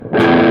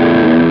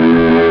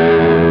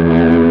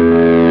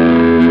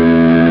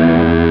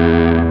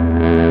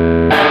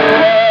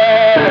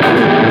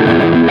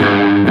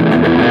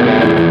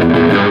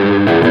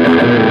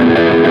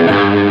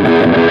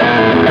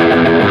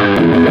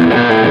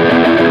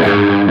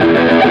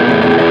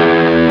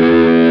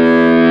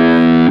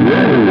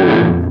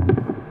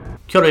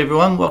Kia ora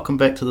everyone, welcome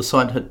back to the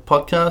Side Hit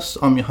Podcast.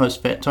 I'm your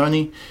host Fat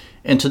Tony,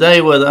 and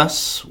today with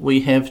us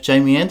we have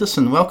Jamie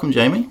Anderson. Welcome,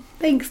 Jamie.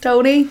 Thanks,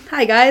 Tony.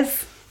 Hi,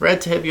 guys.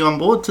 Rad to have you on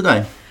board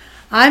today.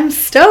 I'm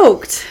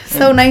stoked.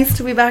 So nice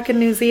to be back in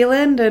New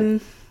Zealand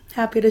and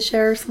happy to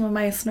share some of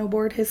my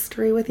snowboard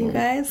history with you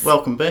guys.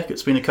 Welcome back.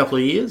 It's been a couple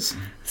of years.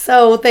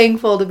 So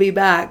thankful to be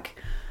back.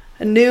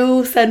 A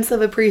new sense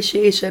of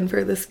appreciation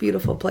for this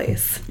beautiful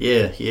place.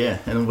 Yeah.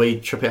 And we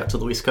trip out to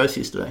the West Coast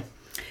yesterday.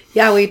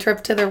 Yeah, we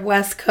tripped to the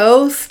West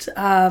Coast.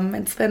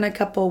 It's been a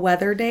couple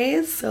weather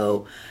days,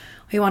 so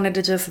we wanted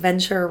to just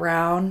venture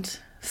around.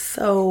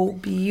 So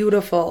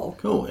beautiful.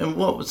 Cool. And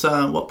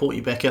what brought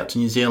you back out to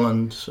New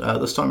Zealand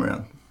this time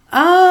around?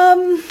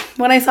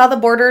 When I saw the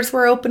borders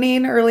were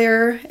opening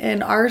earlier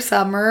in our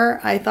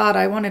summer, I thought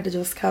I wanted to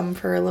just come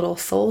for a little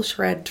soul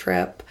shred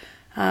trip.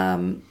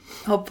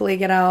 Hopefully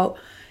get out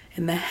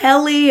in the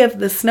heli if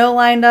the snow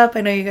lined up.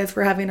 I know you guys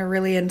were having a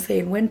really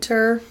insane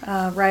winter.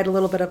 Ride a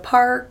little bit of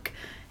park.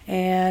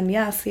 And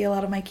yeah, see a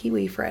lot of my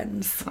Kiwi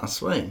friends. Oh,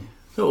 sweet.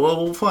 Cool.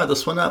 Well, we'll fire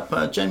this one up.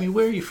 Jamie,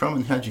 where are you from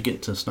and how'd you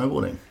get to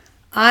snowboarding?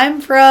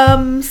 I'm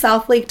from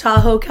South Lake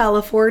Tahoe,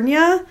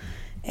 California.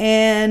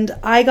 And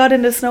I got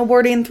into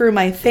snowboarding through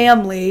my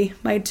family.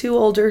 My two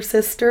older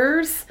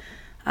sisters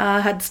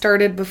had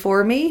started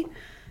before me.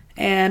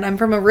 And I'm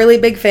from a really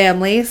big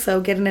family,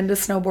 so getting into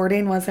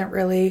snowboarding wasn't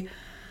really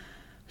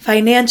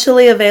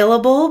financially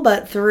available,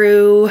 but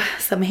through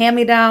some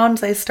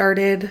hand-me-downs, I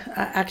started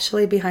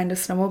actually behind a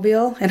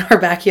snowmobile in our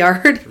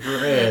backyard.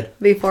 Rad.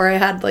 Before I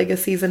had like a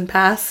season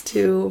pass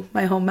to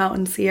my home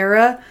mountain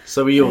Sierra.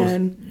 So were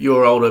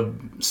your older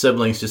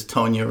siblings just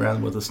towing you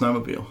around with a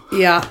snowmobile?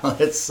 Yeah.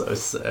 That's so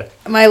sick.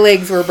 My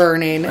legs were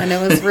burning and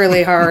it was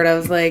really hard. I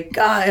was like,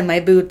 God, and my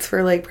boots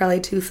were like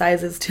probably 2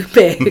 sizes too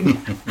big.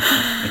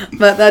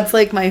 But that's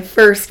like my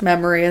first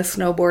memory of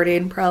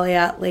snowboarding, probably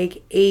at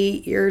like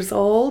 8 years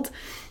old.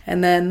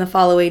 And then the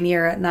following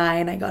year at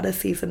 9, I got a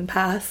season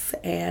pass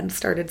and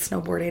started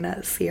snowboarding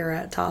at Sierra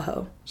at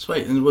Tahoe.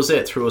 Sweet. And was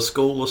that through a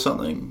school or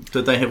something?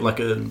 Did they have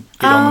like a Get on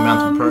the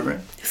Mountain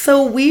program?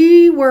 So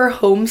we were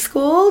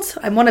homeschooled.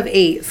 I'm one of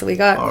 8, so we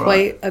got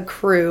quite a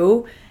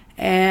crew.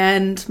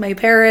 And my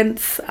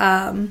parents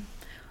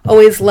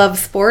always loved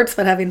sports,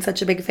 but having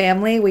such a big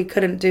family, we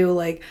couldn't do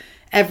like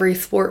every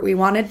sport we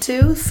wanted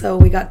to. So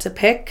we got to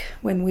pick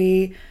when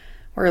we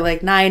were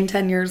like 9,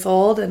 10 years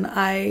old. And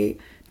I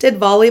did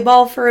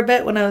volleyball for a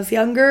bit when I was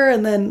younger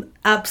and then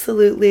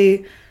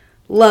absolutely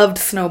loved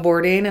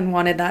snowboarding and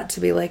wanted that to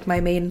be like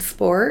my main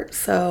sport.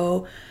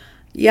 So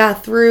yeah,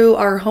 through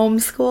our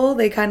homeschool,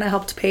 they kind of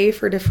helped pay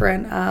for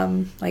different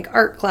like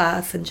art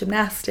class and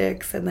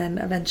gymnastics and then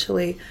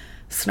eventually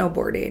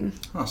snowboarding.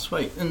 Oh,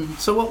 sweet. And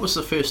so what was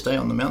the first day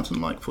on the mountain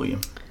like for you?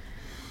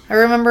 I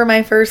remember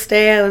my first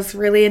day, I was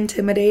really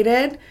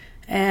intimidated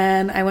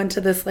and I went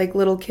to this like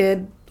little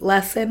kid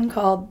lesson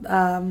called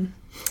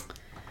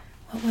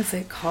what was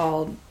it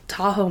called?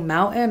 Tahoe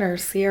Mountain or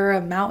Sierra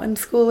Mountain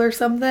School or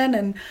something.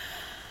 And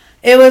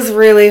it was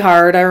really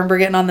hard. I remember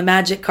getting on the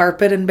magic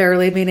carpet and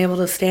barely being able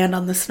to stand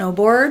on the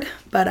snowboard.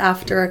 But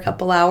after a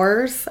couple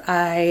hours,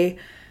 I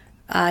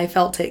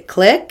felt it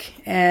click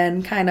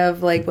and kind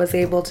of like was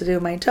able to do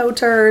my toe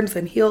turns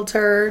and heel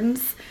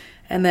turns.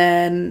 And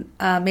then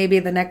maybe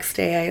the next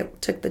day I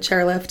took the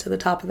chairlift to the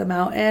top of the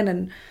mountain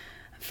and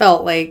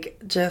felt like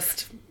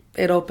just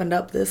it opened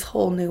up this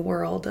whole new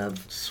world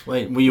of...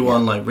 Sweet. Were you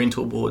on like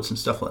rental boards and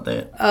stuff like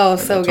that? Oh,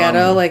 so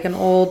ghetto. Like an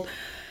old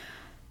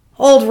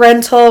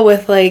rental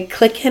with like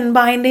click-in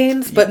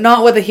bindings, but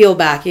not with a heel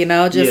back, you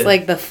know? Just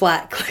like the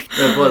flat click.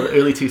 What,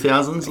 early 2000s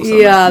or something?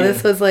 Yeah,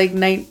 this was like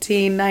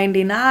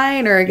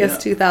 1999 or I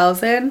guess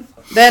 2000.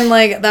 Then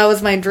like that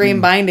was my dream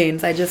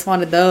bindings. I just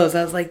wanted those.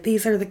 I was like,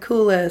 these are the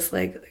coolest.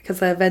 Like,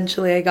 because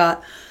eventually I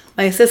got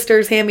my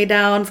sister's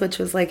hand-me-downs, which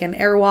was like an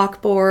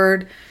airwalk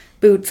board,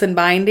 boots and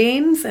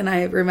bindings. And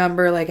I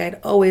remember like I'd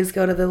always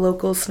go to the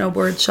local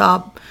snowboard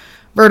shop,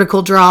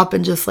 Vertical Drop,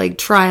 and just like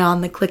try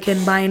on the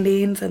click-in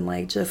bindings and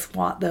like just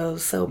want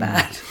those so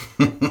bad.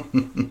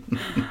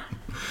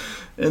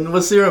 And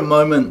was there a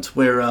moment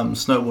where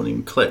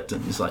snowboarding clicked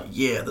and it's like,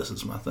 yeah, this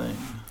is my thing?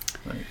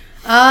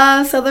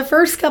 So the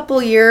first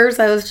couple years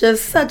I was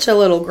just such a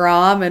little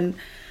grom, and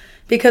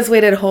because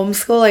we did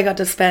homeschool, I got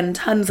to spend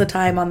tons of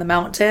time on the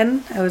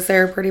mountain. I was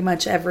there pretty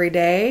much every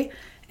day.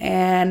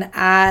 And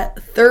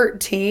at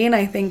 13,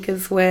 I think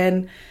is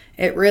when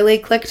it really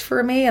clicked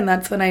for me. And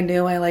that's when I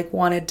knew I like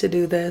wanted to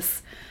do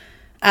this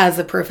as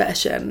a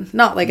profession.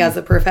 Not like as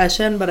a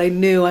profession, but I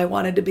knew I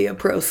wanted to be a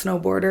pro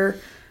snowboarder.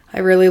 I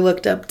really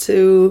looked up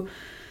to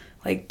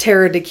like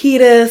Tara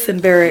Dakitis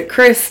and Barrett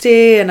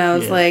Christie. And I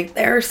was like,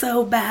 they're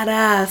so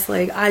badass.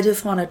 Like, I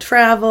just want to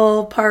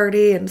travel,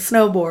 party, and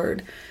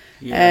snowboard.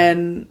 Yeah.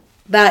 And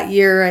that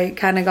year I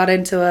kind of got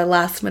into a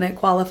last minute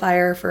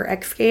qualifier for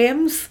X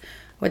Games,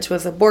 which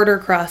was a border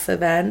cross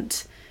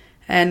event.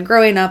 And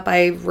growing up,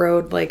 I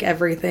rode like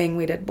everything.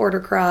 We did border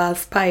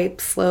cross,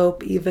 pipe,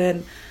 slope,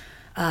 even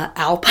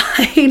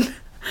alpine.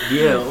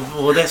 Yeah,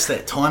 well, that's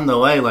that time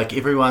though, eh? Like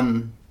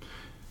everyone,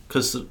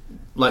 because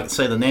like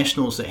say the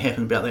nationals that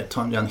happened about that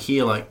time down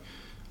here, like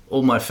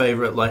all my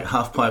favourite like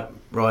half pipe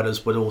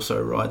riders would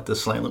also ride the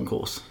slalom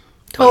course.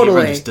 Totally. Like,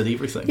 everyone just did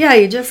everything. Yeah,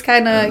 you just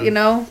kind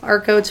of, our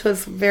coach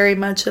was very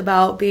much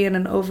about being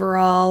an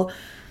overall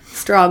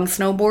strong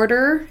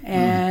snowboarder.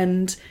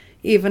 And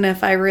even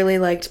if I really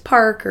liked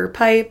park or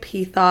pipe,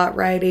 he thought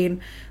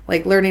riding,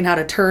 like learning how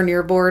to turn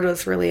your board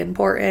was really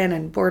important.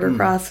 And border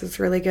cross was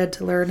really good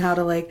to learn how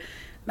to like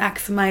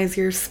maximize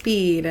your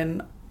speed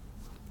and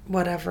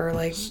whatever,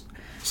 like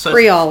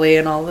free ollie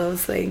and all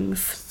those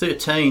things.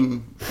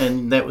 13,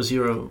 and that was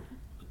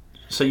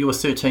so you were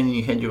 13 and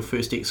you had your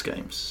first X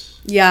Games.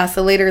 Yeah,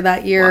 so later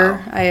that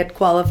year I had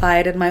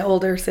qualified, and my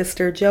older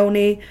sister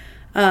Joni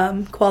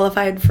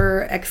qualified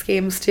for X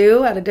Games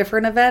too at a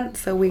different event,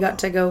 so we got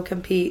to go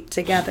compete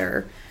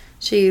together.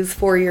 She's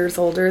 4 years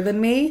older than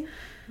me.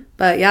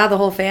 But yeah, the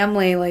whole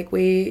family, like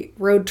we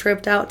road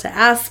tripped out to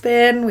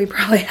Aspen. We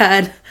probably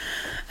had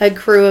a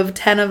crew of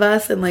 10 of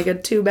us in like a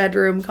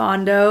 2-bedroom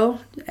condo,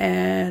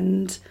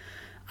 and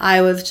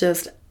I was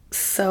just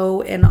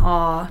so in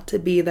awe to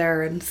be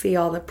there and see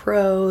all the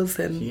pros.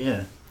 And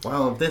yeah,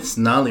 wow, that's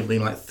gnarly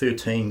being like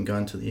 13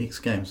 going to the X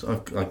Games.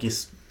 I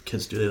guess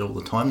kids do that all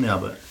the time now,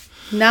 but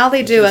now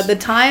they do. At the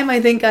time, I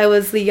think I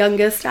was the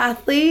youngest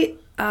athlete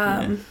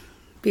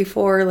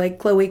before like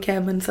Chloe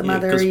Kim and some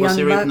other young bucks. Was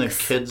there even a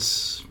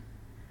kids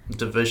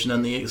division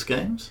in the X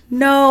Games?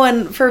 No,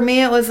 and for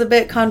me it was a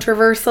bit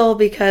controversial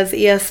because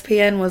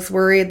ESPN was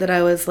worried that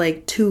I was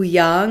like too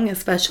young,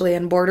 especially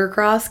in border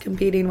cross,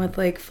 competing with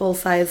like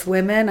full-size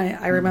women.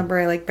 I remember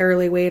I like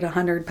barely weighed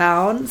 100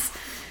 pounds,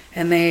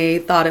 and they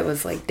thought it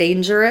was like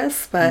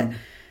dangerous, but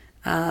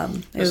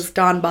it was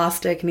Don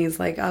Bostic, and he's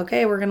like,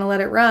 okay, we're gonna let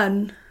it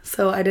run.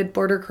 So I did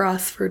border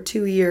cross for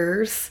 2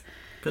 years.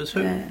 Because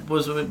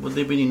would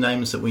there be any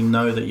names that we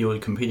know that you were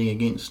competing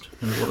against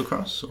in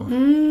watercross? Or?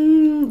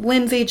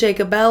 Lindsay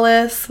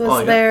Jacobellis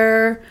was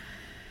there.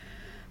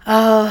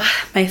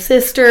 My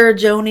sister,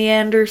 Joni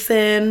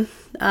Anderson.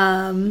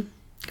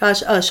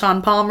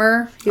 Sean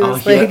Palmer. He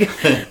was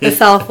the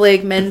South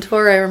Lake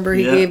mentor. I remember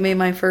he gave me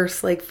my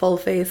first like full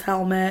face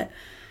helmet,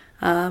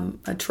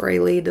 a Troy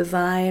Lee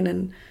design,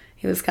 and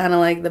he was kind of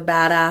like the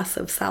badass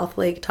of South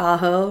Lake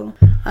Tahoe.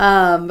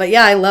 But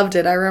yeah, I loved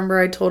it. I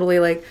remember I totally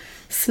like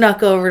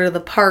snuck over to the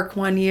park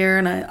one year,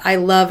 and I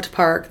loved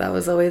park. That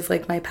was always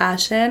like my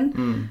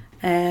passion.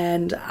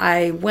 And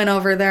I went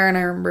over there, and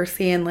I remember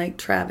seeing like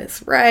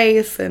Travis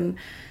Rice and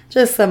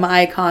just some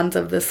icons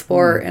of the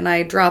sport. And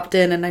I dropped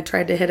in and I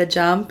tried to hit a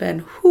jump,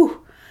 and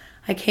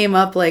I came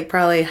up like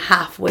probably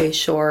halfway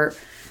short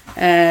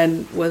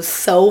and was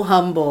so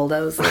humbled.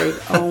 I was like,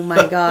 oh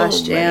my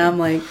gosh, Jam,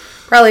 like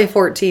probably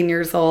 14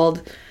 years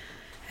old,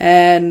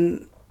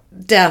 and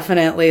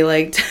definitely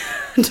like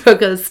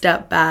took a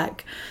step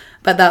back.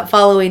 But that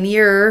following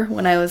year,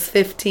 when I was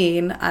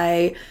 15,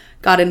 I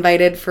got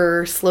invited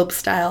for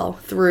slopestyle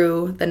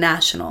through the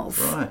Nationals.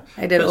 Right.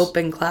 I did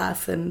open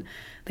class, and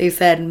they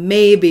said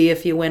maybe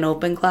if you win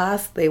open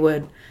class, they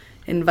would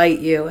invite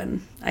you,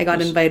 and I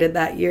got invited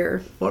that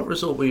year. What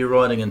resort were you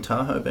riding in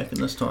Tahoe back in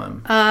this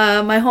time?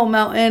 My home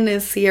mountain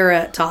is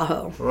Sierra at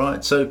Tahoe.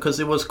 Right. So, because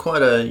there was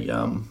quite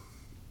a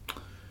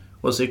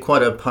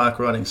park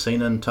riding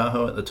scene in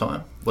Tahoe at the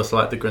time? Was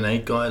like the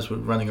Grenade guys were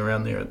running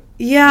around there?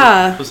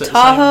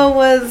 Tahoe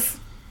was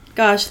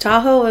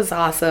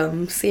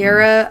awesome.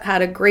 Sierra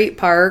had a great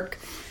park.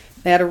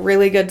 They had a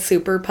really good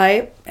super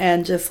pipe,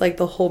 and just like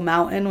the whole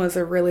mountain was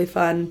a really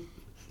fun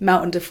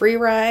mountain to free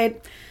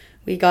ride.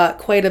 We got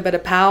quite a bit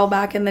of POW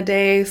back in the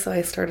day, so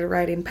I started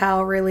riding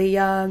POW really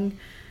young.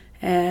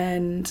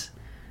 And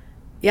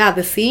yeah,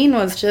 the scene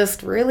was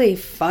just really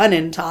fun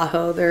in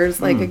Tahoe. There's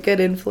like a good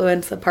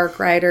influence of park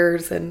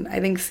riders, and I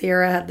think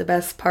Sierra had the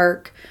best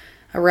park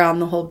around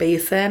the whole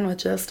basin with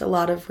just a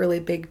lot of really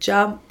big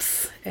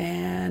jumps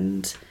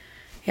and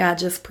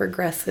just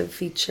progressive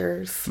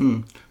features.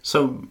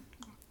 So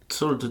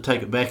sort of to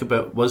take it back a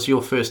bit, was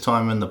your first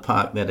time in the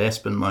park that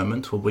Aspen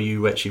moment, or were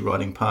you actually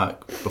riding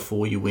park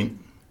before you went?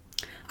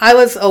 I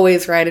was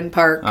always riding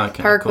park.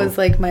 Okay, park cool. was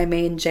like my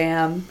main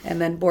jam, and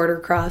then border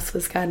cross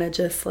was kind of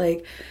just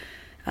like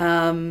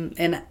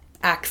an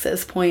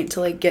access point to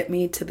like get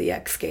me to the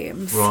X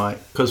Games. Right,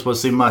 because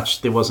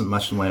there wasn't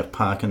much in the way of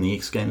park in the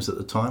X Games at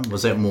the time?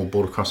 Was that more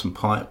border cross and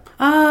pipe?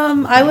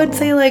 I would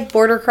say like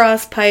border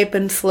cross, pipe,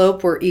 and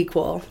slope were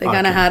equal. They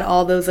kind of had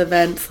all those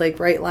events like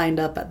right lined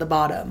up at the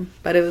bottom,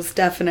 but it was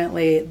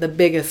definitely the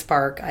biggest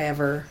park I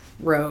ever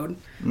rode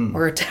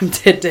or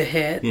attempted to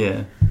hit.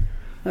 Yeah.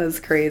 It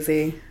was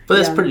crazy. But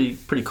that's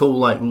pretty cool.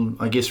 Like,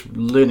 I guess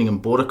learning in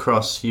border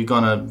cross, you're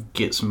gonna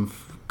get some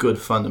good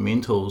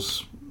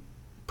fundamentals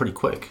pretty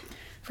quick.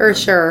 For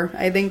sure.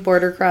 I think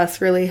border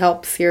cross really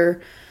helps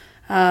your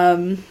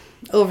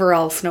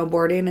overall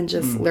snowboarding and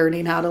just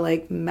learning how to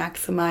like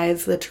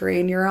maximize the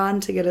terrain you're on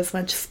to get as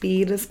much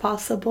speed as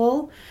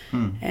possible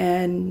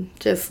and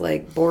just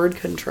like board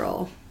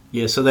control.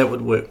 Yeah, so that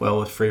would work well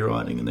with free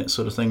riding and that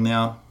sort of thing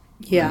now.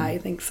 Yeah, I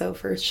think so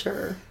for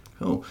sure.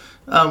 Cool.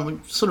 We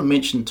sort of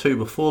mentioned too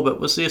before, but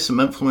was there some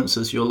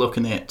influences you're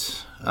looking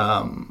at,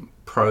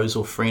 pros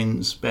or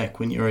friends back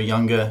when you were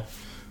younger,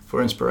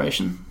 for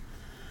inspiration?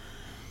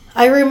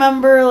 I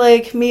remember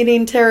like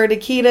meeting Tara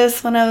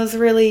Dekitis when I was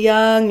really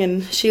young,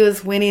 and she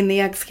was winning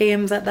the X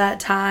Games at that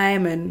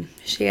time, and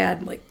she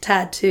had like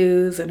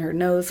tattoos and her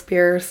nose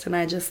pierced, and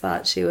I just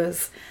thought she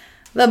was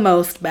the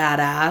most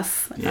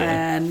badass. Yeah.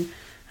 And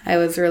I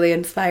was really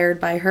inspired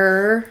by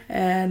her,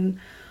 and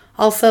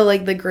also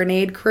like the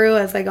Grenade crew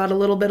as I got a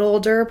little bit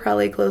older,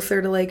 probably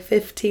closer to like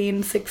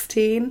 15,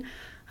 16.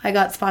 I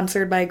got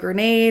sponsored by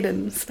Grenade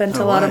and spent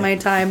a lot of my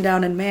time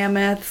down in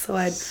Mammoth. So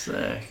I'd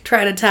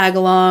try to tag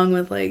along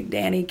with like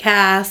Danny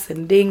Cass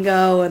and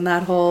Dingo and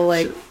that whole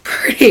like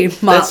pretty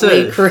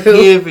motley crew. That's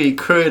a heavy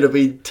crew to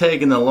be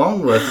tagging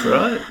along with,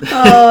 right?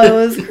 Oh, it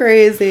was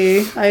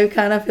crazy. I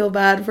kind of feel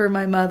bad for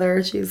my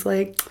mother. She's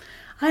like,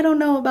 I don't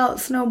know about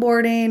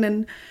snowboarding.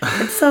 And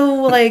it's so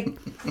like,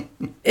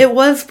 it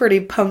was pretty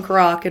punk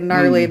rock and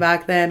gnarly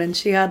back then. And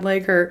she had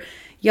like her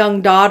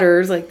young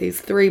daughters, like these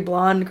 3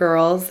 blonde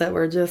girls that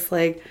were just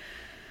like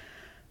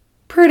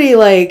pretty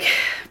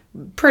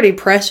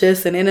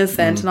precious and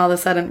innocent, and all of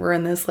a sudden we're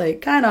in this like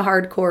kind of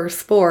hardcore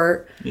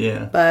sport.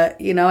 Yeah. But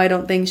I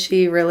don't think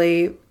she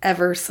really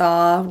ever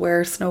saw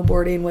where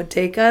snowboarding would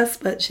take us,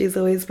 but she's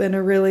always been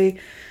a really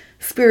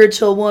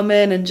spiritual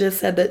woman and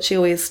just said that she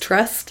always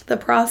trusted the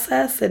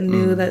process and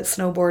knew that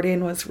snowboarding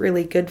was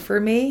really good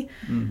for me.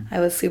 I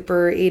was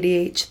super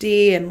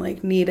ADHD and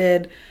like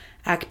needed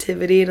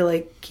activity to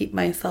like keep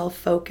myself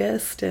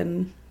focused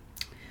and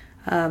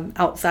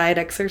outside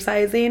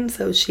exercising.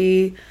 So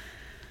she,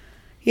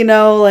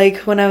 like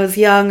when I was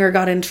young or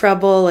got in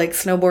trouble, like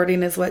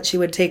snowboarding is what she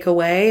would take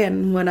away.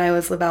 And when I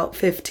was about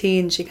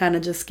 15, she kind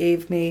of just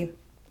gave me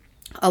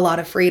a lot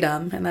of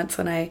freedom. And that's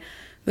when I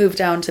moved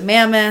down to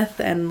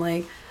Mammoth and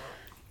like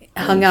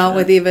hung out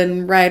with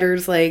even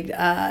riders like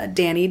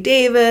Danny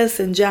Davis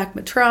and Jack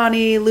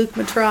Matrani, Luke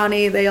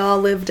Matrani. They all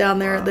lived down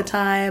there at the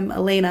time.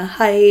 Elena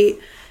Height.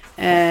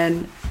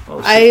 And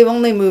I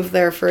only moved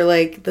there for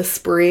like the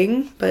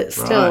spring, but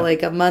still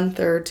like a month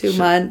or 2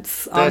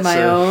 months on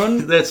my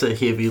own. That's a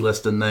heavy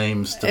list of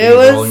names to be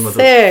rolling with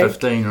at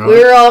 15, right?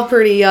 We were all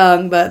pretty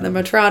young, but the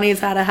Matronis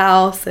had a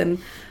house, and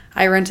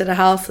I rented a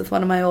house with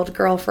one of my old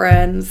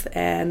girlfriends,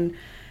 and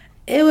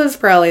it was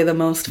probably the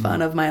most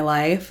fun of my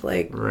life.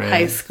 Like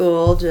high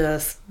school,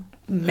 just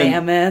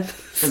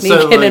Mammoth,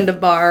 sneaking into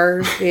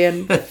bars,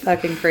 being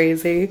fucking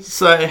crazy.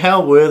 So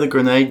how were the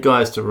Grenade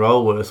guys to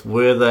roll with?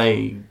 Were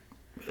they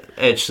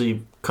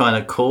actually kind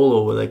of cool,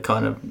 or were they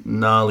kind of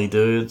gnarly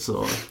dudes?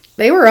 Or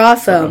they were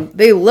awesome.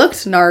 They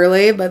looked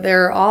gnarly, but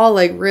they're all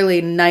like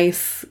really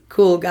nice,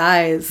 cool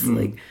guys.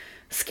 Like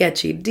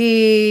Sketchy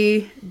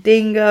D,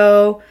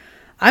 Dingo.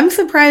 I'm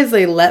surprised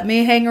they let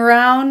me hang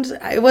around.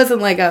 It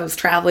wasn't like I was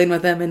traveling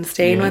with them and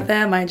staying with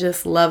them. I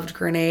just loved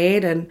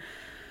Grenade and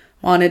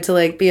wanted to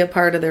like be a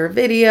part of their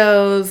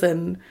videos.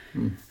 And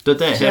did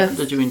that happen?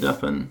 Did you end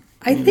up in?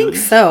 I think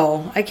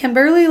so. I can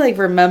barely like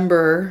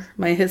remember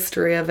my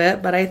history of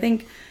it, but I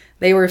think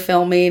they were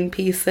filming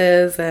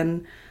pieces,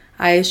 and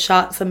I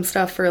shot some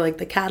stuff for like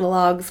the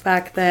catalogs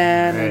back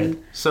then. Right.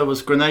 And so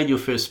was Grenade your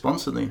first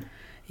sponsor then?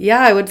 yeah,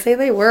 I would say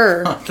they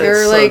were. They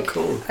were like, so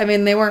cool. I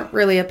mean, they weren't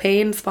really a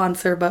paying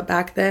sponsor, but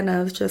back then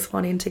I was just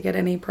wanting to get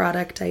any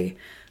product I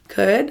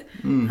could.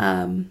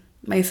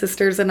 My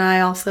sisters and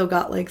I also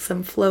got like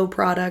some Flow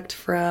product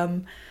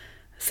from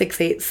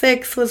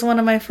 686 was one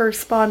of my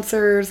first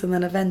sponsors, and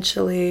then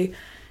eventually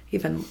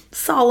even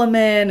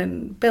Solomon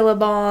and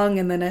Billabong,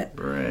 and then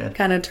it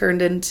kind of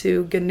turned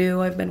into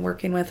GNU I've been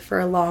working with for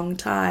a long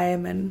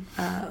time, and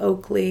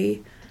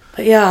Oakley.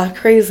 But yeah,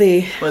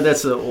 crazy. Well,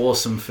 that's an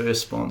awesome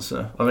first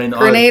sponsor. I mean,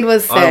 Grenade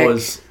was sick. I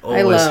was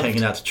always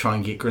hanging out to try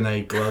and get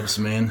Grenade gloves,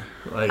 man.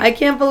 Like, I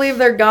can't believe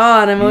they're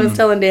gone. I'm always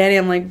telling Danny,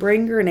 I'm like,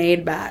 bring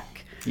Grenade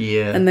back.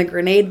 Yeah. And the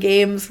Grenade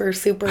games were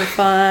super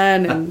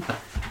fun, and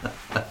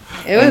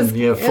it was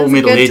Full a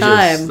Metal good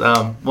Edges.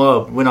 time.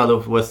 Well, when I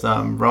lived with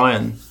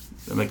Ryan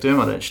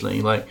McDermott,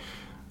 actually, like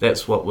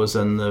that's what was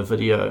in the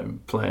video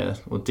player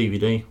or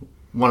DVD,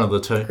 one of the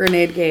two.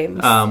 Grenade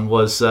games.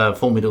 Was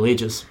Full Metal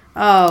Edges.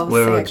 Oh,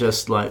 where sick. I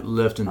just like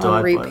lived and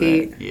died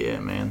repeat. by that. Yeah,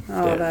 man.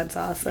 Oh, that's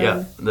awesome.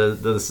 Yeah,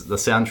 the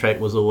soundtrack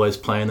was always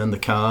playing in the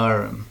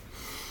car, and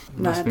it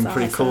must have been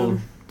pretty cool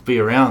to be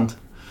around.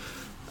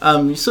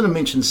 You sort of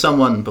mentioned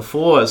someone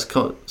before I was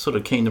sort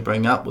of keen to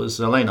bring up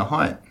was Elena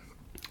Height.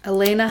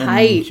 Elena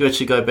Height. You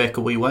actually go back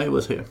a wee way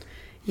with her.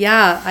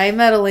 Yeah, I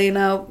met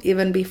Elena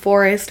even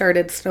before I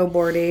started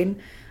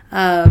snowboarding.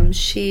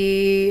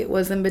 She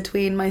was in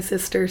between my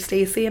sister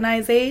Stacy and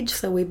I's age,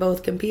 so we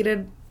both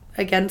competed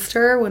against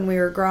her when we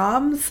were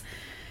Groms.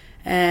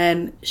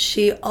 And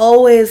she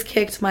always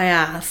kicked my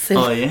ass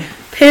and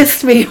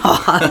pissed me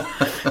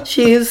off.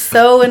 She's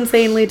so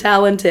insanely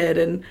talented,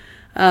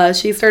 and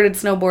she started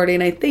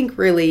snowboarding, I think,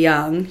 really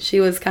young. She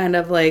was kind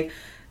of like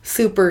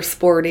super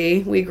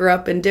sporty. We grew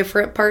up in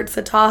different parts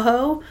of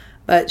Tahoe,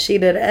 but she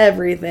did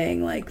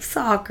everything like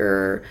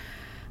soccer,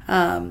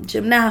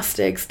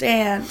 gymnastics,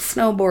 dance,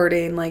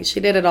 snowboarding. Like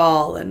she did it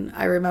all. And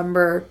I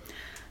remember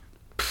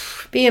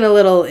being a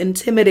little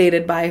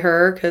intimidated by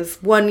her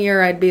because one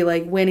year I'd be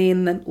like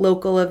winning the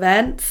local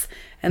events,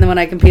 And then when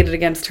I competed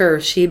against her,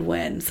 she'd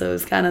win. So it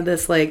was kind of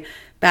this like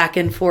back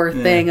and forth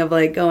thing of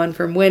like going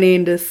from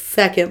winning to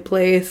second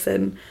place.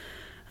 And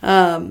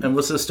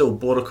was there still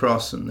border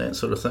cross and that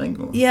sort of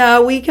thing? Or? Yeah,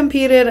 we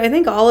competed. I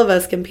think all of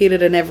us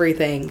competed in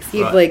everything. So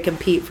you'd like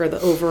compete for the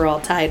overall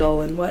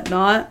title and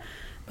whatnot.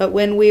 But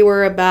when we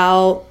were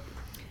about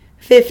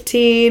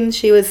 15,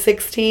 she was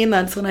 16,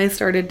 that's when I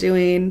started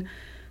doing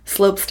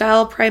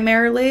slopestyle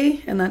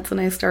primarily. And that's when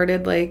I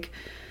started like,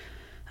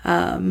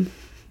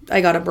 I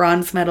got a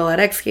bronze medal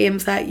at X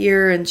Games that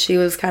year, and she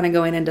was kind of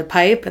going into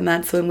pipe. And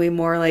that's when we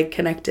more like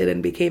connected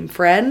and became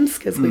friends,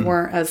 because we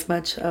weren't as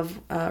much of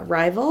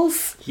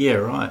rivals. Yeah,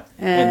 right.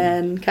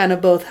 And kind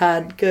of both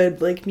had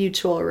good like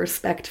mutual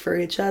respect for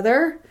each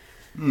other.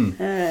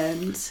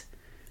 And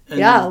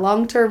yeah,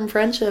 long-term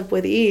friendship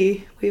with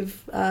E.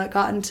 We've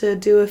gotten to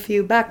do a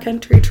few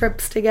backcountry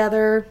trips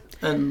together.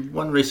 And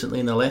one recently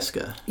in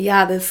Alaska.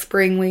 Yeah, this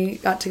spring we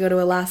got to go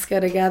to Alaska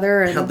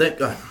together. And how'd that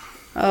go?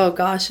 Oh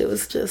gosh, it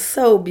was just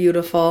so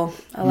beautiful.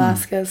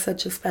 Alaska is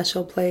such a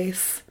special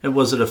place. And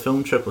was it a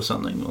film trip or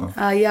something? Or?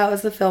 Yeah, it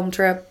was a film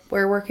trip.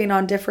 We're working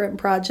on different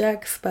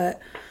projects,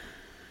 but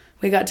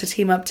we got to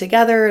team up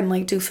together and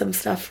like do some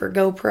stuff for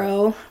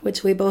GoPro,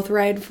 which we both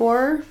ride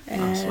for.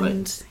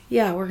 And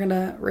yeah, we're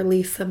gonna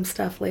release some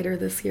stuff later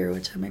this year,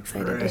 which I'm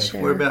excited to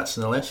share. Whereabouts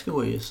in Alaska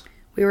were you?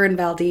 We were in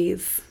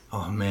Valdez.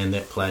 Oh man,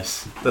 that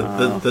place.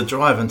 The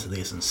drive into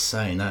there is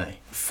insane, eh?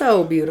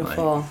 So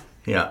beautiful. Like,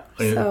 yeah.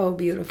 So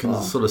beautiful. You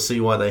can sort of see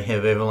why they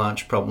have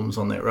avalanche problems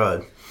on that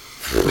road.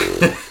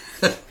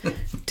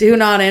 Do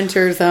not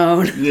enter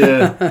zone.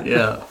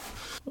 Yeah.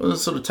 Well,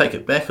 let's sort of take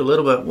it back a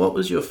little bit. What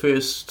was your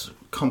first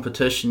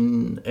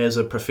competition as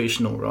a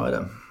professional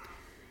rider?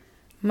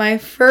 My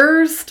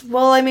first,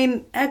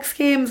 X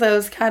Games, I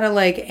was kind of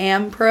like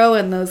Am Pro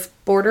in those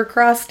border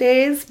cross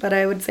days, but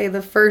I would say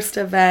the first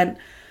event,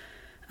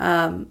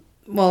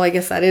 I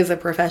guess that is a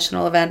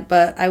professional event,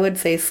 but I would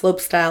say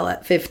slopestyle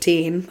at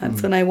 15.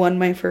 That's when I won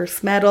my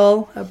first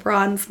medal, a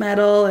bronze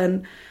medal,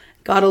 and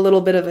got a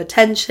little bit of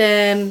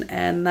attention.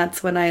 And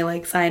that's when I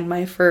like signed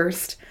my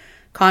first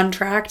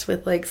contract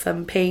with like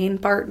some paying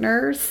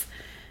partners.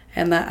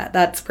 And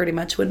that's pretty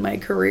much when my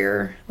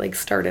career like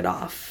started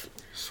off.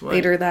 Sweet.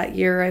 Later that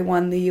year, I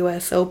won the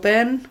U.S.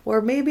 Open,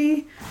 or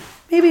maybe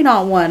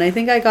not won. I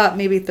think I got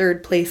maybe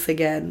third place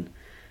again.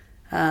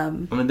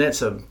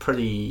 That's a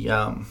pretty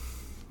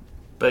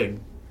big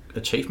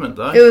achievement,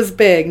 though. It was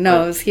big.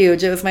 No, it was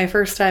huge. It was my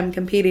first time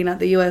competing at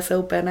the U.S.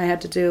 Open. I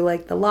had to do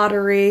like the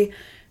lottery,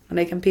 and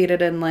I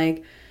competed in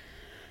like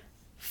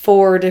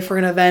 4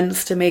 different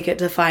events to make it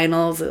to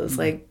finals. It was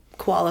like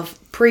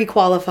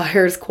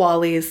pre-qualifiers,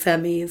 qualies,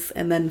 semis,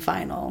 and then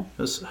final.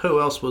 Who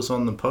else was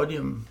on the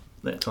podium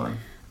that time?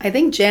 I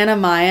think Jana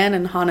Mayen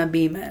and Hannah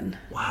Beeman.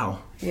 Wow.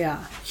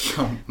 Yeah.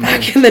 Oh,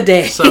 back in the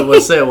day. So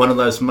was that one of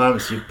those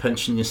moments you're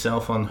pinching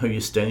yourself on who you're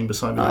standing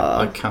beside? Like,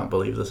 I can't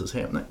believe this is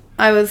happening.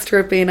 I was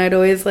tripping. I'd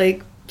always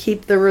like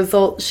keep the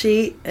result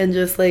sheet and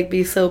just like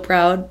be so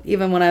proud,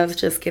 even when I was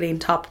just getting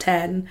top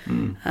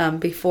 10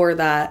 before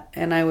that.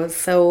 And I was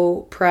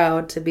so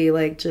proud to be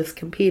like just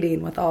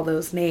competing with all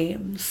those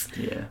names.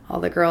 Yeah. All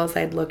the girls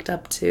I'd looked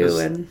up to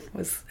and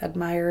was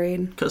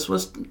admiring.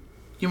 Because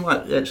you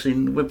might actually,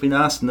 we've been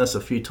asking this a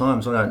few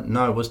times, I don't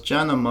know, was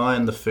Jana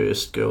Mayen the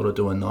first girl to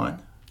do a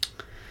 9?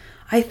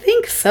 I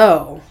think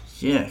so.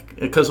 Yeah,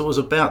 because it was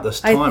about this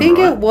time, I think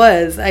it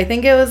was. I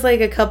think it was like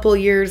a couple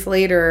years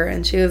later,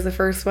 and she was the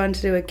first one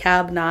to do a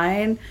Cab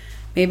 9,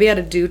 maybe at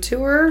a Dew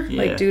Tour,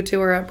 like Dew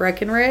Tour at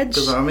Breckenridge.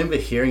 Because I remember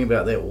hearing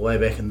about that way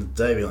back in the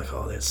day, being like,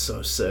 oh, that's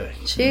so sick.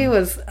 She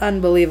was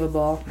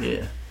unbelievable.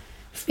 Yeah.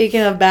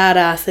 Speaking of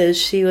badasses,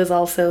 she was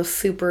also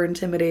super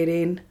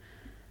intimidating.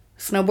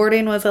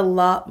 Snowboarding was a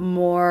lot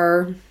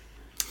more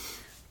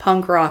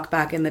punk rock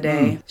back in the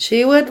day.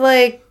 She would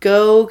like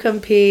go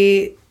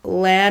compete,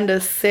 land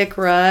a sick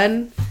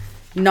run,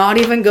 not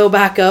even go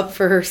back up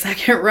for her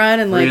second run,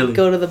 and like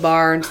go to the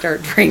bar and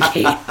start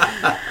drinking.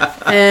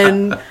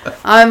 And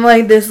I'm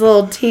like this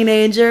little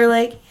teenager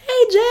like,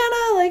 hey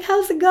Jana, like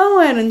how's it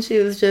going? And she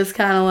was just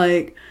kind of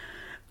like,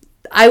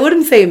 I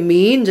wouldn't say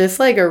mean, just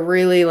like a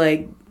really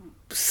like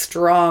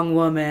strong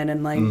woman,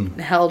 and like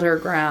held her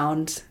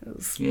ground. It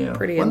was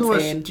pretty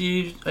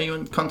insane. Are you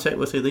in contact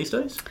with her these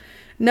days?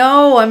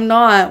 No, I'm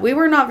not. We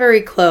were not very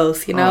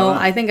close, you know.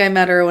 I think I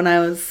met her when I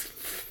was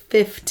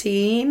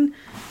 15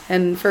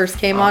 and first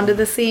came onto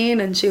the scene,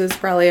 and she was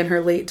probably in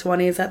her late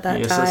 20s at that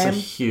time. Yes, that's a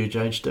huge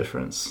age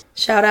difference.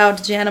 Shout out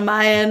to Jana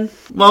Mayen.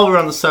 While we're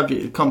on the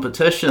subject of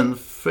competition,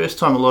 first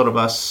time a lot of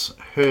us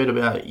heard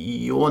about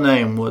your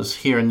name was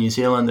here in New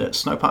Zealand at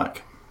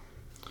Snowpark.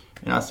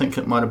 And I think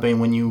it might have been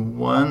when you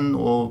won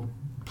or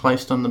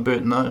placed on the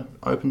Burton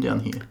Open down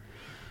here.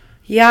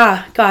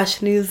 Yeah,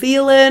 gosh, New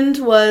Zealand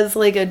was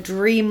like a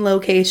dream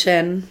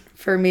location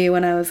for me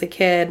when I was a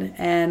kid.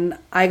 And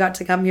I got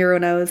to come here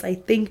when I was, I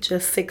think,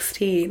 just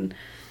 16.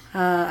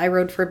 I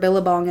rode for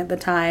Billabong at the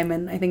time,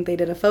 and I think they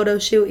did a photo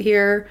shoot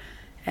here.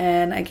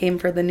 And I came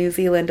for the New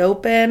Zealand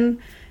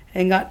Open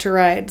and got to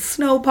ride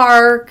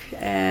Snowpark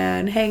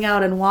and hang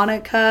out in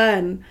Wanaka.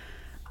 And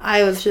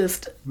I was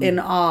just in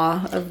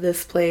awe of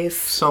this place.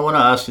 So I want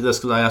to ask you this,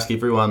 because I ask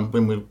everyone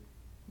when we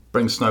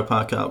bring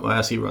Snowpark up, I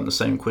ask everyone the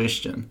same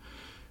question.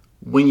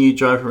 When you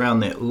drove around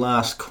that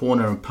last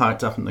corner and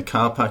parked up in the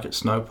car park at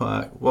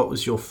Snowpark, what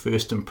was your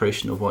first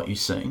impression of what you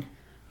seen?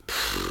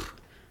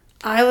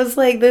 I was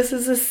like, this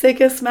is the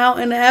sickest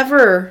mountain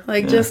ever.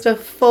 Like, just a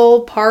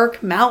full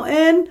park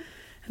mountain.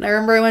 And I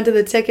remember I went to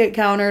the ticket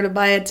counter to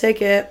buy a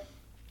ticket,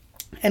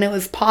 and it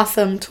was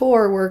Possum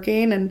Tour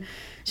working, and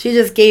she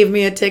just gave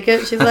me a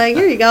ticket. She's like,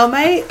 here you go,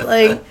 mate.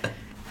 Like,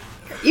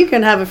 you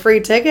can have a free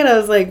ticket. I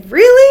was like,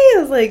 really?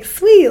 I was like,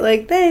 sweet.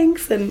 Like,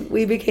 thanks. And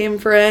we became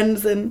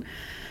friends and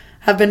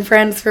have been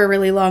friends for a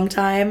really long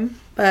time.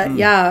 But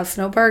yeah,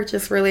 Snowpark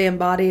just really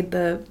embodied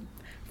the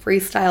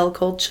freestyle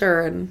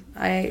culture, and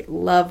I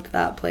loved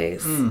that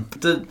place.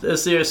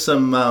 Is there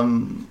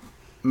some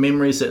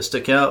memories that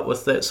stick out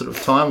with that sort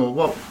of time, or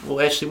what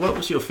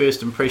was your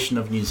first impression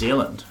of New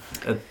Zealand?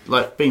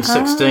 Like, being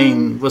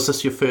 16, was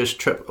this your first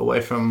trip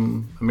away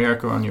from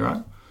America on your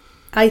own?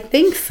 I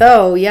think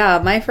so, yeah.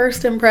 My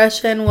first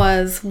impression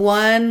was,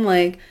 one,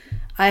 like,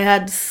 I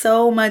had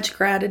so much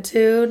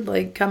gratitude,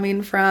 like,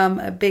 coming from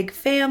a big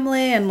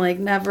family and, like,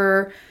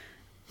 never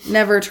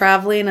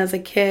traveling as a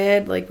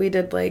kid. Like, we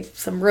did, like,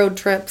 some road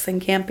trips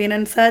and camping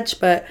and such,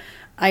 but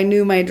I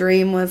knew my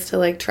dream was to,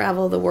 like,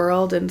 travel the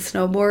world and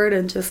snowboard.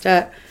 And just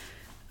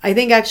I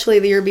think actually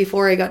the year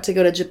before I got to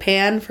go to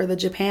Japan for the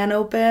Japan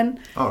Open.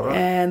 Oh, right.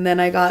 And then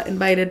I got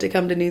invited to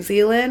come to New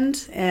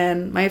Zealand.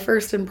 And my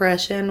first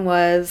impression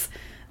was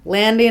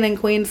landing in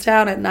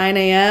Queenstown at 9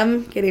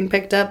 a.m., getting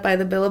picked up by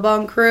the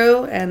Billabong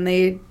crew, and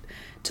they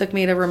took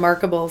me to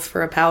Remarkables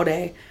for a pow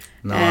day.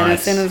 Nice. And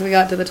as soon as we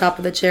got to the top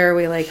of the chair,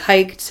 we, like,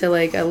 hiked to,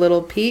 like, a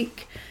little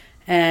peak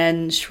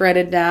and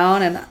shredded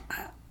down, and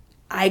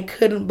I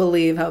couldn't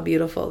believe how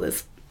beautiful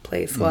this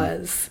place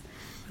was.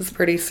 It was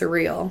pretty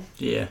surreal.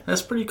 Yeah,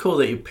 that's pretty cool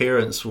that your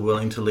parents were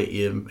willing to let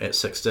you at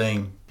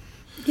 16.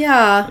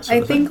 Yeah,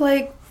 I think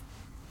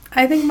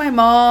my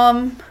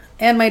mom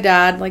and my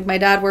dad, like, my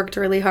dad worked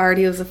really hard.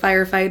 He was a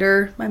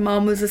firefighter. My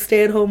mom was a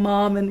stay-at-home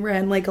mom and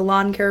ran, like, a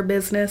lawn care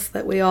business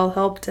that we all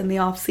helped in the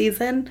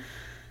off-season,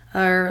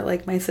 or,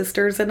 like, my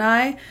sisters and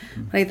I.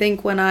 But I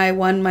think when I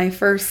won my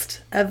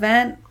first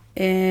event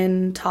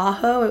in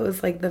Tahoe, it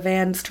was, like, the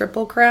Vans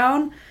Triple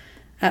Crown.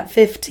 At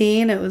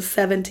 15, it was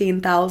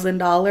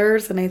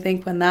 $17,000. And I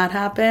think when that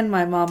happened,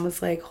 my mom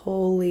was like,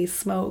 holy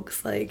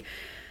smokes, like,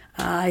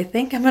 I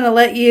think I'm going to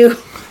let you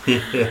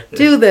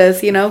do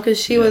this, you know,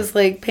 because she was,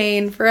 like,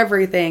 paying for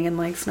everything. And,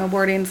 like,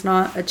 snowboarding's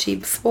not a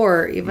cheap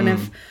sport. Even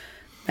if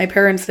my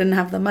parents didn't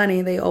have the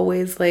money, they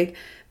always, like,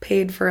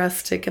 paid for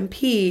us to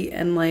compete.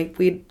 And, like,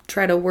 we'd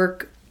try to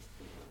work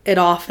it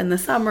off in the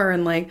summer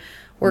and, like,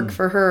 work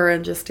for her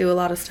and just do a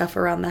lot of stuff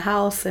around the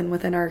house and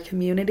within our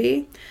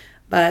community.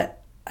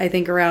 But I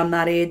think around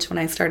that age, when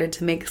I started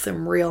to make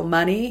some real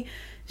money,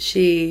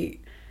 she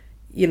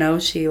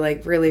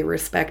like, really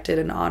respected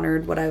and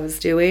honored what I was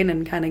doing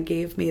and kind of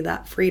gave me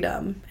that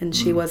freedom. And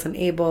she wasn't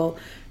able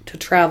to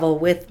travel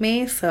with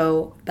me.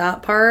 So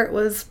that part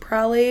was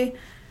probably,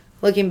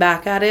 looking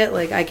back at it,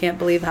 like, I can't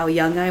believe how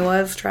young I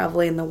was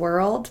traveling the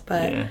world.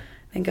 But I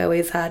think I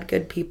always had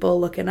good people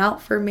looking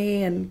out for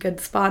me and good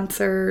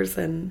sponsors.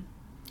 And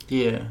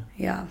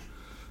yeah,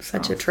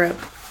 such a trip.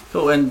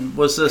 Cool. And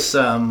was this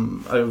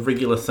a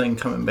regular thing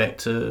coming back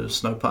to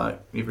Snowpark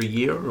every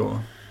year,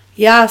 or?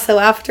 Yeah, so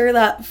after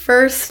that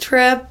first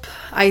trip,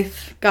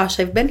 I've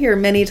been here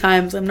many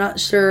times. I'm not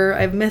sure.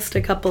 I've missed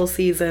a couple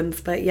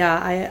seasons, but yeah,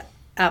 I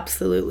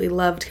absolutely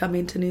loved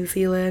coming to New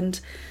Zealand.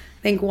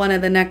 I think one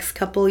of the next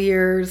couple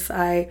years,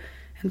 and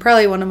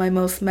probably one of my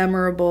most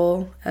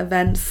memorable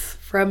events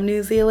from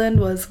New Zealand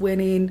was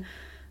winning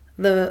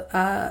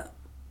the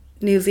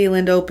New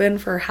Zealand Open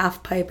for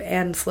halfpipe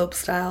and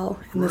slopestyle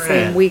in the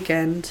same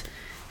weekend.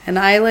 And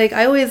I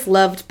always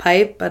loved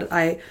pipe, but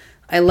I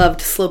loved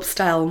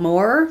slopestyle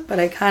more, but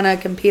I kind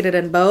of competed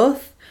in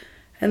both.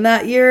 And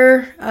that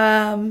year,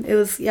 it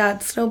was, at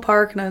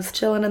Snowpark, and I was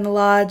chilling in the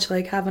lodge,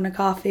 like, having a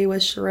coffee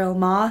with Sherrill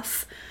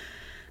Moss.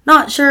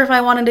 Not sure if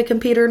I wanted to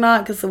compete or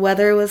not, because the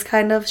weather was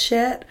kind of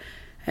shit.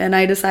 And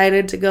I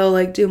decided to go,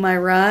 like, do my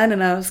run,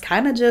 and I was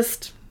kind of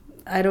just,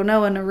 I don't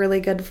know, in a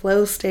really good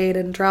flow state,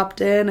 and dropped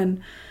in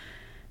and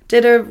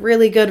did a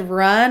really good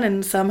run,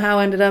 and somehow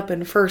ended up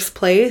in first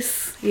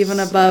place, even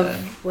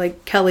above,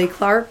 like, Kelly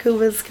Clark, who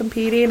was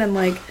competing and,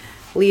 like,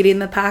 leading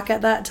the pack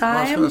at that time.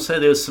 I was going to say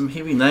there was some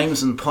heavy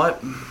names in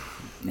pipe.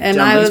 And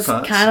I was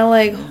kind of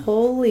like,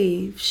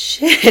 holy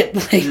shit,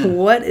 like,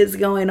 what is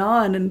going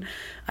on? And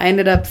I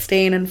ended up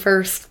staying in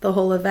first the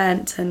whole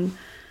event. And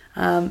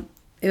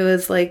it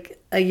was,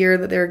 like, a year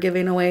that they were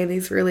giving away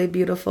these really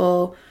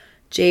beautiful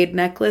jade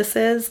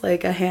necklaces.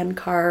 Like, a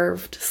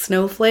hand-carved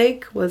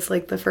snowflake was,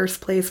 like, the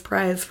first place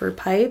prize for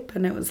pipe,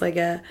 and it was, like,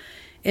 a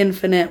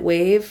infinite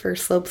wave for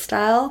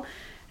slopestyle.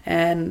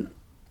 And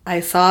I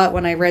saw it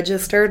when I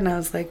registered, and I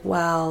was like,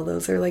 wow,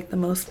 those are, like, the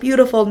most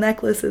beautiful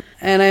necklaces.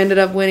 And I ended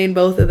up winning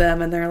both of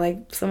them, and they're,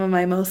 like, some of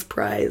my most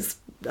prized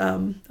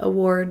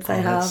awards I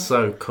have. That's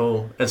so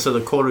cool. And so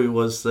the Koru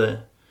was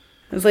the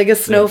It's like a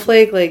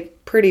snowflake,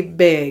 like pretty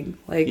big,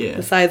 like Yeah.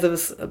 the size of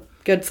a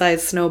good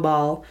sized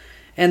snowball.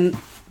 And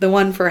the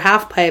one for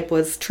half pipe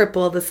was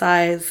triple the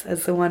size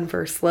as the one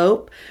for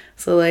slope.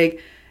 So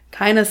like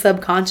kind of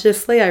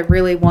subconsciously, I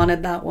really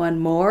wanted that one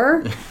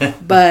more,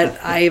 but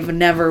I've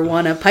never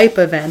won a pipe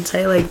event.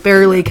 I like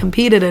barely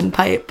competed in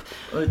pipe.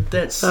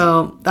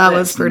 So that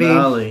was pretty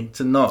gnarly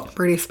to knock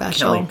pretty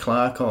special. Kelly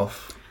Clark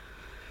off.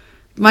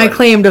 My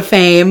claim to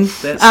fame.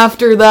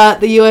 After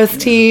that, the U.S.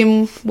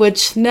 team,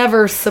 which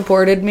never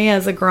supported me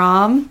as a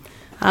Grom,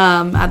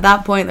 at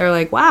that point they're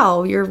like,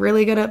 wow, you're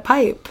really good at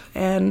pipe,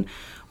 and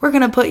we're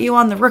going to put you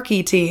on the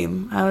rookie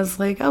team. I was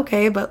like,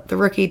 okay, but the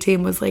rookie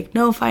team was like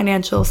no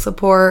financial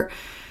support,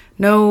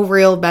 no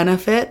real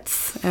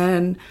benefits.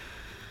 And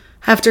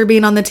after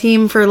being on the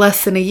team for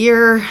less than a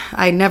year,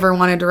 I never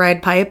wanted to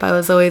ride pipe. I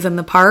was always in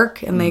the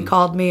park, and they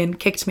called me and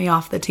kicked me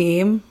off the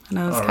team. And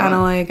I was kind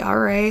of like, all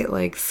right,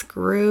 like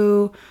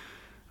screw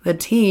the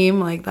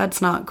team. Like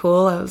that's not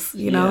cool. I was,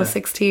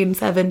 16,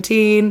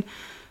 17,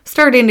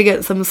 starting to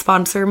get some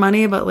sponsor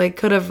money, but like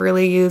could have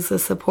really used the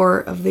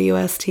support of the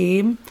U.S.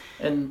 team.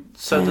 And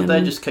so did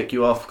they just kick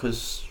you off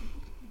because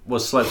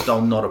was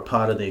slopestyle not a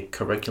part of their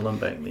curriculum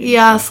back then?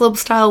 Yeah,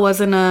 slopestyle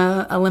wasn't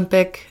a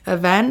Olympic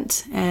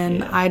event,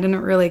 and I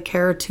didn't really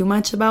care too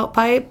much about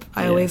pipe.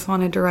 I always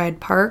wanted to ride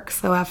park,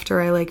 so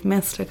after I like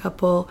missed a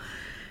couple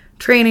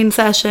training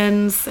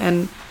sessions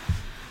and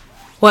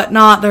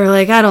whatnot, they're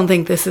like, I don't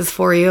think this is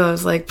for you. I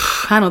was like,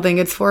 I don't think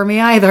it's for me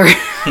either.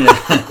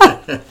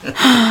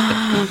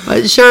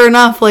 But sure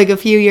enough, like a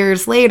few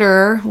years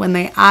later, when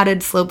they added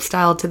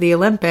slopestyle to the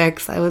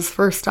Olympics, I was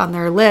first on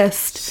their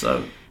list.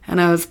 And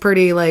I was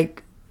pretty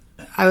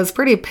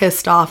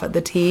pissed off at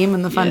the team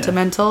and the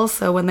fundamentals.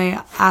 So when they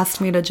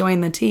asked me to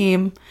join the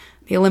team,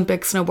 the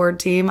Olympic snowboard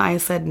team, I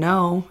said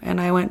no.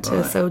 And I went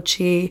to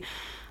Sochi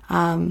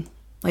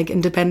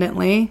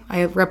independently.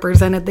 I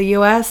represented the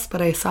U.S.,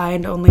 but I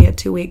signed only a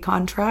 2-week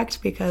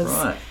contract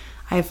because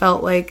I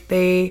felt like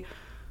they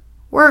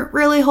weren't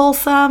really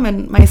wholesome.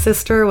 And my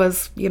sister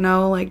was,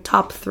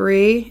 top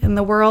 3 in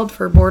the world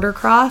for border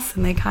cross.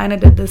 And they kind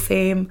of did the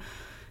same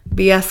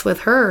BS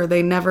with her.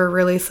 They never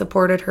really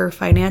supported her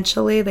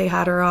financially. They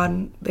had her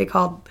on, they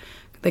called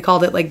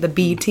it like the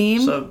B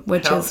team,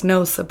 which is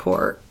no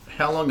support.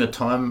 How long a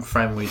time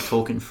frame are we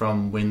talking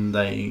from when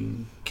they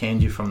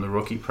canned you from the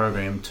rookie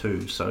program to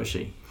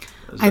Sochi?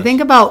 I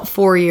think about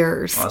 4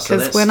 years.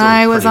 Because when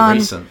I was on,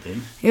 recent,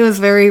 then. It was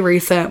very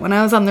recent. When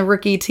I was on the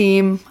rookie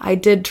team, I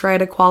did try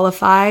to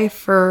qualify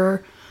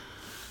for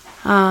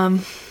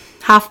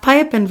half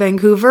pipe in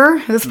Vancouver.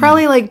 It was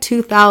probably like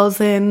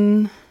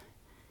 2000.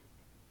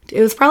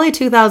 It was probably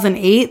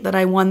 2008 that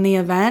I won the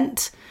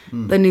event,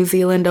 the New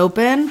Zealand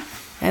Open.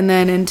 And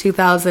then in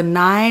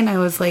 2009, I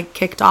was like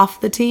kicked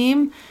off the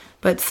team,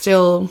 but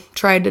still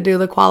tried to do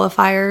the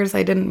qualifiers.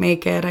 I didn't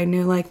make it. I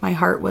knew like my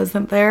heart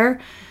wasn't there.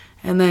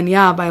 And then,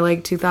 by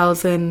like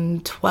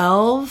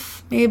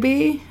 2012,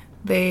 maybe,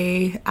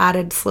 they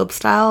added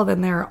slopestyle.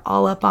 Then they're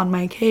all up on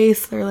my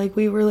case. They're like,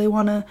 we really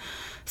want to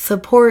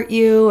support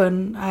you.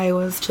 And I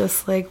was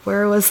just like,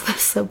 where was the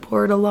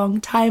support a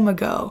long time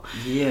ago?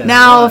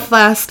 Now,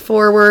 fast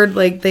forward,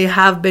 like they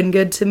have been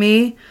good to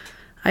me.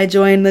 I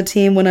joined the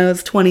team when I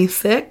was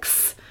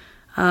 26,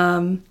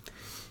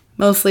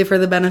 mostly for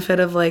the benefit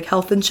of like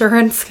health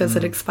insurance because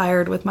it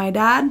expired with my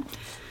dad.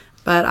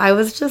 But I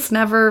was just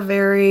never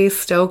very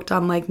stoked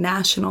on like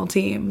national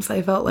teams.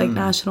 I felt like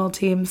national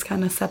teams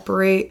kind of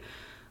separate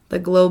the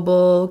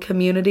global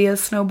community of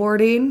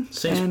snowboarding.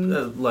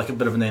 Seems like a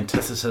bit of an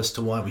antithesis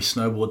to why we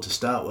snowboard to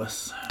start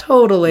with.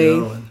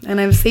 Totally. And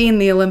I've seen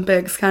the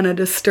Olympics kind of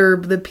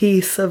disturb the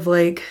peace of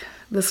like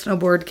the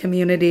snowboard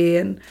community.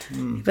 And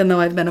even though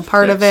I've been a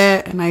part of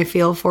it, and I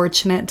feel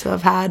fortunate to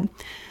have had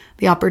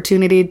the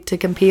opportunity to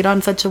compete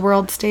on such a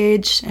world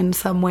stage, in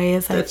some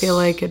ways I feel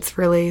like it's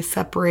really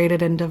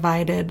separated and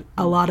divided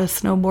a lot of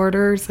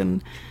snowboarders,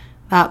 and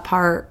that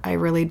part I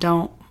really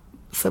don't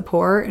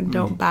support and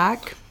don't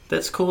back.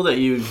 That's cool that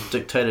you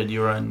dictated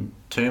your own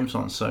terms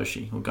on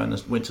Sochi, or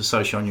went to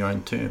Sochi on your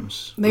own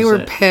terms. They were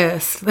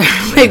pissed.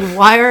 They're like,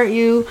 why aren't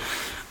you...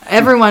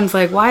 Everyone's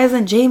like, why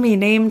isn't Jamie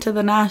named to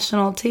the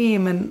national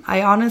team? And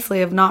I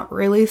honestly have not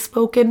really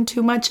spoken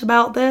too much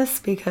about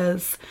this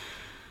because...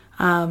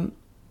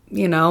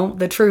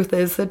 the truth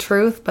is the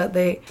truth, but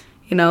they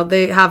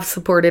have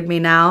supported me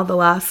now the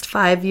last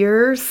 5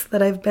 years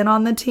that I've been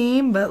on the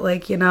team. But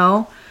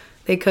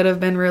they could have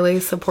been really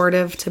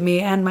supportive to me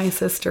and my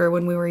sister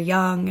when we were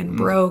young and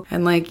broke.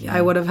 And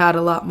I would have had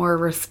a lot more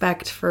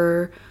respect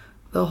for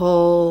the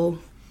whole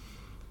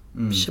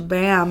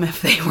shabam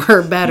if they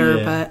were better.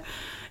 Yeah. But,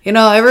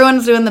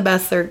 everyone's doing the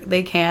best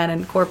they can.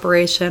 And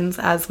corporations,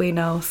 as we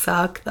know,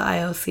 suck. The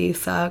IOC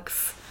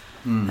sucks.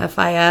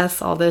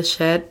 FIS, all this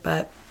shit.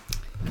 But...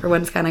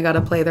 everyone's kind of got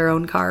to play their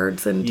own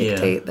cards and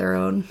dictate their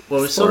own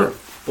we sort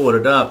of brought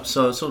it up,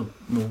 so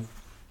we'll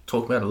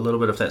talk about it a little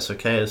bit if that's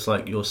okay. It's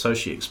like your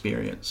Sochi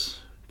experience,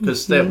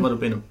 because that would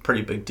have been a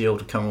pretty big deal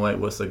to come away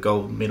with a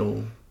gold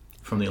medal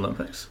from the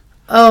Olympics.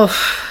 Oh,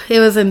 it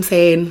was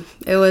insane.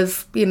 It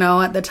was,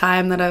 at the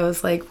time that I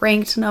was like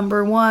ranked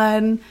number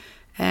 1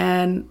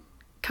 and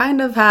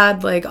kind of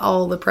had like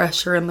all the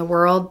pressure in the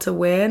world to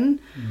win.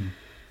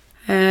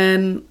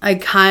 And I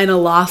kind of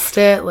lost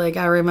it. Like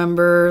I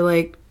remember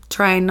like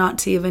trying not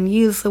to even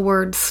use the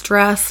word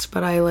stressed,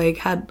 but I like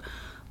had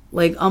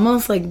like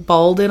almost like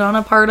balded on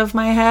a part of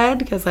my head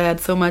because I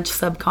had so much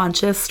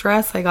subconscious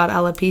stress. I got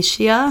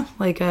alopecia,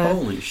 like a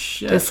Holy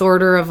shit.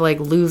 disorder of like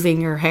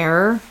losing your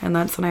hair. And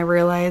that's when I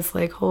realized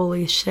like,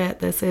 holy shit,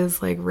 this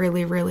is like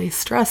really, really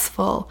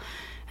stressful.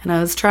 And I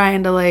was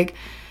trying to like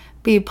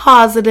be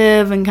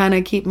positive and kind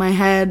of keep my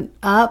head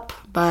up,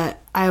 but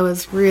I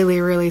was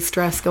really, really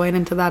stressed going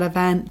into that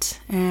event.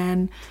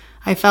 And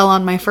I fell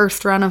on my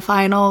first run of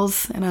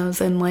finals, and I was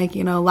in like,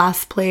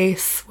 last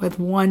place with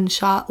 1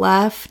 shot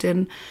left.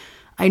 And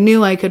I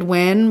knew I could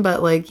win,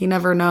 but like, you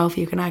never know if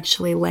you can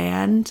actually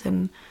land.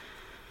 And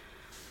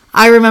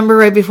I remember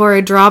right before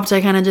I dropped,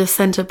 I kind of just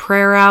sent a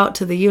prayer out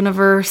to the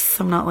universe.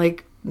 I'm not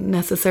like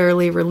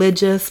necessarily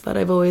religious, but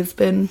I've always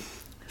been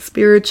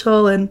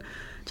spiritual, and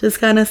just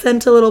kind of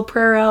sent a little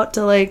prayer out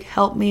to like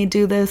help me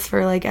do this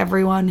for like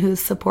everyone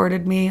who's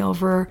supported me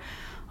over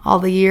all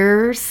the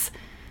years.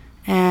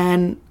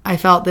 And I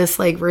felt this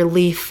like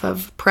relief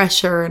of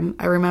pressure, and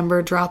I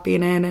remember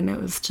dropping in, and it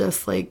was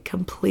just like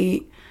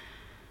complete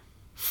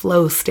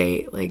flow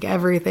state. Like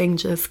everything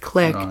just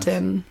clicked. Nice.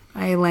 And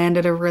I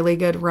landed a really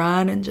good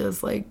run and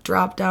just like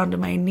dropped down to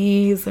my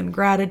knees in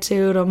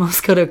gratitude.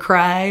 Almost could have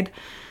cried.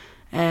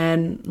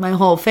 And my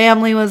whole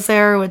family was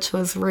there, which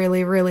was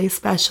really, really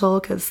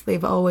special because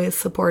they've always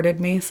supported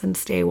me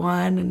since day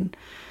one. And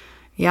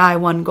yeah, I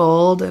won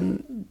gold,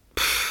 and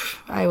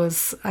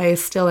I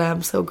still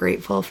am so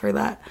grateful for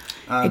that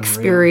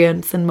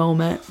experience and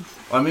moment.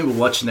 I remember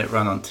watching that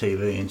run on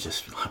TV and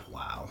just like,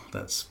 wow,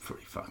 that's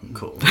pretty fucking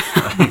cool.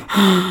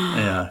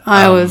 Yeah,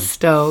 I was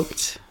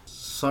stoked.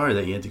 Sorry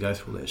that you had to go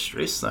through all that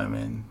stress though,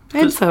 man.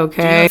 It's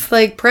okay. It's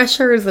like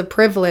pressure is a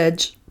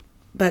privilege,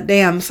 but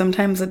damn,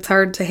 sometimes it's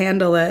hard to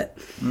handle it.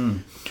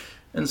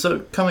 And so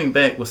coming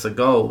back with the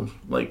gold,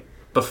 like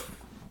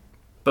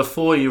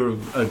before you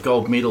were a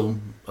gold medal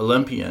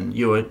Olympian,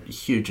 you were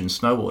huge in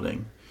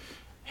snowboarding.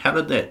 How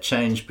did that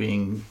change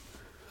being,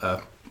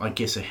 I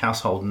guess, a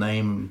household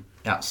name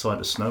outside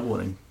of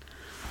snowboarding?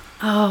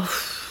 Oh,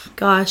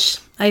 gosh.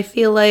 I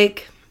feel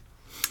like,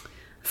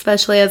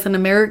 especially as an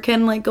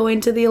American, like going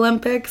to the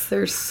Olympics,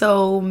 there's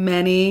so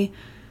many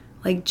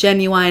like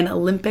genuine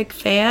Olympic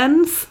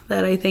fans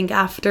that I think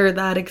after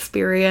that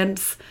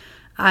experience,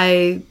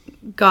 I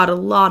got a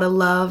lot of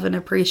love and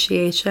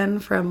appreciation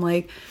from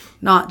like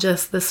not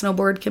just the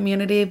snowboard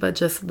community, but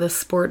just the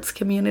sports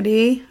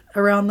community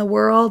around the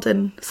world,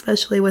 and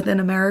especially within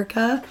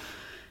America.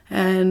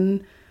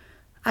 And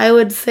I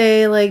would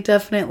say like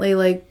definitely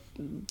like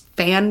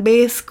fan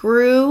base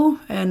grew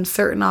and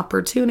certain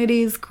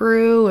opportunities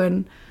grew,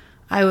 and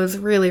I was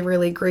really,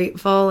 really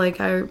grateful.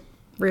 Like I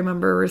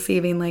remember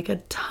receiving like a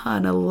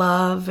ton of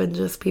love, and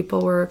just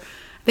people were,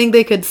 I think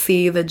they could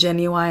see the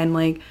genuine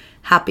like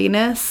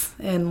happiness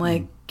and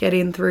like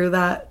getting through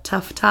that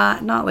tough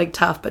time. Not like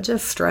tough, but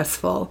just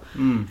stressful.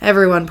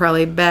 Everyone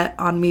probably bet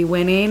on me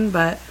winning,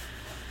 but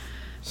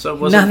so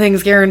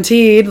nothing's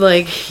guaranteed.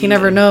 Like you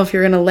never know if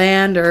you're going to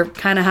land or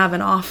kind of have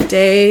an off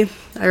day.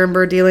 I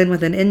remember dealing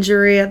with an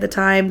injury at the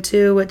time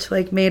too, which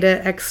like made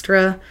it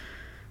extra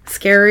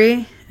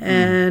scary.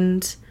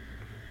 And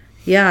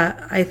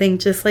yeah, I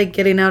think just like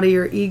getting out of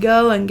your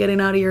ego and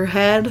getting out of your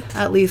head,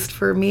 at least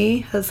for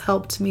me, has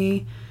helped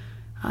me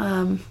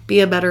be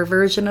a better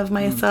version of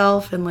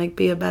myself and like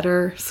be a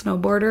better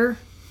snowboarder.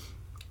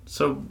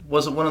 So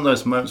was it one of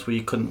those moments where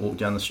you couldn't walk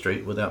down the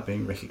street without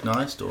being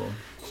recognized, or?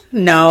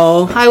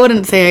 No, I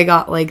wouldn't say I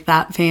got like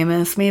that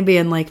famous. Maybe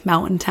in like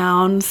mountain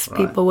towns,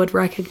 people would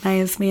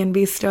recognize me and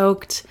be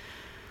stoked.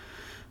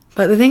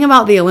 But the thing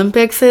about the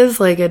Olympics is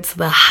like it's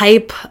the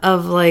hype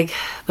of like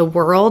the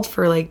world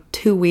for like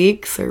 2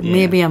 weeks or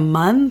maybe a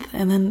month,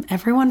 and then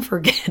everyone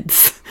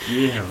forgets.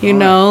 Yeah, you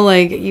know,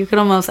 like you could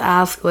almost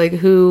ask like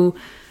who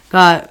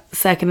got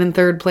second and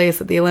third place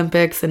at the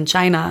Olympics in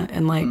China,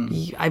 and like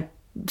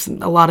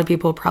a lot of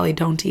people probably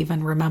don't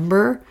even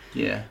remember.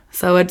 Yeah.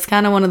 So it's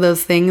kind of one of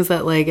those things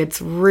that like it's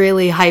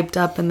really hyped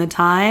up in the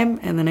time,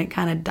 and then it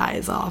kind of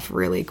dies off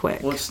really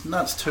quick. Well, it's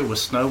nuts too. With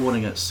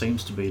snowboarding, it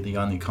seems to be the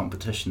only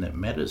competition that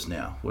matters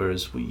now,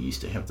 whereas we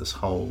used to have this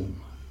whole,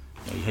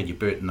 you had your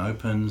Burton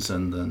Opens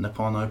and the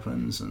Nippon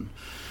Opens and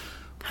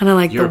kind of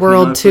like European the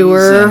World Opens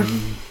Tour.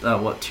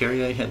 And, what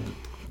Terrier had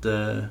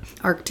the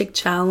Arctic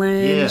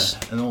Challenge. Yeah,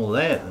 and all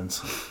that. And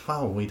it's like,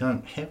 wow, we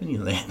don't have any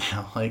of that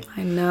now. Like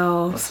I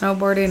know.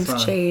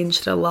 Snowboarding's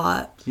changed a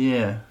lot.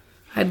 Yeah.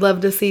 I'd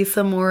love to see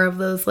some more of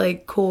those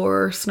like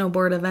core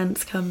snowboard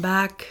events come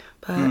back,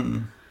 but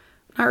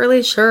not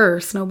really sure.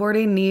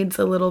 Snowboarding needs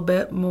a little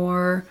bit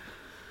more,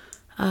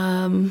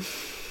 I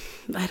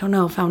don't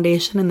know,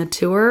 foundation in the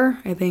tour.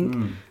 I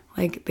think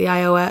like the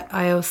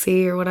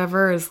IOC or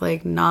whatever is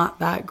like not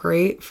that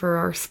great for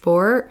our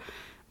sport.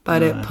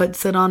 but it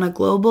puts it on a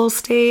global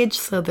stage.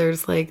 So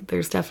there's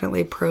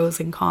definitely pros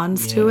and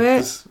cons to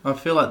it. I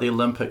feel like the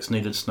Olympics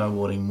needed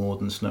snowboarding more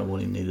than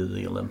snowboarding needed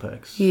the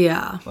Olympics.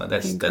 Yeah, like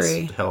that's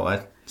how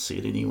I see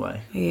it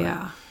anyway.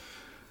 Yeah.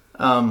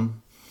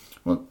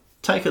 Well,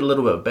 take it a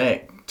little bit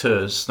back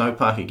to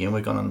snowpark again.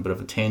 We've gone on a bit of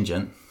a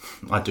tangent.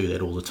 I do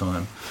that all the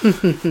time.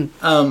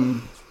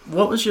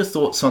 What was your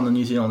thoughts on the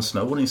New Zealand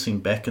snowboarding scene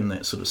back in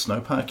that sort of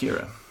snowpark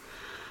era?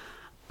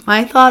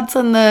 My thoughts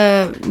on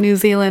the New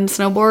Zealand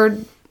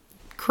snowboard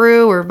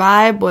crew or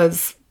vibe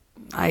was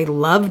I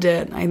loved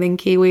it. I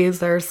think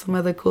Kiwis are some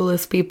of the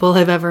coolest people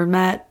I've ever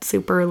met.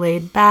 Super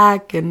laid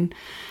back and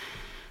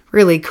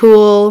really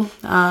cool.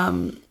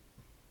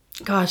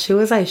 Gosh, who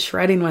was I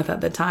shredding with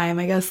at the time?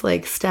 I guess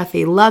like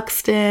Steffi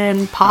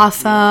Luxton,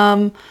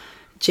 Possum,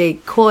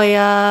 Jake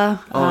Koya,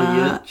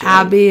 Jake.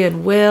 Abby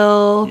and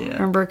Will. Yeah. I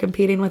remember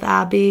competing with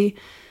Abby,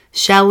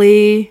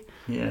 Shelly.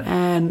 Yeah.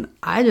 And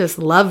I just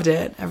loved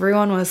it.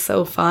 Everyone was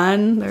so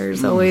fun.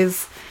 There's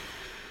always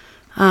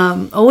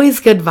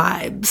good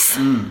vibes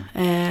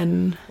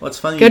and it's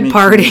funny good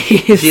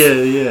parties.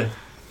 Yeah.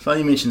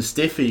 Funny you mentioned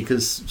Steffi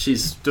because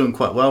she's doing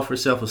quite well for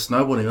herself with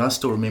snowboarding. I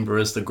still remember her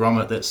as the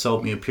grommet that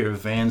sold me a pair of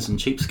Vans and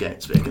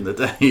cheapskates back in the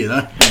day, you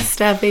know.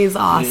 Steffi's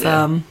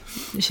awesome.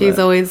 Yeah. She's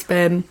always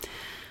been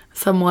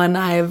someone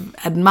I've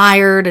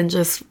admired and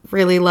just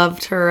really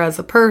loved her as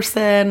a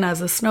person, as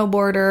a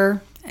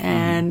snowboarder.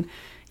 And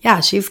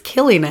yeah, she's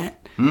killing it.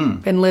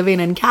 Been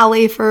living in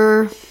Cali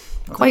for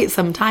quite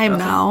some time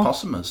now.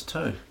 Possum is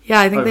too.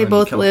 Yeah, I think they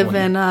both live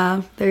in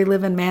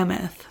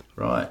Mammoth.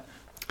 Right.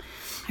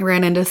 I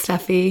ran into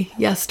Steffi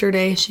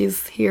yesterday.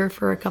 She's here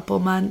for a couple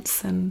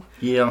months, and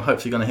yeah, I'm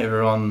hopefully going to have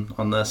her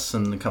on this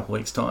in a couple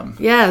weeks' time.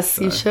 Yes,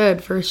 you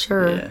should for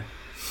sure.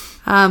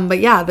 Yeah. But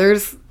yeah,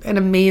 there's an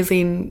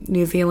amazing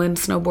New Zealand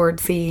snowboard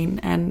scene,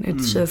 and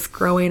it's just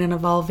growing and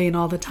evolving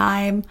all the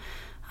time.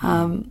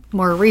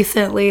 More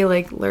recently,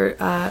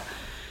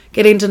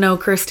 getting to know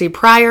Christy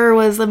Pryor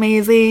was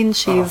amazing.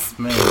 She's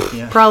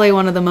probably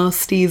one of the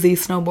most steezy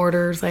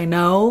snowboarders I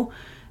know.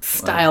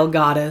 Style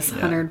goddess,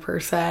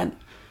 100%.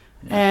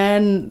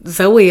 And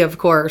Zoe, of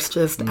course,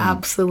 just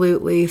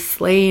absolutely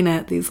slaying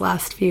it these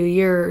last few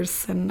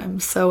years. And I'm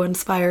so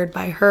inspired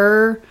by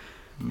her.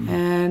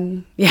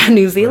 And yeah,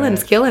 New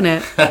Zealand's killing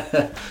it.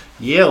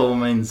 Yeah, well, I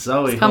mean,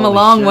 Zoe. It's come a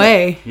long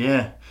way.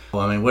 Yeah.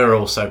 Well, I mean, we're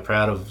all so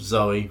proud of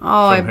Zoe.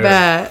 Oh, I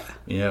bet.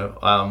 You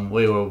know,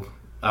 we were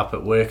up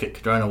at work at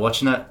Cadrona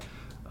watching it.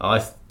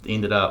 I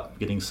ended up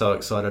getting so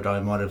excited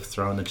I might have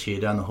thrown the chair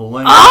down the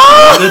hallway.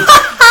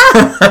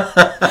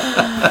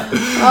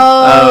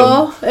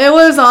 It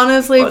was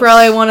honestly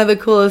probably one of the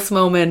coolest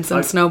moments in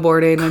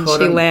snowboarding when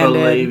she landed. I couldn't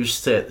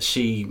believe that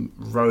she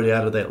rode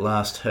out of that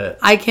last hit.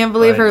 I can't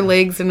believe her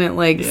legs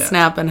didn't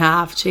snap in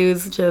half. She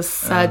was just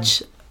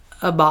such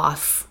a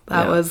boss.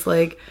 That was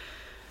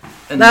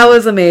that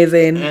was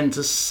amazing. And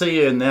to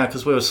see her now,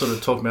 because we were sort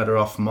of talking about her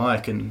off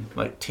mic, and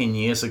 10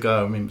 years ago,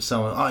 I remember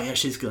someone, oh yeah,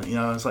 she's good. You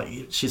know, I was like,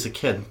 she's a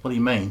kid. What do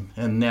you mean?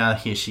 And now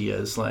here she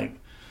is, the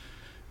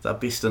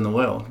best in the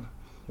world.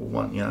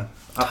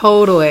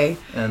 Totally.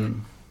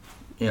 And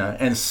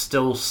and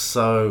still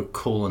so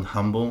cool and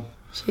humble.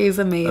 She's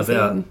amazing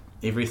about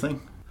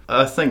everything.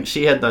 I think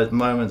she had those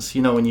moments,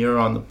 when you're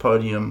on the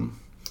podium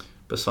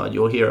beside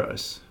your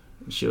heroes.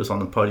 She was on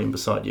the podium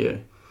beside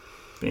you,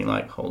 being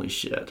like, "Holy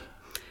shit!"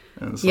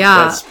 And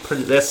that's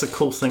the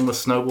cool thing with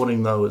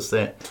snowboarding, though, is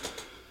that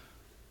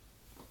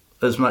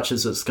as much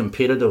as it's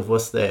competitive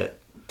with that,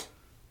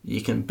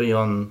 you can be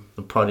on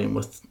the podium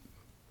with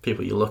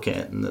people you look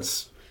at, and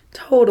it's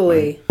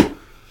totally.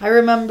 I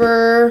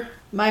remember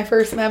my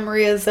first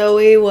memory of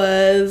Zoe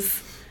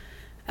was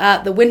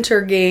at the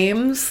Winter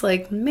Games,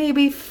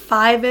 maybe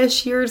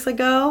 5-ish years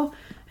ago.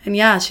 And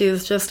yeah, she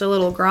was just a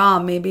little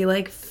grom, maybe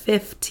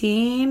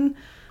 15.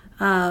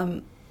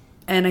 And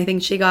I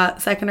think she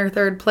got second or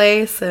third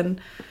place.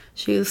 And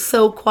she was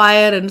so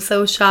quiet and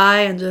so shy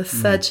and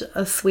just such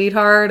a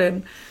sweetheart.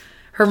 And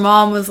her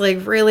mom was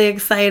really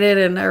excited,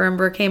 and I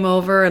remember came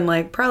over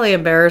and probably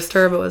embarrassed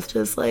her, but was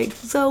just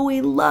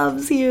Zoe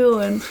loves you.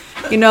 And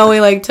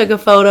we took a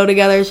photo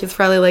together. She's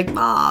probably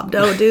Mom,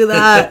 don't do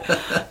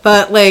that.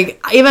 But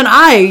even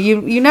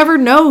you never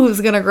know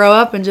who's gonna grow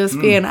up and just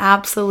be an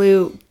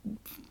absolute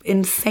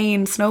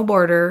insane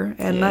snowboarder.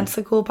 And that's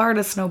the cool part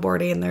of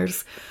snowboarding.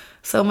 There's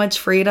so much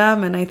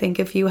freedom, and I think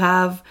if you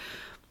have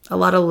a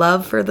lot of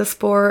love for the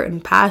sport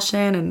and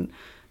passion and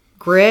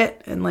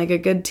grit and a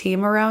good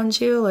team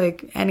around you,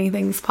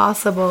 anything's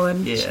possible.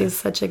 And she's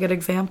such a good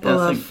example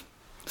of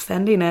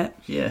sending it.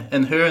 Yeah,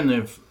 and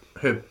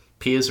her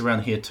peers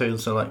around here too,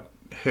 so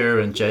her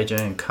and JJ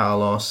and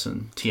Carlos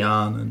and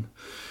Tian and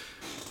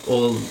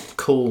all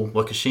cool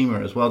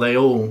Wakashima as well, they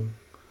all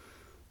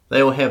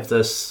have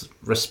this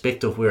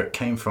respect of where it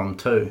came from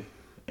too,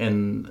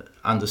 and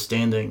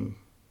understanding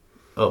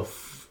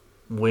of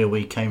where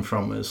we came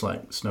from as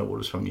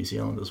snowboarders from New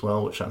Zealand as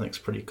well, which I think is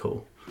pretty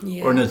cool.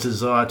 Yeah. Or in a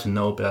desire to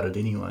know about it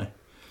anyway.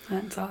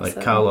 That's awesome.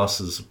 Like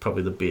Carlos is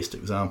probably the best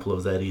example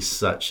of that. He's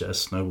such a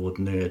snowboard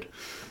nerd.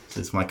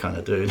 He's my kind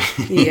of dude.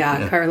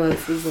 Yeah,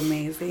 Carlos is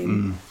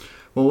amazing.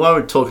 Well, while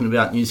we're talking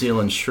about New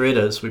Zealand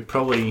shredders, we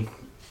probably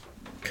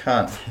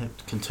can't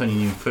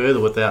continue further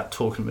without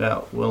talking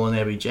about Will and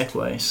Abby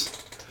Jackways.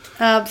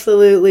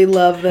 Absolutely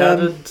love them.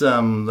 How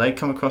did they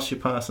come across your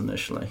path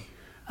initially?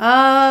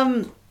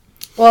 Well,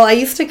 I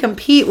used to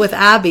compete with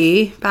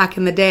Abby back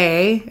in the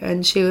day,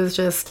 and she was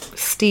just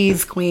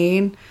Steve's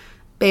queen,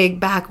 big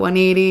back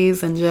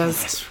 180s, and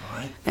just That's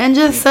right. and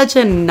just such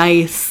a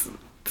nice,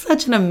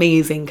 such an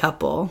amazing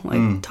couple.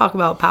 Like talk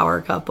about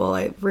power couple.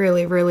 I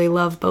really, really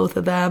love both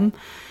of them.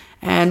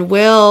 And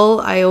Will,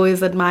 I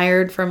always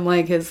admired from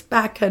like his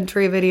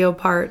backcountry video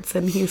parts,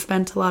 and he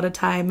spent a lot of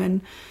time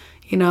in,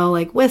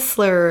 like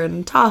Whistler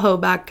and Tahoe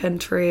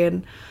backcountry,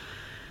 and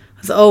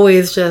was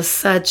always just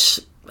such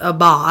a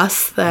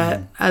boss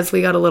that as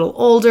we got a little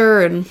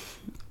older and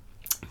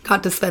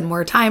got to spend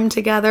more time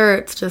together,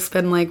 it's just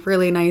been like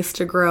really nice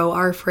to grow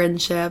our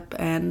friendship.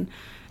 And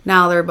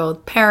now they're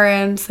both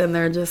parents, and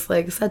they're just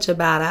like such a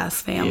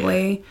badass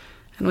family. Yeah.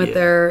 And with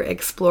their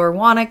Explore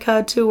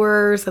Wanaka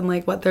tours and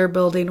like what they're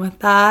building with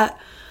that,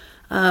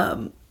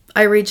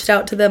 I reached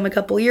out to them a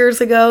couple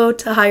years ago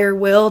to hire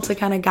Will to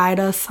kind of guide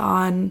us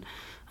on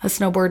a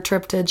snowboard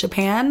trip to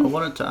Japan. I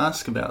wanted to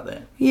ask about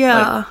that.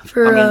 Yeah,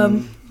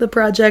 the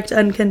project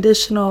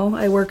Unconditional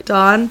I worked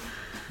on.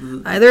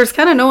 There's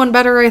kind of no one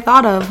better I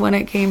thought of when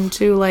it came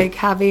to like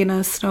having a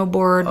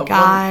snowboard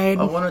guide.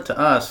 I wanted to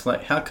ask,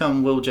 like, how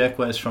come Will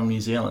Jackways from New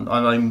Zealand?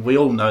 I mean, we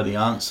all know the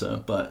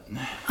answer, but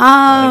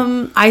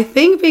I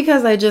think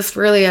because I just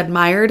really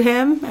admired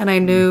him, and I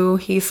knew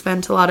he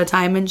spent a lot of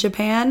time in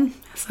Japan.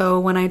 So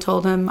when I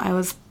told him I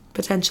was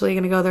potentially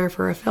going to go there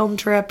for a film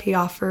trip, he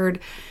offered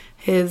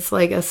his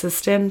like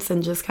assistance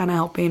and just kind of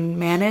helping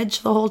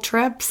manage the whole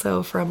trip.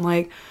 So from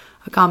like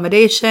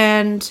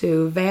accommodation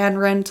to van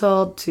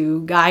rental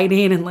to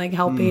guiding and like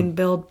helping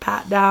build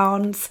pat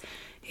downs,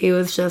 he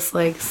was just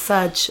like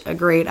such a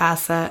great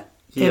asset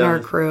in our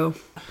crew.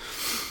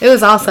 It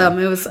was awesome.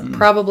 It was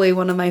probably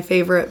one of my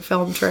favorite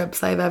film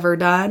trips I've ever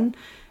done,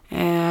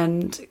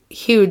 and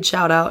huge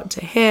shout out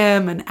to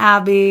him and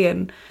Abby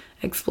and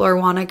Explore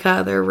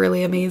Wanaka. They're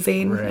really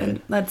amazing. Right.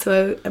 And that's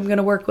who I'm going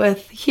to work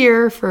with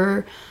here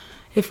for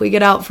if we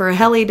get out for a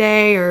heli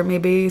day or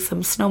maybe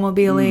some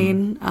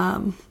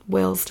snowmobiling.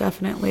 Will's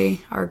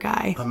definitely our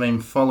guy. I mean,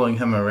 following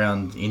him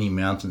around any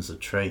mountain's a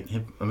treat.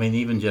 I mean,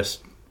 even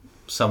just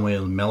somewhere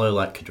mellow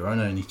like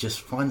Cadrona, and he just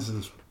finds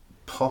this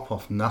pop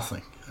off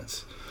nothing.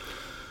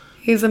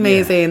 He's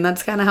amazing. Yeah.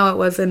 That's kind of how it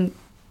was in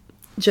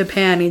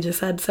Japan. He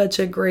just had such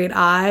a great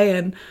eye,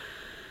 and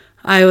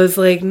I was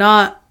like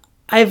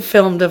I've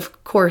filmed,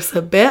 of course,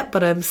 a bit,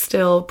 but I'm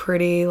still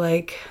pretty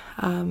like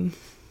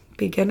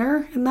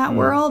beginner in that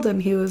world,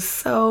 and he was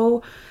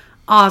so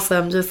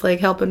awesome, just like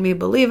helping me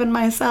believe in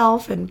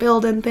myself and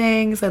building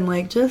things, and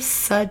like just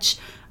such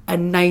a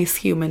nice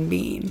human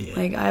being. Yeah.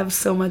 Like I have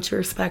so much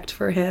respect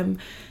for him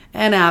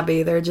and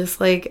Abby. They're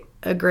just like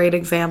a great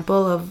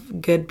example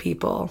of good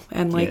people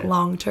and like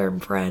long-term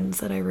friends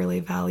that I really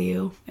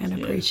value and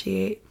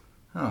appreciate.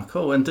 Oh,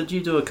 cool. And did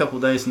you do a couple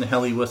of days in the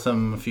heli with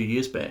him a few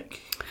years back?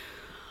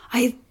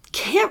 I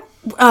can't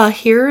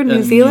here in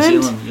New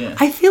Zealand. Yeah.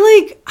 I feel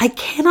like I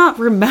cannot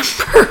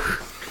remember.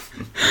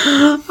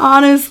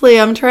 Honestly,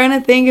 I'm trying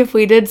to think if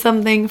we did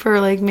something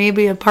for like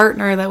maybe a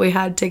partner that we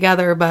had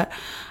together, but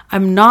I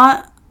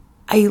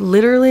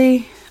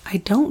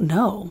don't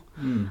know.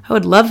 I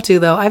would love to,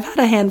 though. I've had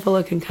a handful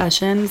of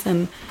concussions,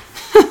 and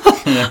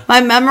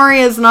my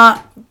memory is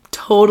not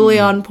totally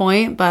on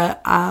point,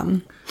 but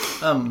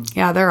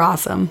they're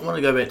awesome. I want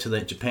to go back to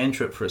that Japan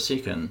trip for a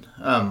second.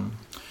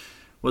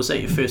 Was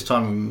that your first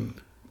time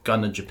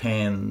going to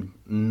Japan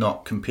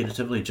not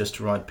competitively, just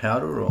to ride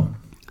powder, or?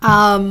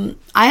 I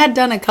had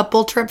done a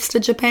couple trips to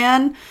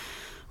Japan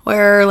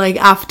where like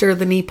after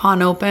the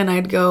Nippon Open,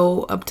 I'd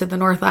go up to the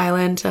North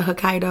Island to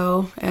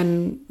Hokkaido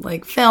and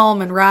like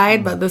film and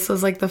ride. But this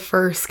was like the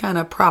first kind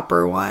of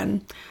proper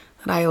one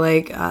that I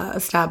like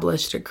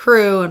established a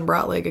crew and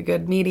brought like a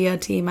good media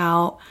team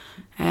out.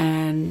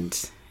 And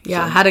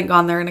I hadn't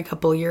gone there in a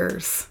couple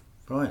years.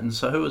 Right. And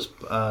so who was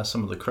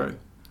some of the crew?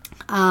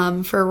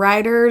 For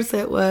riders,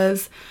 it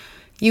was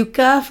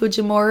Yuka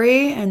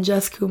Fujimori and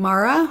Jess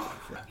Kumara.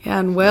 Yeah,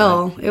 and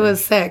Will. Right, yeah. It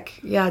was sick.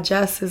 Yeah,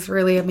 Jess is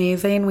really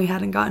amazing. We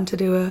hadn't gotten to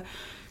do a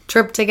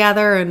trip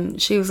together, and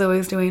she was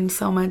always doing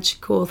so much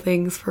cool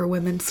things for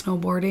women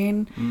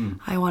snowboarding.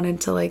 I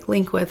wanted to like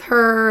link with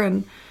her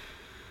and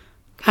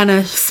kind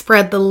of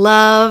spread the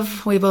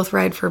love. We both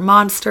ride for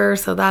Monster,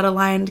 so that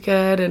aligned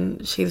good,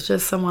 and she's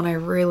just someone I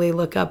really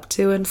look up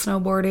to in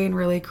snowboarding,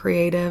 really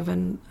creative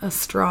and a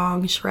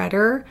strong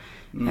shredder.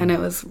 And it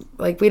was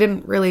like we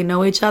didn't really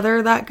know each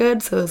other that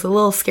good, so it was a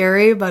little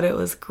scary, but it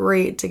was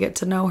great to get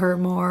to know her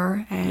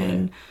more.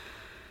 And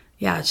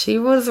she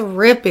was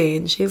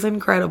ripping. She's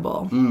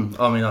incredible.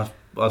 I mean,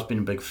 I've been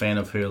a big fan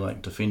of her,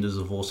 like Defenders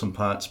of Awesome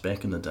Parts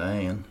back in the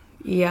day, and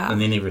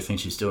then everything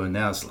she's doing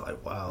now is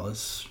like, wow,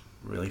 it's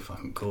really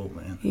fucking cool,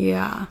 man.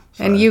 Yeah.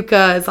 So. And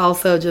Yuka is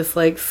also just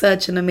like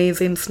such an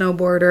amazing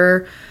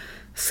snowboarder,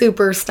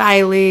 super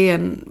stylish,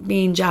 and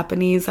being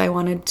Japanese, I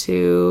wanted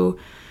to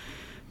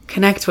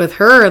connect with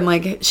her, and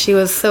like she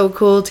was so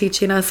cool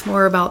teaching us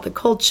more about the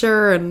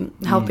culture and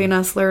helping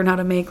us learn how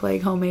to make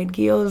like homemade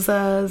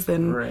gyozas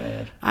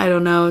and I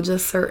don't know,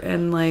 just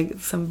certain like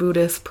some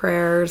Buddhist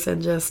prayers,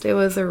 and just it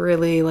was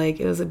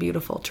a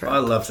beautiful trip. I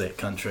love that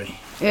country.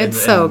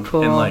 It's so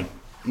cool. And like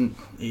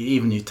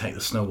even you take the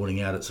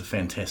snowboarding out, it's a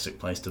fantastic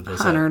place to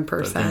visit.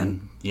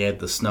 100%. You add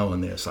the snow in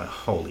there, it's like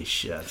holy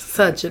shit.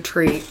 Such a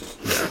treat.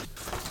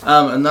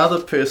 Yeah.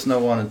 Another person I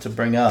wanted to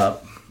bring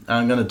up,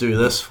 I'm going to do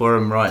this for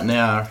him right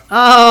now.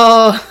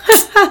 Oh.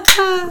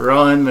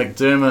 Ryan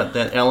McDermott,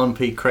 that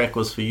LMP crack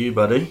was for you,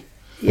 buddy.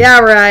 Yeah,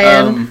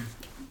 Ryan.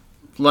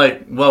 While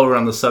we're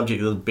on the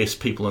subject of the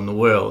best people in the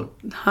world,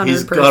 100%.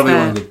 He's got to be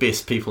one of the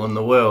best people in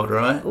the world,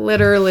 right?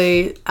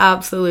 Literally,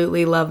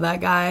 absolutely love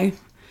that guy.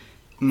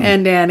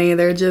 And Danny,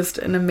 they're just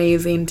an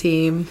amazing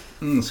team.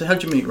 So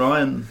how'd you meet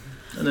Ryan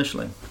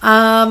initially?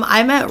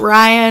 I met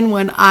Ryan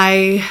when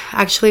I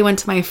actually went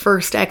to my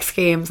first X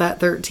Games at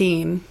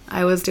 13.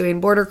 I was doing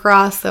border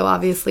cross, so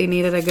obviously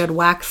needed a good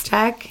wax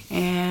tech,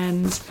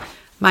 and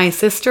my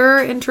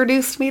sister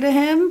introduced me to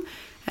him,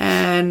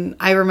 and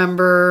I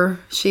remember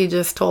she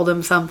just told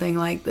him something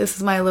like, "This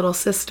is my little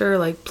sister,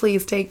 like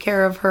please take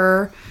care of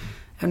her."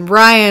 And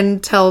Ryan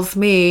tells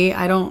me,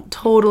 I don't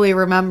totally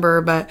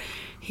remember, but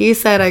he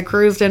said I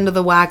cruised into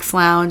the wax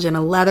lounge in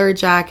a leather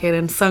jacket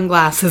and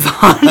sunglasses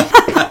on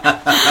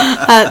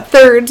at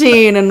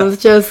 13, and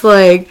was just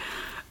like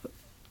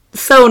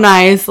so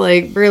nice,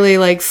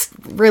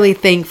 really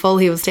thankful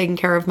he was taking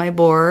care of my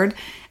board.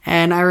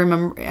 And I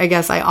remember, I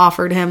guess I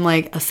offered him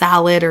like a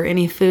salad or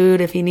any food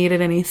if he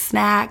needed any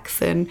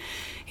snacks, and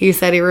he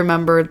said he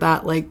remembered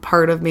that like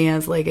part of me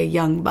as like a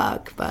young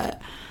buck. But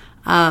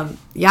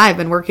I've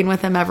been working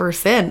with him ever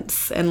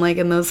since. And like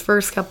in those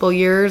first couple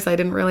years, I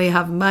didn't really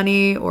have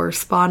money or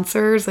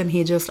sponsors, and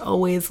he just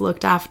always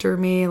looked after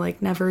me,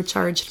 like never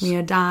charged me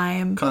a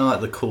dime. Kind of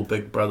like the cool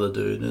big brother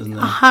dude, isn't it?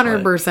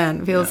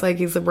 100%. Feels like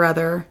he's a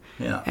brother.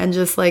 Yeah. And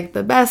just like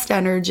the best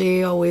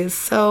energy, always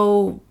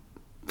so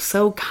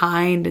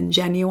kind and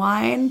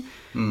genuine.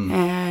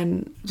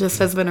 And just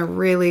has been a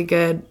really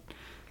good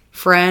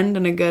friend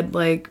and a good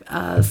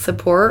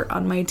support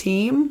on my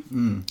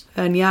team.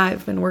 And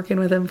I've been working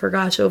with him for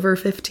over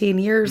 15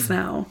 years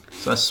now.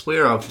 So I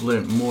swear I've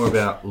learned more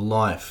about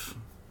life,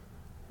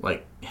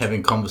 like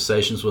having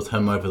conversations with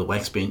him over the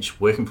wax bench,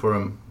 working for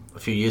him a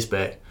few years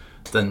back,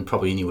 than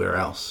probably anywhere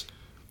else.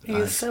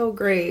 He's so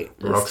great.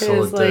 Rock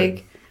solid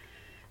dude.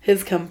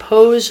 His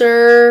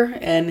composure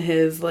and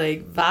his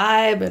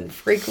vibe and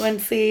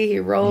frequency he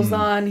rolls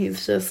on.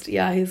 He's just,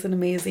 he's an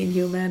amazing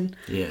human.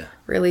 Yeah.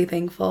 Really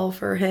thankful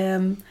for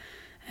him.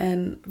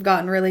 And I've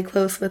gotten really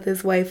close with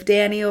his wife,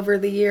 Danny, over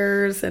the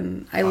years.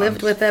 And I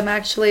lived with them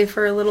actually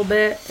for a little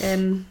bit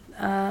in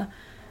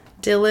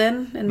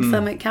Dillon in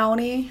Summit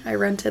County. I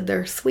rented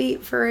their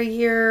suite for a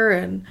year.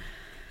 And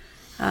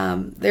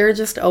they're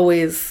just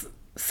always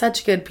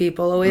such good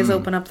people. Always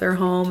open up their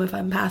home if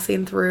I'm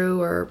passing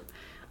through, or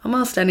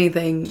almost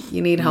anything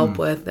you need help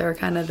with, they're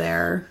kind of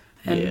there.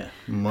 And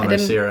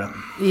Monocera.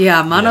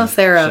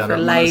 Monocera for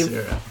life.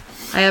 Monocera.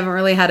 I haven't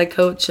really had a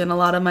coach in a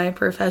lot of my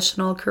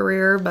professional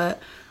career,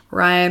 but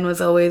Ryan was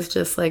always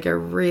just like a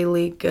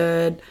really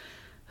good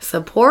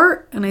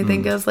support. And I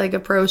think as like a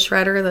pro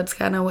shredder, that's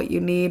kind of what you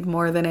need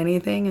more than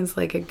anything, is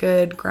like a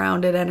good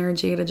grounded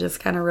energy to just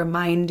kind of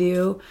remind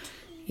you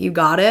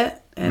got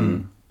it.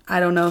 And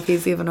I don't know if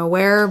he's even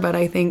aware, but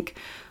I think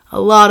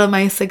a lot of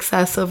my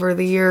success over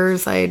the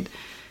years, I'd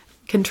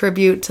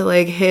contribute to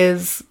like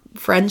his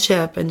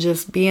friendship and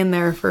just being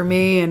there for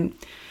me, and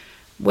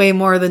way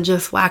more than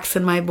just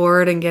waxing my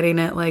board and getting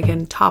it like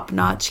in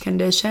top-notch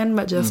condition,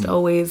 but just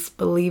always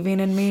believing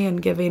in me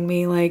and giving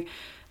me like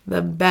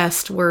the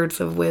best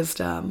words of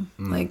wisdom.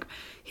 Like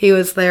he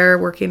was there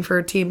working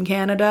for Team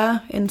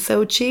Canada in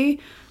Sochi,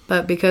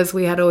 but because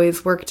we had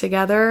always worked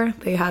together,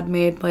 they had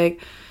made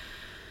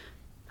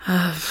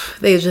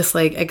they just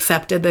like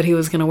accepted that he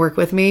was going to work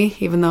with me,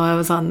 even though I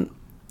was on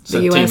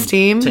the U.S.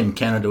 team. Team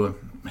Canada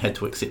had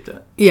to accept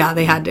it. Yeah,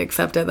 they had to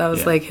accept it. That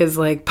was like his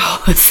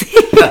policy.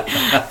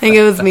 I think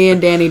it was me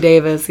and Danny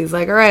Davis. He's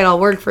like, all right, I'll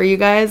work for you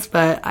guys,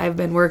 but I've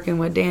been working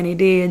with Danny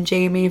D and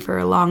Jamie for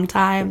a long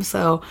time,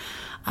 so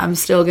I'm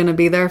still going to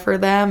be there for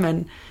them.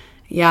 And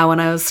when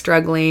I was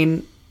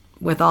struggling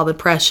with all the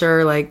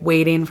pressure, like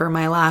waiting for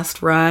my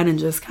last run and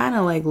just kind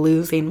of like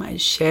losing my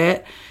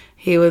shit,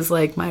 he was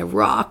like my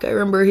rock. I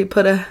remember he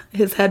put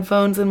his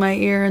headphones in my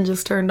ear and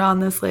just turned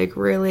on this like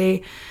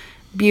really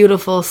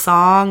beautiful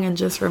song and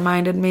just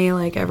reminded me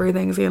like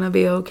everything's gonna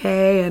be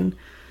okay. And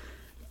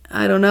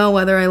I don't know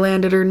whether I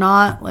landed or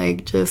not,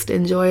 like just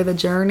enjoy the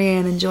journey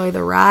and enjoy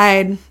the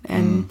ride,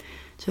 and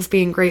just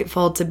being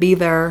grateful to be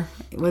there.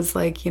 It was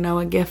like,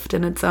 a gift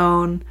in its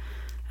own.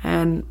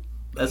 And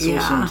that's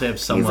awesome to have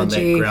someone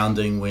that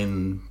grounding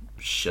when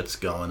shit's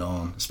going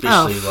on,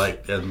 especially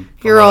like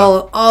you're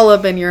all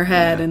up in your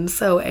head and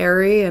so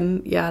airy,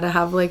 and to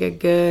have like a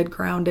good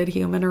grounded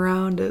human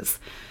around is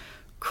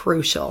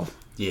crucial.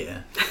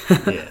 Yeah.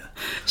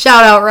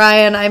 Shout out,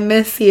 Ryan, I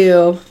miss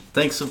you.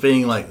 Thanks for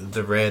being like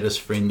the raddest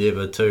friend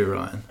ever too,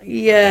 Ryan.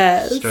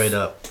 Yes, straight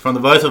up from the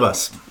both of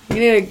us. We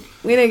need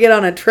to get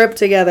on a trip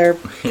together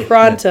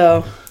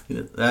pronto.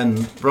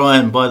 And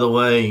Ryan, by the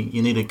way,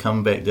 you need to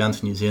come back down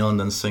to New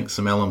Zealand and sink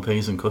some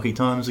LMPs and cookie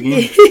times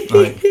again.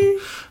 Like,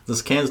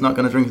 this can's not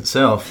going to drink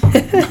itself.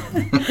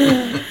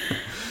 The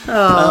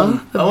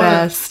best. I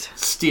want to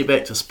steer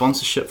back to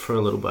sponsorship for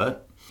a little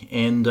bit.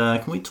 And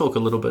can we talk a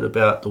little bit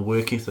about the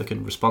work ethic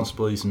and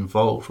responsibilities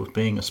involved with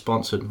being a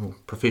sponsored or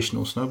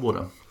professional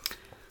snowboarder?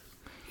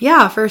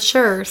 Yeah, for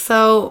sure.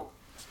 So,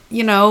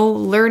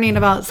 learning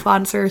about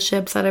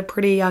sponsorships at a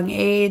pretty young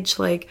age,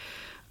 like,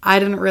 I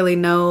didn't really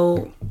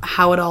know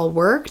how it all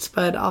worked,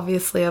 but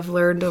obviously I've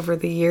learned over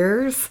the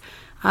years.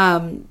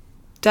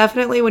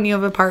 Definitely when you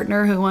have a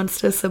partner who wants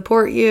to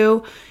support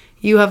you,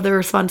 you have the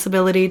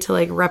responsibility to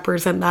like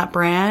represent that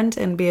brand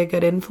and be a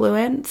good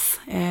influence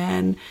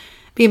and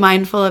be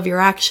mindful of your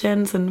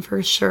actions, and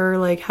for sure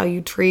like how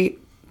you treat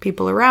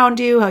people around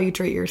you, how you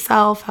treat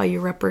yourself, how you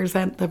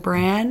represent the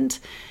brand.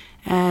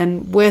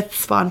 And with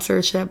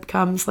sponsorship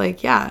comes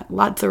like,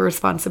 lots of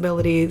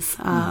responsibilities.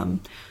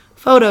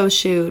 Photo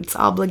shoots,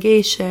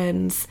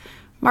 obligations,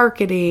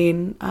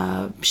 marketing,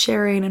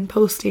 sharing and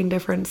posting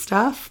different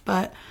stuff.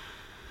 But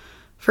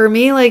for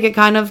me, like it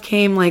kind of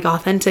came like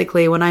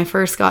authentically. When I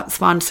first got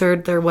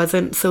sponsored, there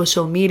wasn't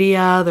social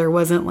media. There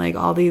wasn't like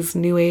all these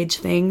new age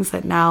things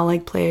that now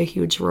like play a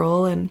huge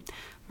role in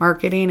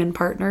marketing and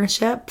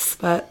partnerships.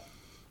 But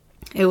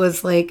it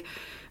was like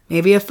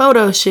maybe a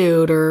photo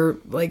shoot or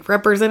like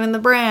representing the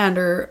brand,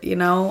 or,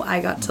 I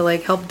got to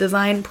like help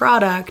design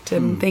product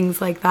and things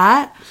like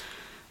that.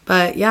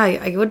 But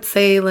I would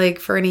say like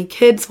for any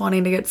kids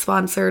wanting to get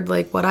sponsored,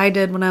 like what I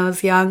did when I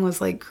was young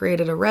was like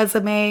created a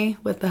resume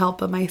with the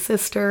help of my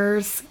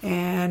sisters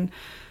and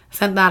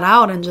sent that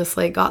out and just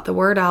like got the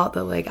word out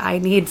that like I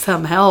need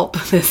some help.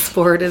 This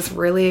sport is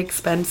really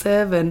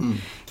expensive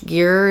and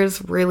gear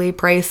is really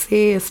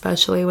pricey,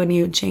 especially when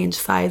you change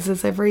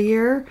sizes every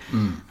year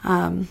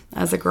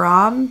as a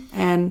Grom.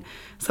 And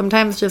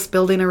sometimes just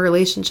building a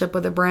relationship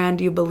with a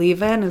brand you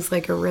believe in is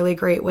like a really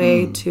great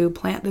way to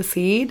plant the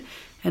seed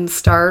and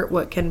start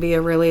what can be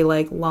a really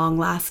like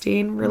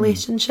long-lasting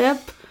relationship.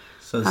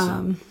 So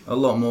there's a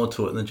lot more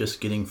to it than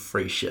just getting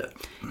free shit.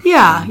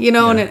 Yeah,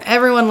 and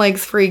everyone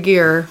likes free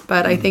gear,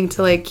 but I think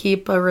to like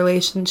keep a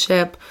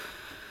relationship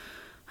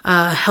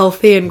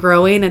healthy and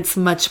growing, it's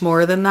much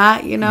more than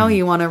that. You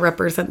want to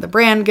represent the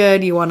brand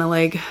good. You want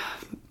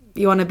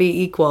to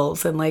be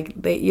equals, and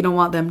like you don't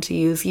want them to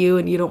use you,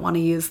 and you don't want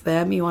to use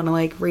them. You want to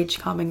like reach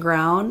common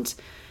ground.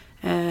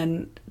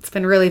 And it's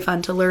been really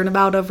fun to learn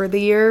about over the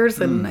years,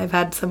 and I've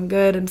had some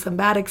good and some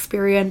bad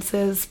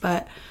experiences,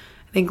 but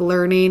I think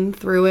learning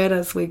through it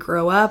as we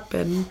grow up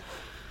and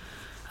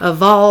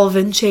evolve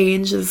and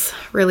change is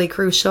really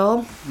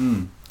crucial.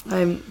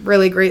 I'm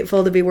really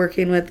grateful to be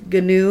working with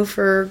GNU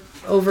for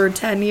over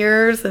 10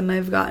 years, and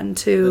I've gotten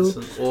to...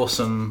 That's an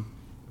awesome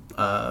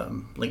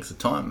length of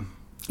time.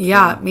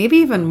 Yeah, maybe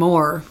even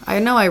more. I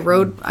know I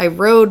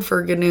rode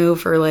for GNU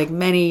for like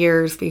many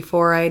years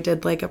before I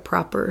did like a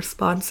proper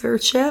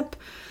sponsorship.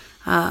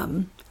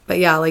 But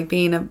yeah, like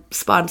being a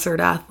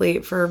sponsored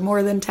athlete for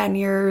more than 10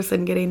 years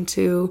and getting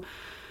to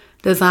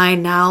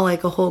design now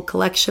like a whole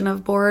collection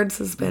of boards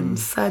has been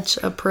such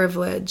a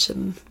privilege,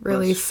 and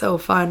really so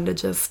fun to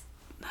just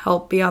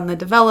help be on the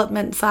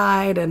development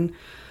side. And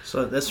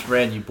so that's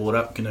rad you brought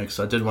up GNU, because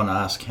I did want to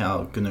ask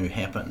how GNU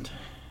happened.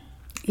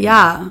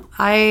 Yeah,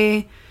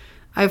 I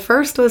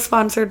first was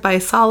sponsored by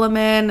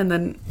Salomon, and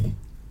then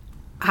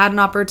had an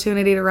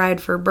opportunity to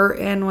ride for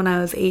Burton when I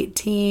was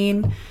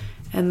 18.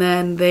 And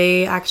then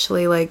they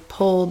actually like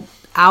pulled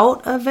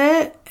out of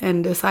it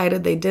and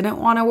decided they didn't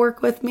want to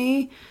work with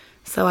me.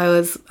 So I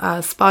was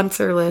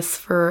sponsorless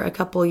for a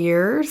couple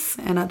years.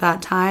 And at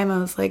that time I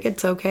was like,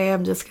 it's okay.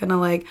 I'm just going to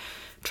like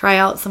try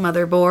out some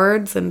other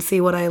boards and see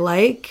what I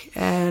like.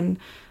 And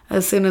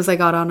as soon as I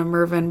got on a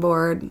Mervin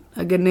board,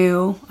 a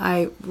GNU,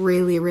 I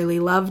really, really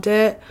loved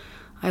it.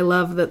 I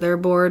love that their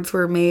boards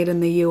were made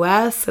in the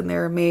U.S. and they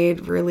were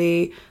made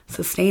really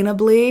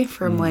sustainably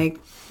from like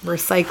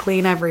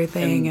recycling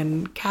everything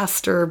and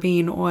castor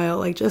bean oil.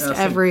 Like just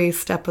every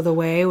step of the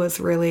way was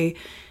really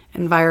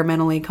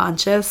environmentally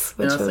conscious,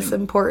 which was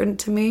important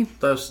to me.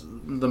 The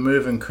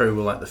Mervin crew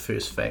were like the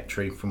first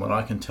factory, from what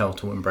I can tell,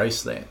 to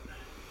embrace that.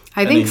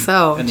 I think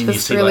so. And then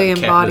just you see really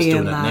like embodying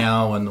doing that it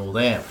now and all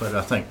that. But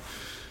I think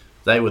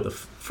they were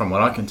from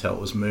what I can tell,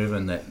 it was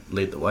Mervin that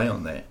led the way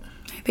on that.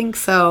 I think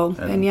so.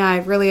 And yeah, I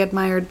really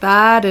admired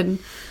that. And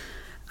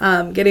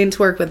getting to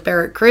work with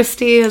Barrett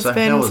Christie has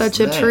been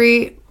such a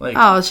treat.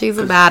 Like, she's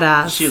a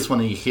badass. She was one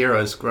of your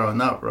heroes growing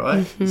up,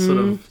 right? Sort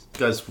of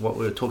goes to what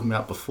we were talking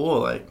about before.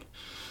 Like,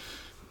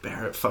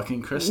 Barrett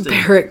fucking Christie.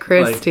 Barrett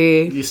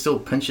Christie. Like, you still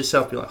pinch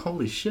yourself, you're like,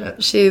 holy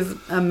shit. She's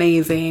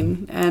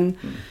amazing. And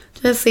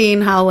just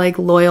seeing how, like,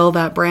 loyal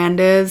that brand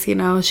is, you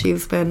know,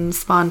 she's been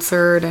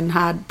sponsored and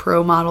had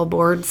pro model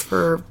boards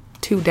for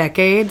 2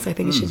 decades. I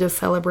think she just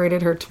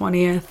celebrated her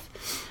 20th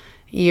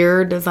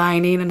year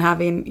designing and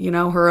having, you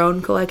know, her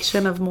own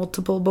collection of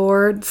multiple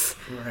boards.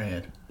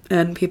 Right.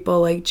 And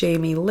people like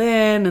Jamie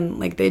Lynn, and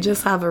like they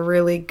just have a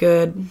really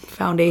good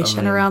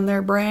foundation around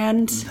their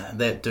brand.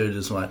 That dude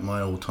is like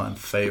my all-time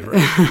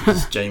favorite.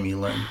 Is Jamie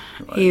Lynn.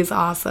 Like, he's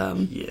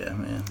awesome. Yeah,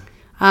 man.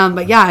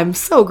 But yeah, I'm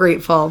so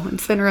grateful.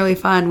 It's been really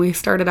fun. We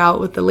started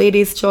out with the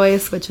Ladies'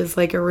 Choice, which is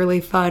like a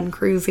really fun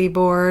cruisy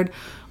board,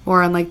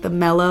 more on like the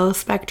mellow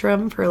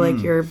spectrum for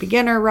like your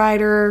beginner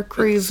rider,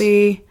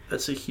 cruisy.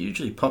 It's a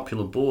hugely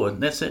popular board.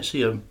 And that's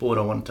actually a board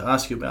I wanted to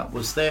ask you about.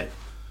 Was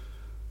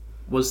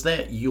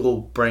that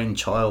your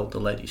brainchild, the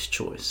Ladies'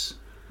 Choice?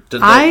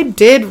 I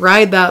did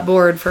ride that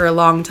board for a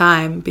long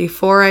time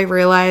before I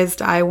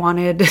realized I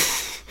wanted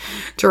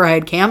to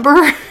ride camper.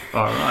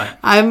 All right.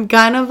 I'm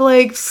kind of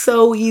like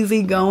so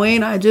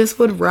easygoing. I just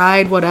would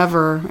ride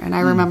whatever. And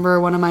I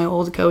remember one of my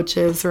old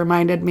coaches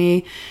reminded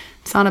me,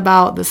 it's not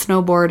about the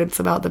snowboard,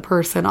 it's about the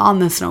person on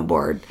the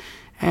snowboard.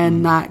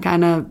 And that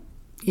kind of,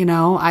 you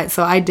know,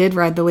 so I did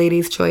ride the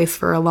Ladies' Choice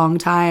for a long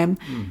time.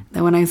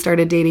 Then when I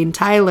started dating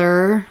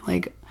Tyler,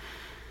 like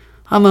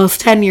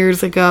almost 10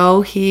 years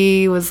ago,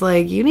 he was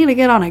like, you need to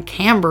get on a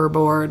camber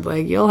board.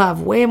 Like, you'll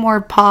have way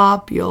more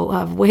pop. You'll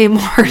have way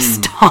more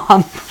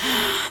stomp.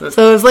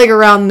 So it was like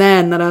around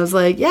then that I was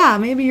like, yeah,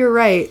 maybe you're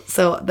right.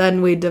 So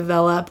then we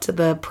developed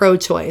the Pro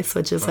Choice,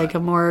 which is like a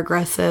more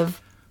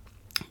aggressive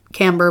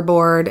camber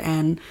board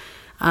and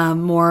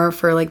more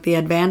for like the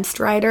advanced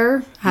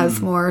rider.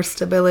 Has more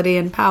stability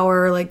and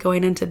power, like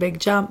going into big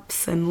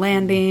jumps and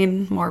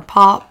landing, more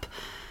pop.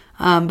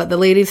 But the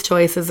Ladies'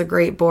 Choice is a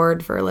great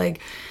board for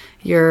like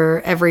your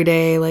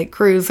everyday like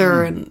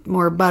cruiser and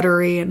more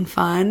buttery and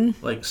fun.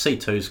 Like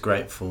C2 is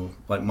great for,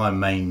 like my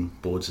main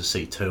board's a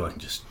C2. I can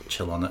just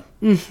chill on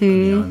it.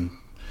 You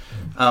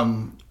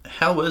know,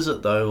 how is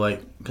it though?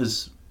 Like,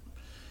 because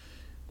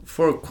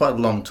for quite a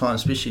long time,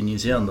 especially in New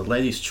Zealand, the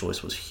Ladies'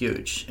 Choice was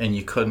huge, and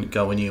you couldn't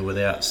go anywhere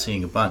without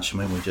seeing a bunch. I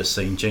mean, we've just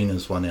seen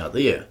Gina's one out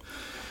there.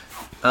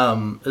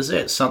 Is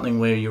that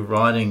something where you're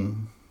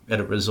riding at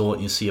a resort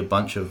and you see a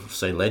bunch of,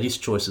 say, Ladies'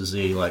 Choices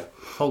there, you're like,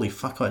 holy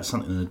fuck, I had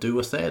something to do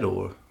with that?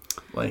 Or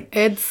like,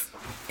 it's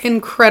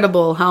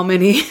incredible how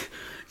many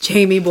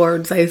Jamie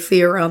boards I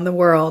see around the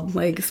world,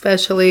 like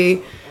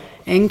especially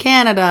in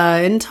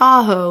Canada, in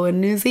Tahoe, in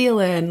New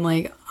Zealand,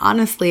 like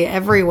honestly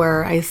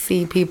everywhere I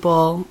see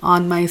people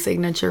on my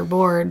signature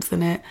boards,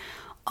 and it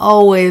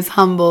always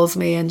humbles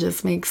me and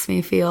just makes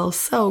me feel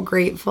so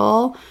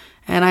grateful.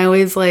 And I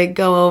always like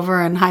go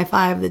over and high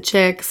five the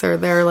chicks, or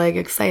they're like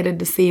excited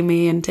to see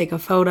me and take a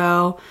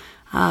photo.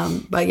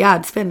 But yeah,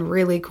 it's been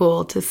really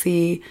cool to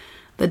see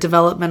the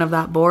development of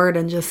that board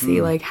and just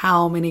see like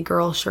how many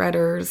girl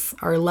shredders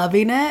are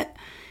loving it.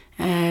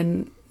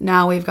 And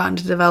now we've gotten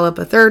to develop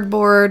a third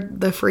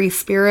board, the Free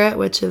Spirit,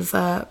 which is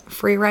a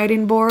free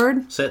riding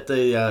board. Is that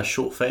the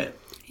short fat?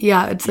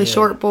 Yeah, it's a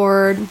short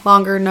board,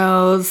 longer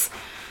nose.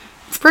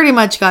 It's pretty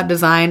much got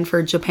designed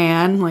for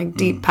Japan, like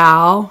deep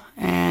pow,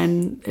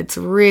 and it's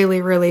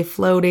really, really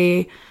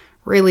floaty,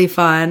 really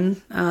fun.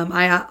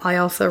 I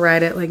also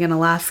ride it like in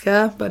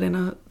Alaska, but in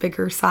a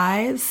bigger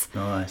size.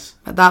 Nice.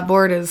 But that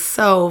board is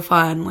so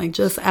fun, like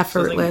just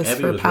effortless so I think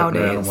for Abby pow was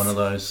riding around days. on one of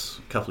those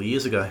a couple of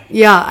years ago.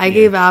 Yeah, I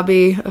gave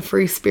Abby a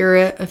Free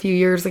Spirit a few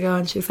years ago,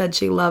 and she said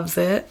she loves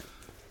it.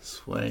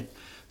 Sweet.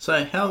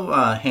 So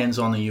how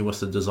hands-on are you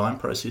with the design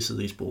process of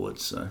these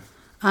boards? So.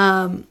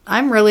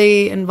 I'm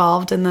really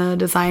involved in the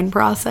design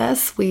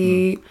process.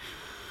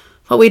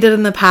 What we did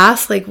in the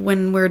past, like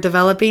when we're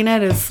developing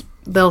it, is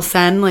they'll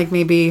send like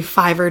maybe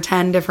 5 or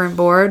 10 different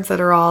boards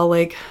that are all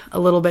like a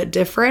little bit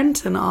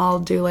different, and I'll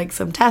do like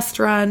some test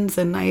runs,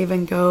 and I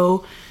even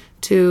go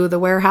to the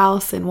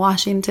warehouse in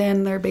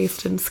Washington. They're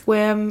based in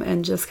Sequim,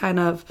 and just kind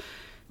of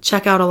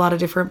check out a lot of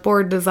different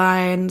board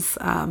designs,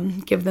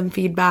 give them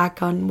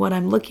feedback on what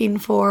I'm looking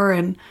for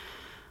and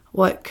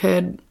what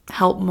could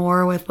help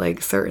more with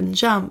like certain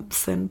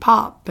jumps and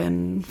pop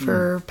and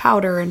for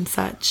powder and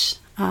such.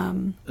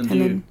 And do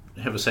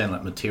you have a say in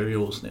like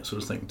materials and that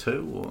sort of thing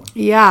too? Or?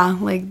 Yeah,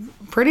 like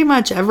pretty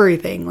much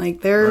everything.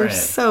 Like they're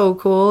so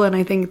cool, and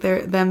I think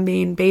them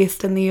being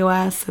based in the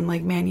U.S. and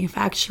like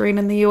manufacturing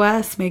in the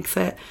U.S. makes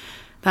it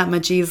that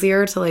much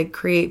easier to like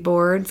create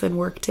boards and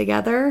work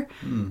together.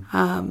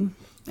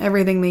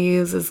 Everything they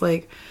use is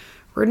like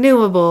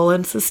renewable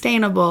and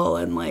sustainable,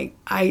 and like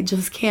I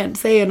just can't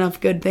say enough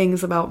good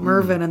things about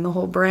Mervyn and the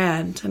whole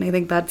brand. And I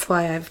think that's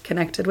why I've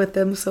connected with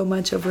them so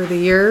much over the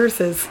years,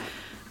 is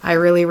I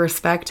really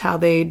respect how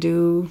they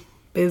do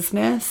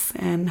business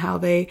and how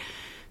they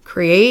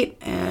create,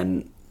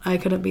 and I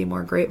couldn't be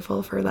more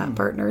grateful for that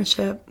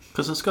partnership.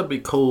 Because it's got to be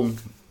cool,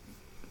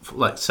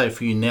 like say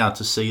for you now,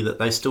 to see that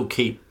they still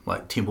keep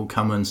like Temple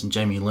Cummins and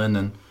Jamie Lynn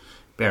and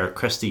Barrett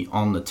Christie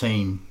on the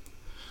team.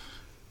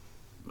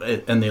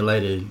 in their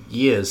later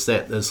years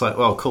that it's like,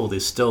 well, cool,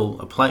 there's still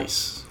a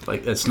place.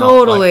 Like, it's not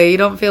totally. like, you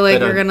don't feel like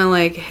you're gonna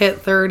like hit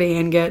 30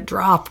 and get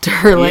dropped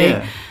or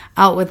like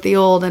out with the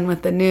old and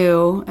with the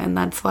new. And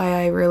that's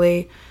why I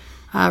really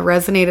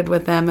resonated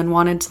with them and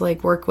wanted to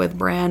like work with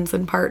brands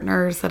and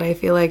partners that I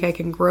feel like I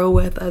can grow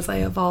with as I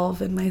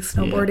evolve in my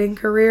snowboarding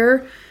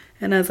career,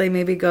 and as I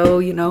maybe go,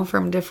 you know,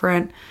 from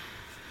different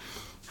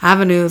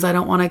avenues. I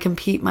don't want to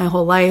compete my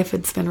whole life.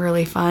 It's been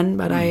really fun,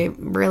 but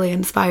I'm really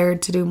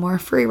inspired to do more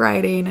free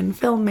riding and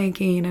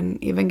filmmaking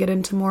and even get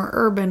into more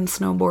urban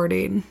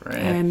snowboarding. Right.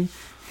 And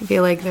I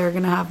feel like they're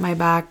going to have my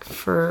back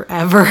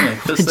forever,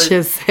 which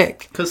is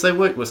sick. Because they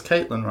worked with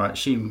Caitlin, right?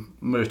 She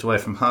moved away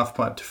from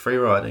halfpipe to free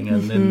riding,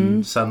 and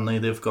then suddenly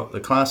they've got the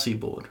classy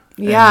board.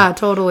 Yeah,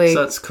 totally.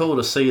 So it's cool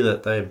to see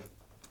that they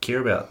care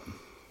about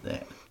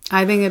that.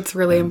 I think it's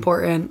really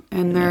important,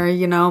 and they're,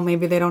 you know,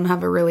 maybe they don't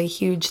have a really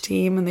huge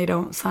team and they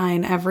don't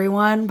sign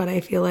everyone, but I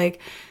feel like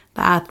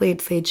the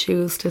athletes they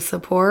choose to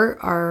support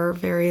are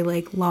very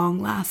like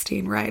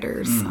long-lasting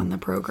riders on the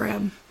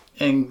program.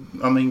 And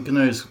I mean,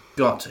 GNU's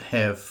got to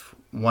have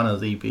one of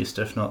the best,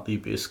 if not the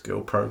best,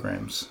 girl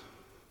programs.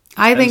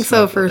 I think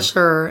so for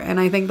sure, and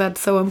I think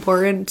that's so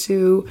important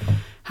to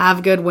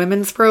have good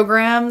women's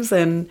programs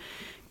and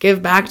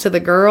give back to the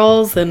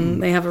girls,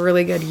 and they have a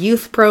really good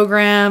youth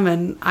program,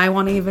 and I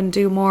want to even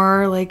do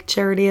more like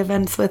charity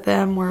events with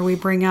them where we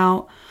bring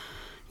out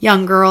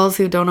young girls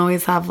who don't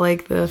always have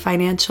like the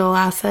financial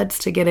assets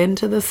to get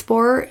into the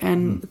sport.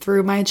 And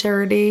through my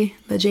charity,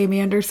 the Jamie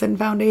Anderson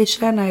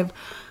Foundation, I've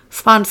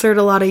sponsored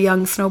a lot of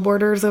young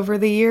snowboarders over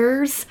the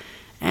years,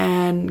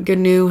 and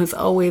GNU has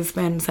always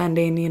been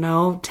sending, you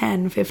know,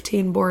 10,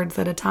 15 boards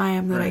at a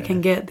time that I can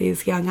get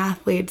these young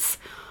athletes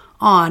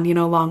on, you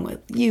know, along with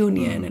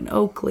Union and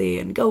Oakley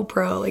and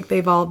GoPro. Like,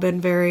 they've all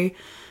been very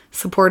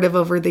supportive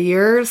over the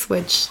years,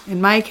 which in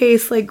my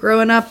case, like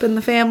growing up in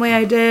the family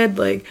I did,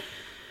 like,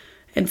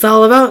 it's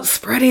all about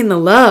spreading the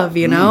love,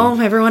 you know?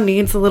 Everyone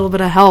needs a little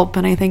bit of help,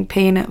 and I think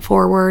paying it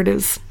forward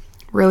is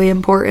really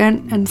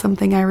important and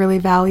something I really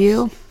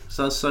value.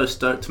 So I was so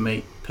stoked to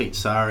meet Pete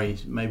Sari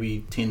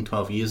maybe 10,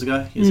 12 years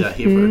ago. He was out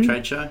here for a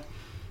trade show,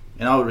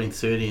 and I would have been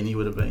 30 and he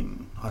would have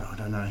been, I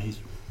don't know,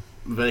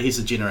 he's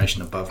a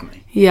generation above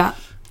me. Yeah.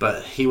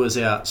 But he was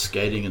out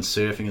skating and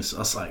surfing. I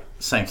was like,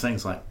 same thing.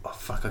 It's like, oh,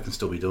 fuck, I can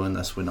still be doing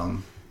this when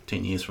I'm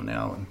 10 years from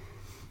now. And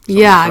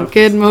yeah,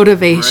 good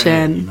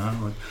motivation. Great, you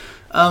know?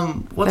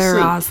 What's the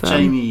awesome.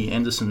 Jamie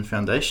Anderson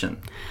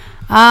Foundation?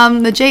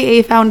 The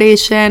JA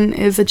Foundation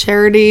is a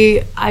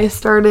charity I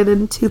started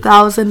in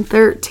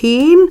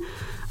 2013,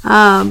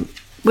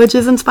 which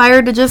is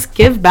inspired to just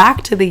give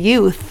back to the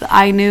youth.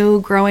 I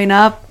knew growing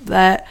up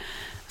that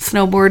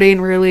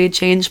snowboarding really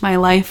changed my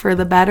life for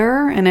the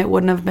better, and it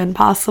wouldn't have been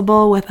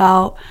possible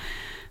without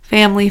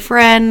family,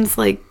 friends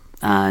like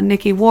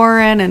Nikki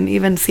Warren and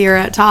even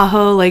Sierra at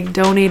Tahoe, like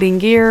donating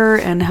gear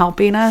and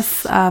helping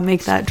us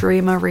make that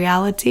dream a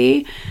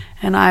reality.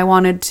 And I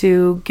wanted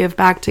to give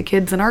back to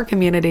kids in our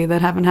community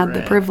that haven't had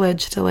the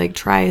privilege to like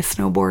try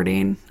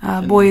snowboarding,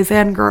 boys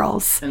and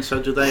girls. And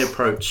so do they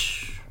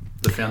approach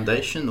the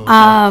foundation?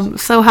 Or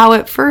so how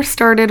it first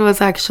started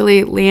was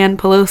actually Leanne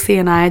Pelosi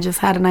and I just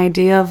had an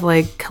idea of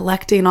like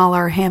collecting all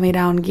our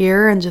hand-me-down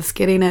gear and just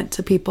getting it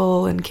to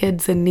people and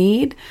kids in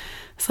need.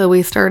 So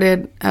we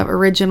started,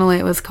 originally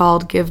it was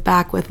called Give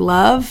Back with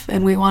Love,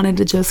 and we wanted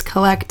to just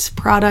collect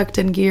product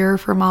and gear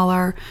from all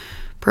our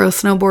pro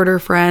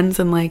snowboarder friends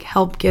and like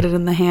help get it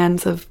in the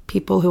hands of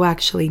people who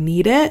actually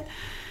need it.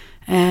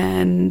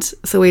 And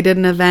so we did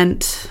an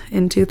event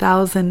in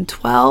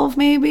 2012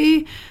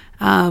 maybe.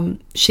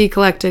 She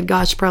collected,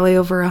 probably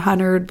over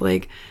 100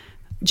 like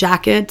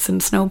jackets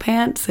and snow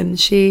pants, and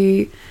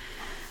she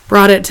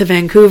brought it to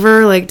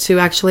Vancouver, like to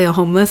actually a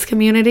homeless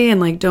community,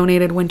 and like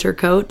donated winter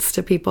coats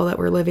to people that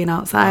were living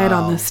outside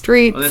on the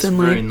streets. Well, that's and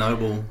very like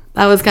noble.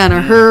 That was kind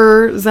of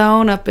her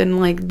zone up in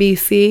like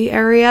BC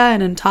area,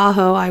 and in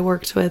Tahoe I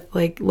worked with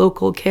like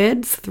local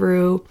kids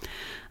through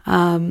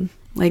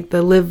like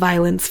the Live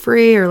Violence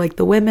Free or like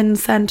the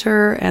Women's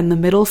Center and the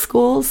middle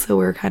schools. So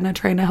we're kind of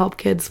trying to help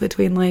kids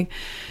between like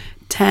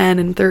 10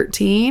 and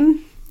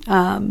 13.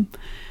 And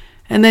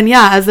then,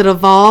 as it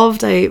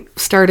evolved, I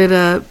started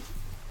a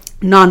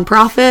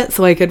nonprofit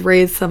so I could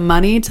raise some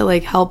money to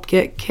like help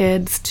get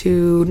kids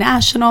to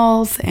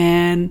nationals.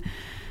 And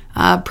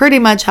pretty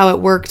much how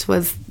it worked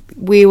was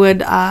we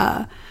would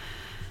have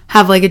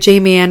like a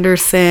Jamie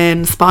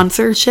Anderson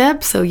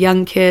sponsorship. So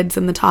young kids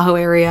in the Tahoe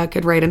area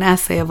could write an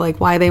essay of like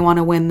why they want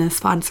to win this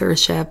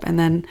sponsorship. And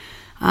then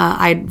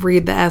I'd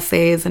read the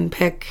essays and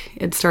pick,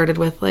 it started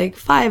with like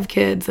 5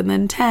 kids and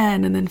then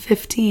 10 and then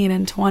 15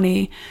 and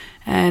 20.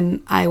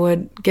 And I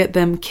would get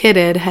them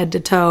kitted head to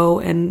toe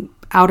and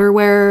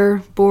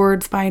outerwear,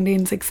 boards,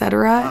 bindings,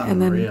 etc.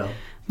 And then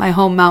my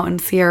home mountain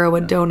Sierra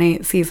would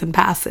donate season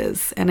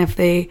passes. And if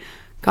they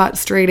got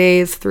straight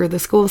A's through the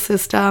school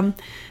system,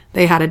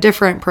 they had a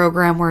different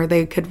program where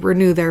they could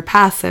renew their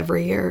pass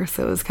every year.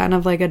 So it was kind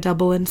of like a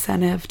double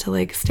incentive to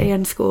like stay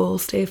in school,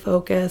 stay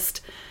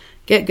focused,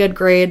 get good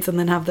grades, and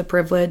then have the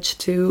privilege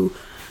to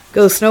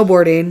go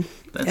snowboarding.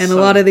 And a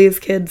lot of these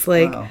kids,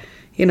 like,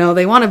 you know,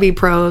 they want to be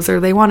pros or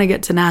they want to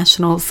get to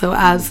nationals. So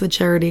as the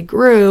charity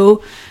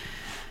grew,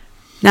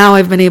 now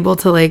I've been able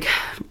to, like,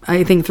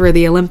 I think through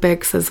the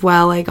Olympics as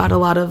well, I got a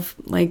lot of,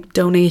 like,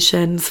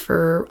 donations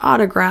for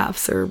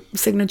autographs or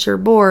signature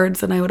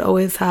boards. And I would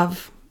always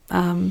have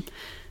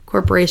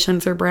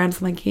corporations or brands,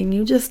 I'm like, can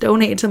you just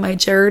donate to my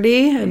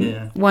charity?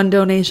 And one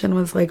donation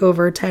was, like,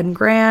 over 10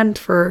 grand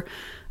for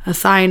a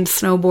signed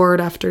snowboard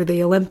after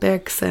the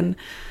Olympics. And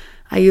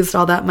I used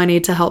all that money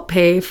to help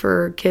pay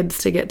for kids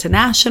to get to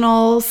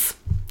nationals.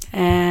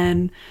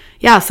 And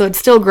yeah, so it's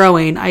still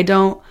growing. I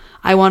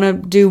want to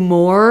do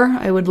more.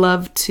 I would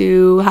love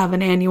to have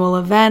an annual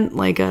event,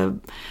 like what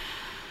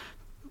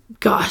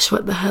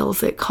the hell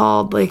is it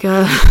called? Like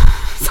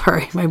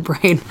sorry, my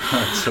brain.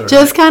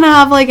 Just kind of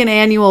have like an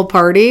annual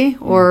party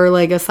or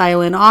like a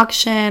silent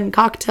auction,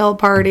 cocktail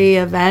party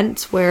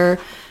event where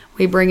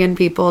we bring in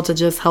people to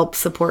just help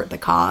support the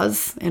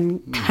cause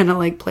and kind of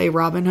like play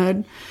Robin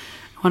Hood.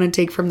 Want to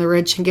take from the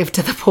rich and give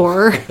to the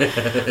poor.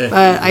 But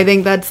I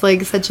think that's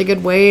like such a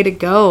good way to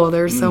go.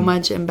 There's so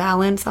much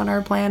imbalance on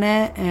our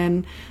planet,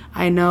 and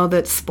I know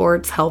that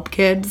sports help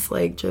kids,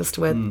 like, just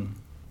with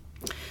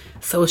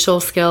social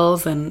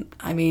skills. And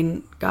I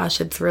mean,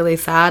 gosh, it's really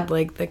sad,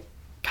 like the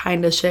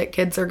kind of shit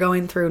kids are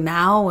going through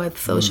now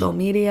with social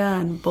media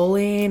and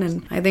bullying.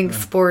 And I think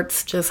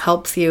sports just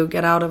helps you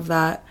get out of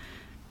that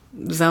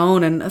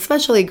zone, and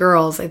especially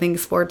girls. I think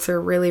sports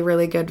are really,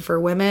 really good for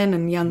women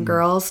and young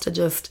girls to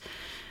just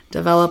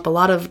develop a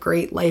lot of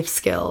great life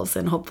skills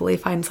and hopefully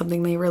find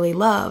something they really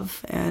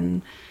love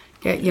and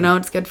get, you know,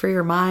 it's good for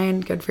your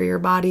mind, good for your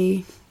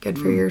body, good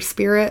for your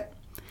spirit.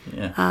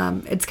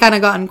 It's kind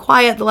of gotten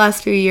quiet the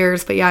last few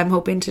years, but yeah, I'm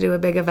hoping to do a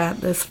big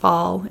event this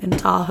fall in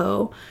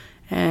Tahoe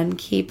and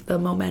keep the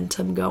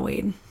momentum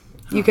going.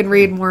 You can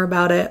read more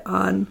about it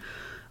on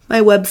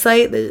my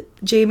website, the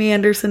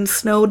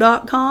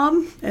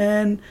jamieandersonsnow.com,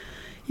 and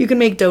you can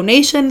make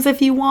donations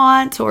if you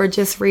want, or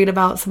just read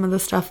about some of the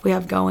stuff we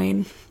have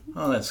going.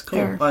 Oh, that's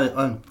cool.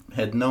 I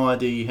had no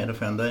idea you had a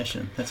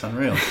foundation. That's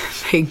unreal.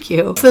 Thank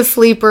you. It's a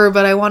sleeper,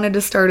 but I wanted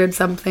to start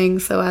something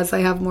so as I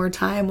have more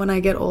time when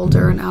I get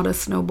older and out of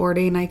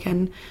snowboarding, I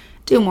can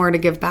do more to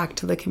give back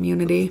to the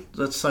community.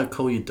 That's so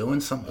cool you're doing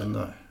something,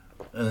 though.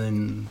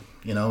 And,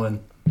 you know,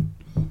 and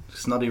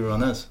it's not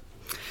everyone is.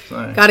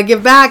 So, got to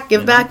give back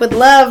with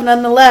love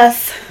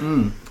nonetheless.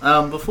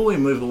 Before we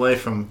move away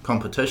from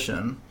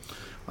competition,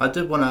 I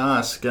did want to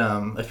ask,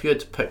 if you had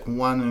to pick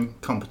one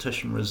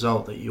competition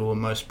result that you were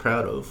most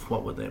proud of,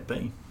 what would that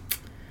be?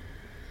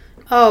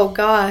 Oh,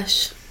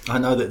 gosh. I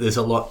know that there's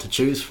a lot to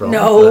choose from.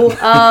 No,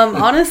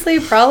 honestly,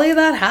 probably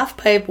that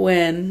half-pipe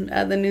win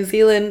at the New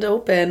Zealand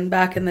Open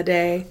back in the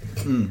day.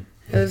 It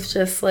was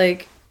just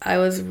like, I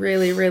was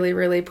really, really,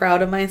 really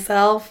proud of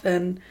myself,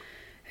 and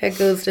it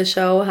goes to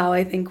show how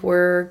I think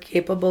we're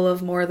capable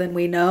of more than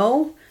we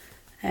know.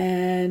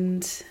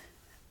 And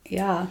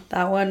yeah,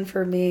 that one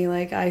for me,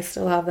 like, I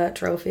still have that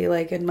trophy,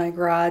 like, in my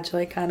garage,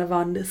 like, kind of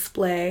on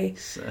display.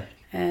 Sick.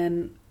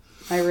 And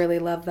I really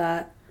love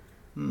that.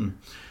 And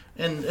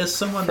as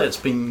someone that's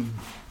been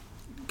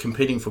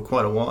competing for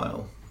quite a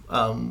while,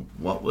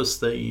 what was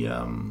the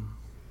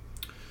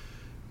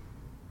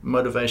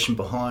motivation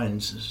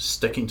behind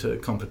sticking to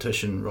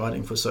competition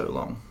riding for so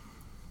long?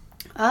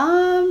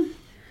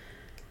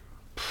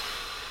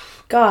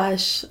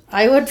 Gosh,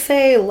 I would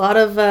say a lot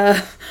of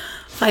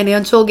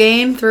financial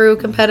gain through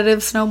competitive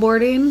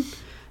snowboarding,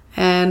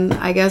 and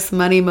I guess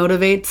money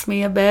motivates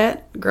me a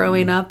bit.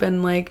 Growing up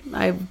in, like,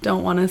 I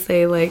don't want to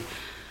say like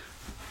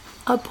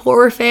a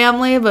poor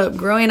family, but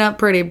growing up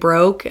pretty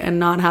broke and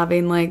not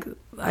having, like,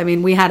 I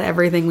mean, we had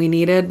everything we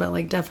needed, but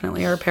like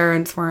definitely our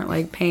parents weren't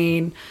like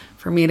paying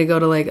for me to go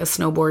to like a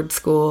snowboard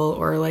school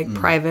or like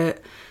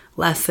private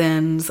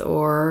lessons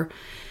or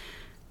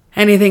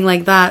anything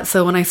like that.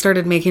 So when I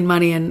started making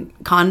money in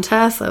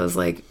contests, I was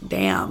like,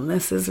 damn,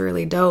 this is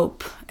really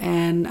dope.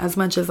 And as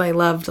much as I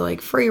loved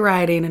like free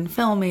riding and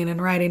filming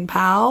and riding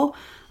POW,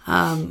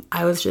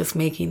 I was just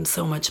making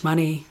so much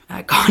money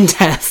at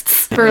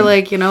contests for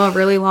like, you know, a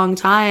really long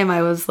time.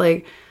 I was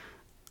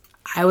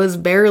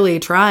barely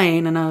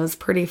trying, and I was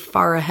pretty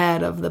far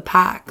ahead of the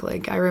pack.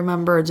 Like, I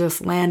remember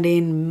just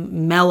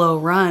landing mellow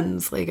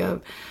runs, like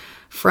a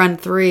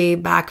front 3,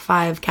 back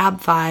 5,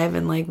 cab 5,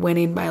 and like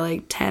winning by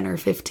like 10 or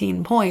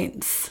 15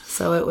 points.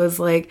 So it was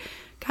like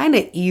kind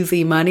of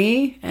easy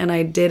money, and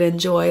I did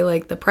enjoy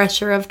like the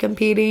pressure of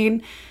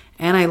competing,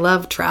 and I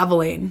loved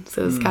traveling.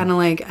 So it was kind of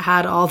like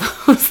had all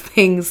those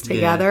things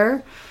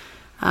together.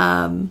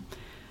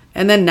 And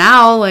then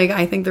now, like,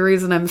 I think the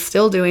reason I'm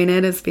still doing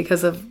it is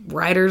because of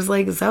riders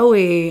like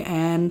Zoe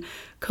and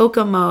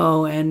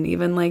Kokomo and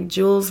even like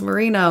Jules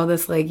Marino,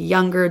 this like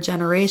younger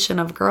generation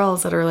of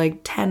girls that are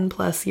like 10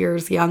 plus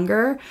years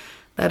younger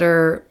that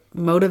are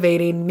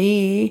motivating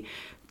me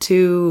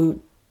to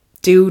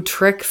do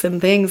tricks and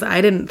things I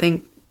didn't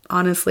think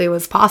honestly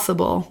was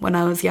possible when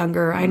I was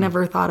younger. I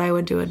never thought I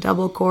would do a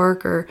double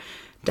cork, or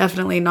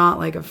definitely not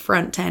like a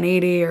front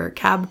 1080 or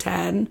cab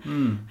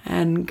 10.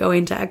 And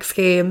going to X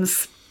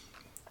Games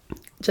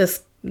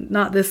just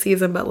not this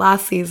season, but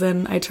last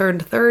season, I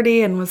turned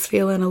 30 and was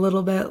feeling a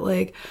little bit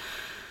like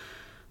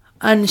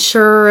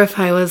unsure if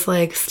I was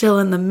like still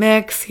in the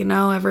mix. You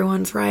know,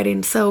 everyone's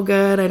riding so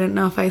good. I didn't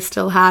know if I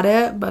still had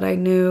it, but I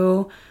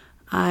knew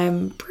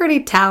I'm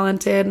pretty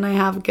talented and I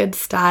have good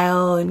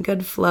style and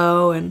good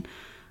flow. And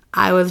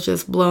I was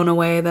just blown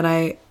away that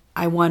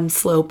I won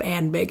slope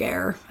and big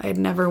air. I'd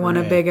never won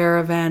a big air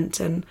event.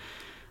 And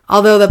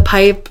although the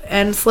pipe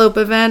and slope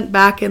event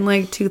back in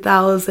like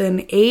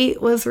 2008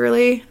 was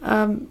really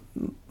a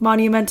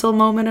monumental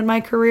moment in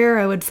my career,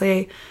 I would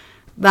say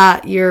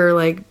that year,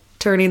 like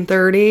turning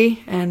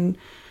 30 and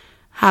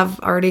have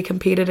already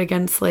competed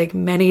against like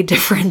many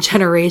different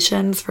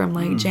generations from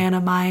like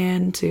Jana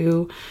Mayen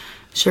to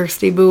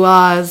Kirsty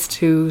Buaz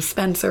to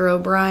Spencer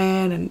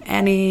O'Brien and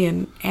Annie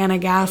and Anna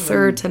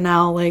Gasser to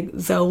now like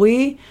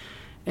Zoe.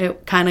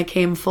 It kind of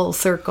came full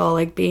circle,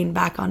 like being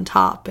back on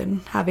top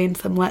and having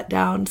some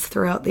letdowns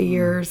throughout the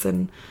years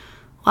and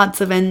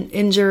lots of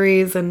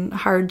injuries and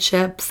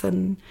hardships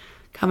and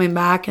coming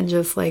back and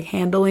just like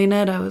handling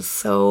it. I was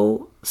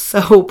so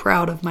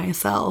proud of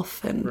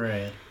myself.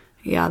 And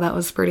yeah, that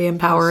was pretty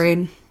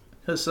empowering.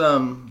 Because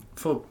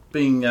for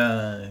being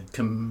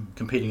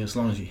competing as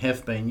long as you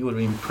have been, you would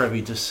have been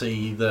privy to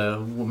see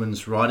the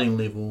women's riding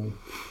level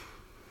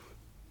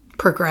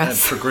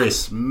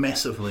progress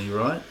massively,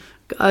 right?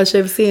 Gosh,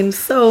 I've seen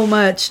so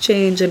much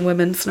change in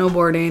women's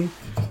snowboarding.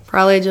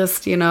 Probably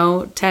just,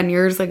 10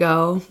 years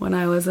ago when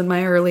I was in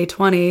my early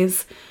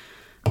 20s,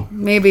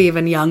 maybe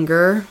even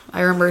younger.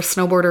 I remember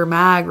Snowboarder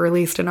Mag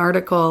released an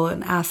article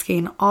and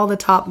asking all the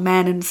top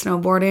men in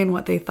snowboarding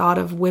what they thought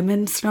of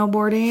women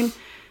snowboarding.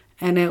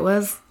 And it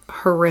was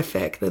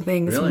horrific, the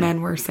things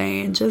men were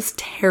saying, just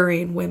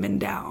tearing women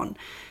down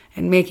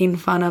and making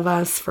fun of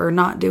us for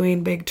not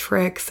doing big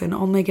tricks and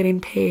only getting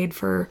paid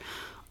for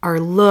our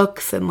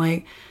looks and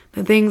like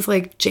the things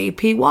like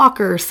JP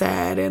Walker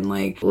said. And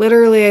like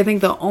literally I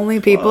think the only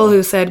people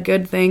who said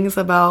good things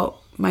about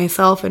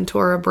myself and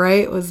Tora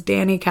Bright was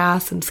Danny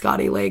Cass and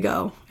Scotty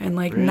Lego. And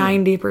like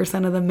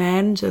 90% of the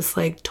men just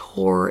like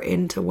tore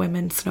into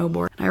women's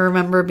snowboard. I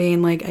remember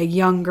being like a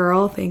young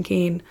girl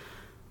thinking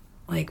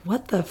like,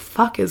 what the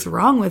fuck is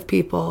wrong with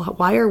people?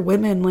 Why are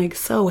women like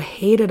so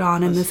hated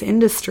on in this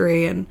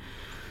industry? And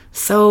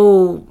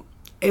so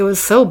it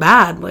was so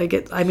bad. Like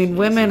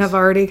women have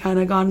already kind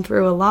of gone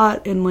through a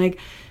lot in like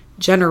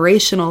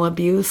generational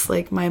abuse.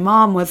 Like my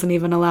mom wasn't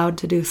even allowed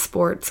to do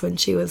sports when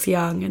she was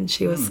young, and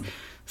she was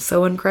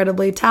so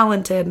incredibly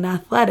talented and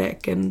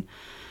athletic. And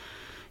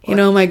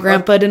my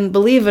grandpa didn't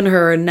believe in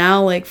her. And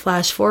now like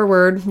flash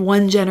forward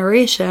one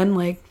generation,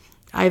 like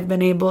I've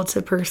been able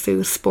to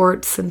pursue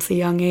sports since a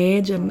young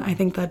age. And I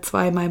think that's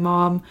why my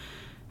mom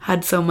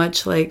had so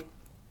much like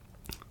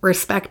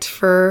respect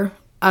for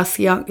us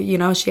young,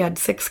 she had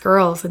 6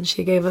 girls and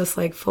she gave us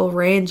like full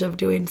range of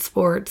doing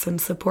sports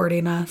and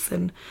supporting us.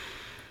 And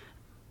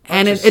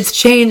it's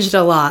changed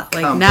a lot.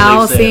 Like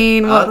now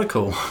seeing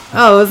article.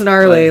 Oh, it was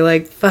gnarly.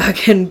 Like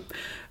fucking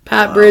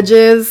Pat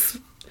Bridges.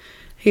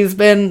 He's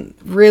been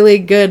really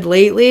good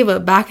lately,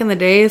 but back in the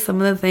day,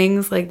 some of the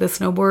things like the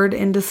snowboard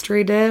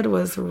industry did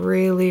was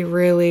really,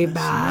 really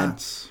bad.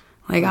 Nuts.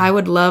 Like I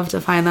would love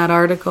to find that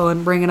article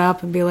and bring it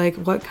up and be like,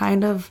 what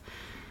kind of...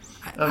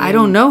 I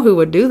don't know who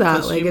would do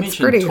that. Like it's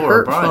pretty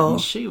Tora hurtful.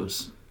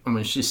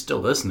 Bright, she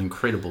still is an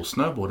incredible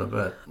snowboarder,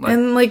 but...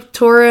 And like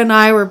Tora and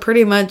I were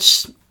pretty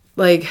much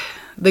like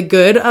the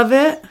good of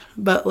it,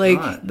 but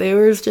like there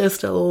was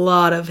just a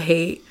lot of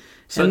hate.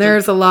 So and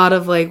there's a lot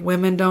of like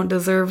women don't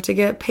deserve to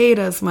get paid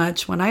as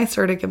much. When I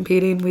started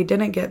competing, we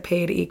didn't get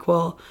paid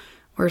equal.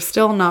 We're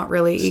still not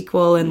really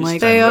equal. And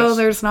like say, oh,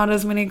 there's not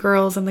as many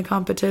girls in the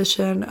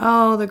competition.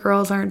 Oh, the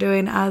girls aren't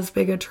doing as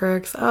big of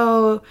tricks.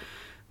 Oh,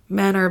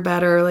 men are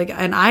better. Like,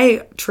 and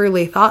I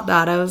truly thought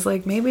that. I was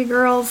like, maybe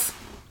girls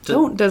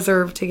don't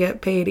deserve to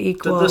get paid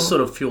equal. Did this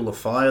sort of fuel the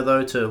fire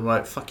though to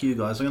like, fuck you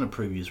guys, I'm going to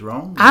prove you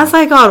wrong? As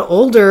I got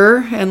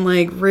older and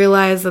like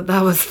realized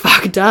that was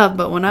fucked up,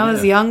 but when I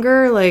was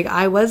younger, like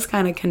I was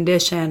kind of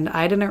conditioned.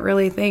 I didn't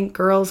really think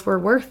girls were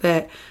worth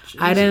it.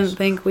 Jesus. I didn't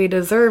think we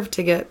deserved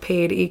to get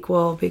paid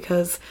equal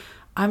because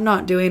I'm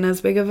not doing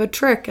as big of a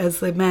trick as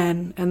the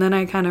men. And then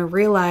I kind of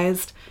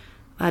realized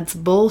that's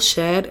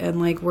bullshit, and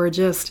like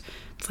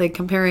it's like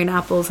comparing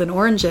apples and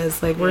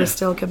oranges. Like we're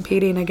still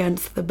competing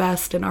against the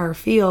best in our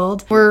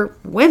field. We're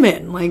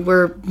women. Like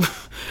we're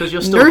because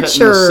you're still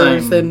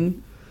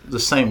hitting the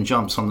same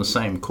jumps on the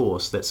same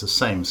course. That's the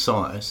same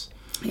size.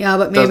 Yeah,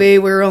 but maybe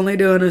we're only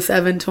doing a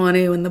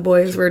 720 when the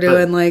boys were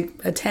doing like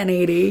a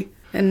 1080.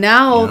 And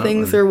now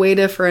things are way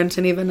different.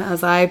 And even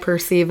as I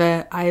perceive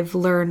it, I've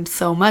learned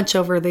so much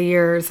over the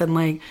years. And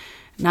like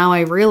now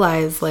I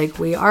realize like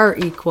we are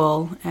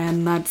equal,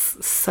 and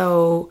that's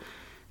so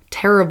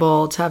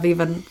terrible to have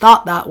even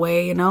thought that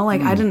way,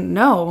 like I didn't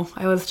know.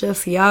 I was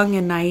just young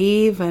and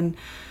naive, and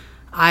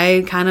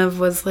I kind of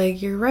was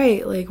like, you're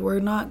right, like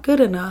we're not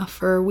good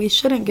enough, or we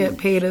shouldn't get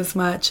paid as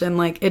much. And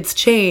like it's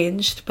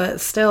changed,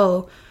 but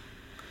still,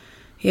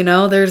 You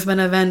know, there's been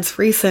events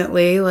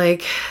recently,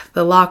 like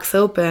the Locks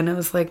Open. It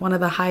was like one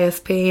of the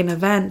highest paying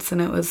events, and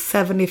it was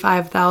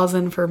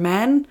 $75,000 for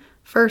men,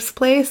 first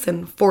place,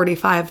 and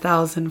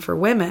 $45,000 for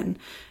women.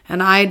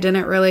 And I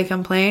didn't really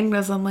complain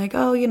because I'm like,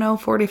 oh, you know,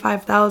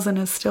 $45,000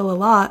 is still a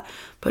lot.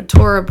 But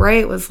Tora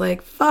Bright was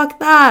like, fuck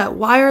that.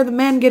 Why are the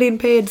men getting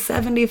paid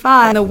 $75,000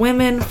 and the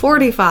women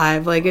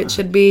 $45,000? Like, it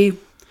should be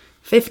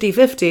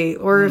 50-50,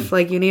 or if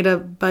like you need to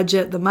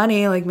budget the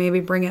money, like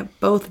maybe bring it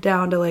both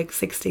down to like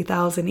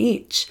 60,000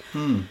 each.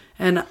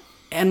 And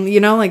you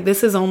know, like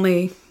this is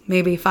only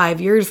maybe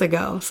 5 years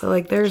ago, so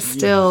like there's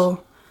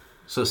still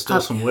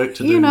some work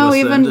to do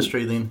with the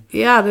industry then.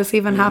 Yeah, this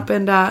even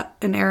happened at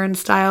an Aaron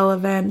Style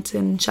event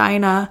in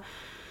China.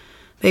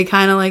 They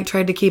kind of like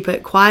tried to keep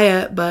it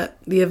quiet, but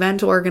the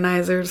event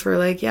organizers were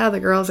like, yeah, the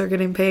girls are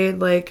getting paid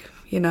like,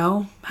 you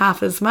know,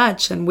 half as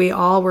much. And we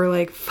all were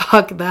like,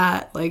 fuck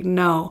that. Like,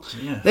 no.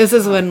 This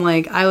is when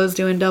like I was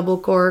doing double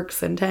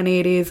corks and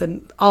 1080s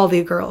and all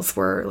the girls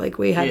were like,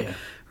 we had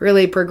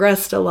really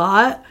progressed a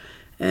lot.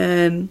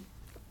 And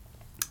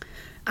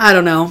I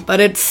don't know, but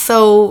it's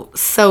so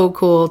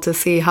cool to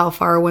see how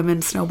far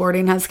women's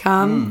snowboarding has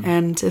come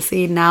and to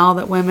see now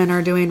that women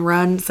are doing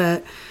runs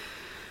that,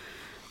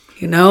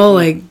 you know,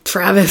 like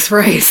Travis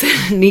Rice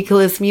and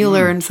Nicholas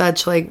Mueller and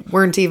such, like,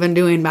 weren't even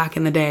doing back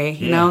in the day.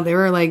 You know, they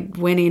were like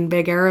winning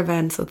big air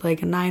events with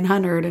like a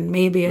 900 and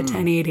maybe a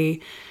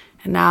 1080.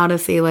 And now to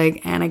see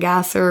like Anna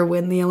Gasser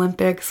win the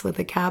Olympics with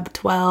a cab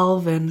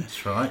 12. And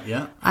that's right,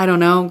 yeah. I don't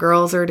know,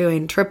 girls are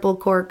doing triple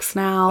corks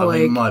now. I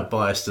mean, my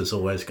bias is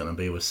always going to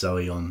be with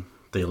Zoe on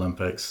the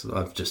Olympics.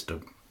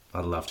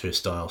 I loved her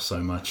style so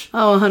much.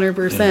 Oh,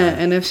 100%.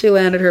 And if she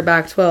landed her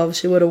back 12,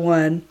 she would have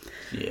won.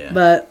 Yeah.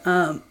 But,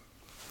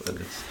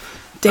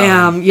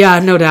 damn, yeah,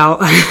 no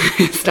doubt.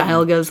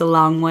 Style goes a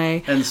long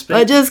way.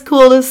 But just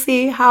cool to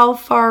see how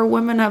far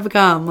women have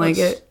come. Like,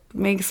 it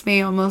makes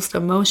me almost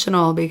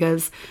emotional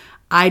because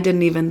I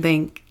didn't even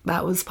think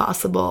that was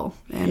possible.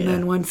 And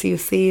then once you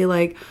see,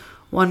 like,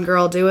 one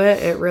girl do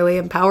it, it really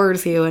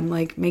empowers you and,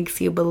 like, makes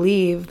you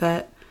believe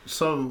that,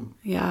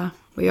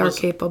 we are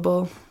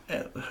capable.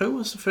 Who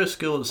was the first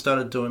girl that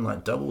started doing,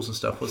 like, doubles and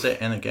stuff? Was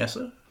that Anna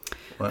Gasser?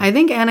 I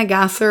think Anna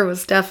Gasser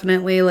was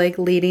definitely like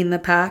leading the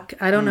pack.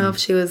 I don't know if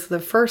she was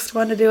the first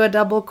one to do a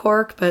double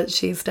cork, but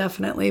she's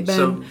definitely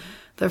been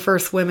the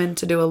first woman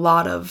to do a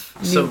lot of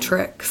new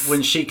tricks.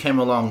 When she came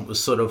along, it was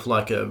sort of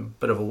like a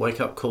bit of a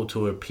wake-up call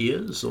to her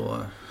peers,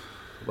 or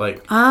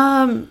like...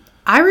 I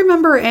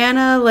remember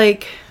Anna,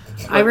 like,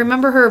 I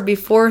remember her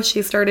before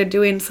she started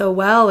doing so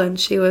well, and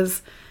she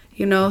was,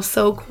 you know,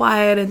 so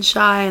quiet and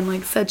shy and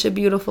like such a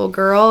beautiful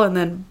girl, and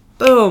then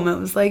boom, it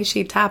was like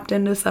she tapped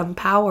into some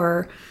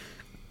power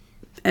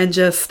and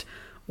just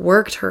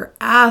worked her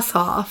ass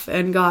off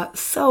and got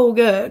so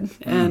good.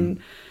 And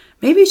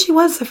maybe she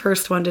was the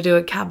first one to do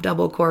a cab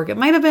double cork. It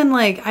might have been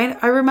like,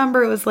 I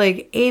remember it was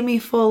like Amy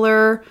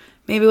Fuller,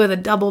 maybe with a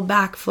double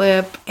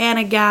backflip,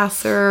 Anna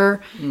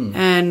Gasser,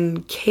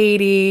 and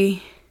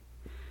Katie,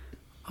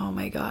 oh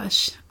my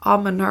gosh,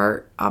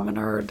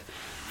 Amanard.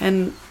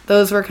 And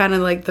those were kind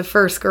of like the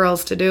first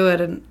girls to do it.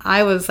 And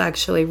I was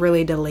actually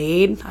really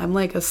delayed. I'm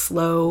like a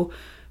slow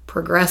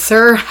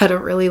progressor. I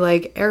don't really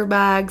like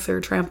airbags or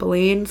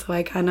trampoline, so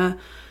I kind of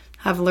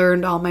have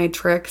learned all my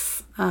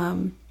tricks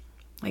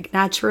like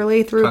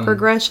naturally through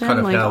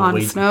progression, like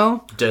on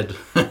snow,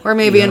 or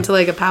maybe into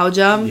like a pow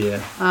jump.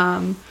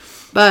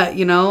 But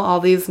you know, all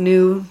these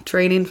new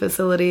training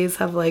facilities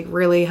have like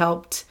really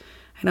helped.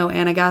 I know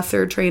Anna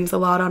Gasser trains a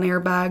lot on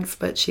airbags,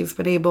 but she's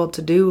been able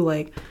to do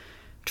like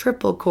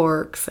triple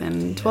corks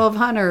and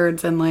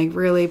 1200s and like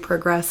really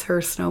progress her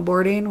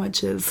snowboarding,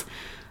 which is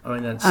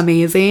that's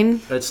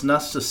amazing. It's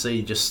nuts to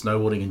see just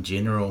snowboarding in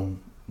general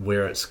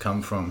where it's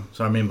come from.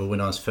 So I remember when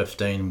I was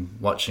 15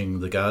 watching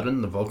The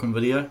Garden, the Vulcan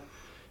video,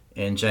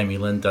 and Jamie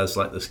Lynn does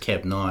like this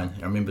cab 9.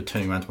 I remember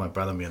turning around to my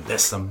brother and being,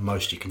 that's the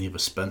most you can ever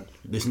spin.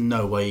 There's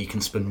no way you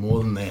can spin more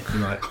than that.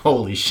 And like,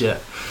 holy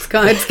shit. It's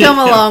come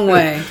a long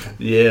way.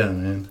 Yeah,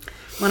 man.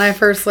 When I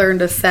first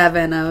learned a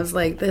 7, I was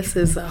like, this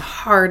is the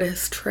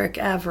hardest trick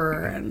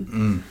ever.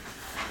 And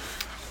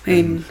I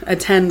mean, a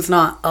 10's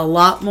not a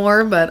lot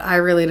more, but I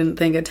really didn't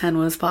think a 10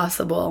 was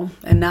possible.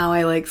 And now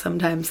I like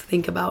sometimes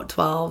think about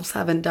 12s.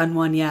 Haven't done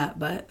one yet,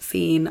 but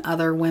seeing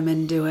other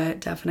women do it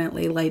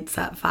definitely lights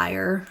that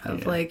fire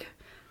of like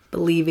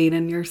believing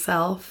in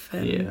yourself.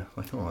 And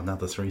like,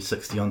 another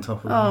 360 on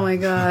top of it. Oh my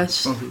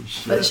gosh.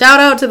 But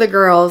shout out to the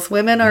girls.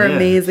 Women are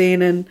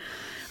amazing, and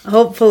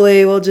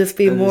hopefully we'll just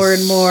be more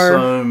and more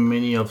so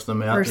many of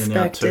them out there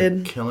now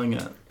too, killing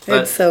it.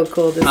 But, it's so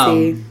cool to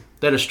see.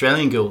 That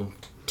Australian girl,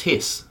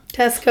 Tess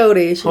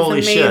Cody, she's holy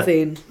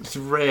amazing. Shit. It's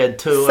rad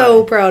too.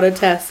 So proud of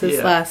Tess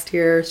this last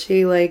year.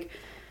 She like,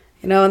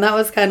 you know, and that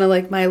was kind of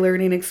like my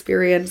learning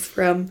experience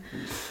from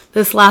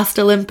this last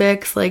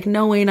Olympics, like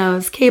knowing I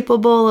was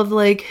capable of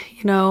like,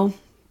 you know,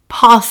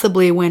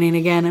 possibly winning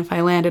again if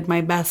I landed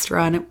my best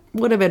run. It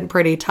would have been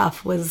pretty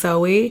tough with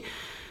Zoe,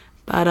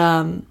 but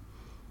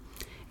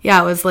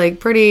it was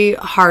like pretty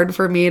hard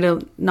for me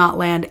to not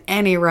land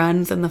any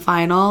runs in the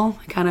final.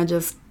 I kind of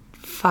just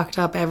fucked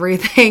up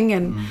everything.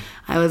 And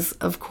I was,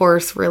 of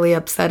course, really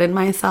upset in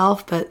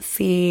myself. But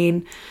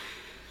seeing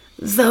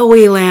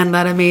Zoe land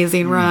that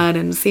amazing run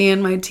and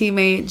seeing my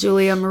teammate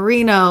Julia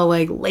Marino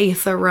like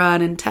lace a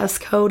run and Tess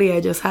Cody, I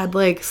just had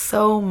like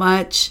so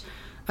much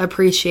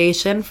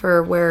appreciation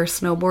for where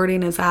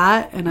snowboarding is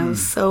at, and I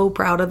was so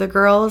proud of the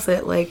girls.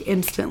 It like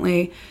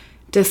instantly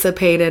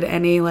dissipated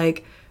any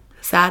like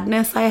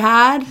sadness I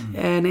had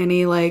and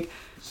any like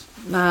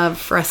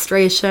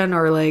frustration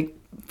or like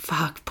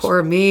fuck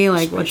poor me,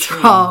 like what's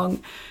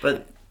wrong.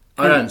 But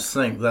I don't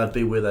think they'd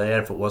be where they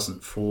are if it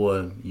wasn't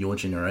for your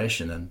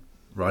generation and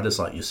riders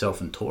like yourself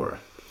and Tora.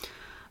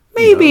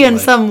 Maybe in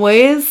some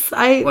ways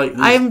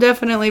I'm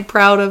definitely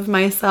proud of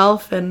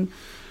myself and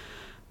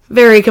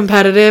very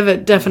competitive.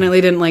 It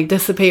definitely didn't like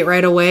dissipate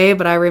right away,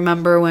 but I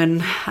remember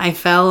when I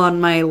fell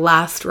on my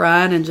last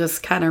run and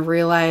just kind of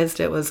realized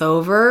it was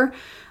over.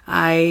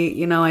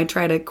 I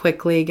try to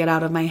quickly get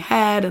out of my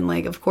head and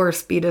like, of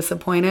course, be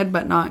disappointed,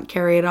 but not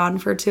carry it on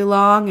for too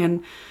long.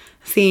 And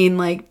seeing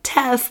like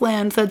Tess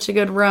land such a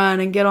good run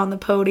and get on the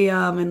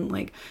podium, and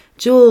like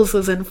Jules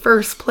was in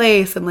first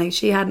place and like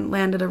she hadn't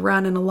landed a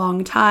run in a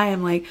long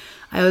time. Like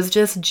I was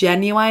just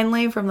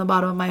genuinely from the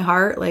bottom of my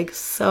heart, like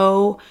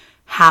so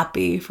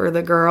happy for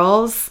the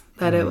girls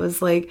that it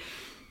was like,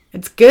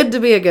 it's good to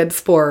be a good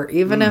sport,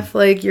 even if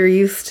like you're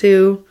used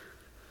to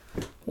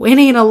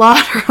winning a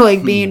lot or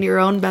like being your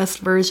own best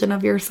version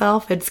of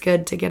yourself. It's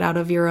good to get out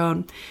of your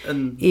own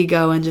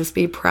ego and just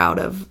be proud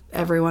of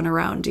everyone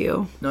around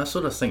you. No, I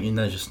sort of think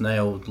just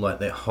nailed like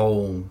that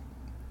whole,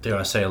 dare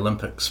I say,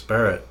 Olympic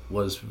spirit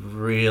was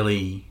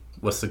really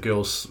with the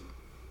girls'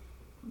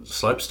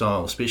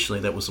 slopestyle, especially.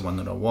 That was the one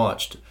that I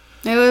watched.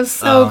 It was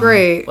so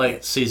great.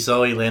 Like, see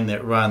Zoe land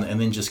that run and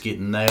then just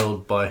get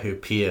nailed by her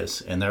peers.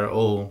 And they're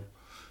all...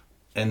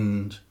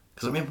 And...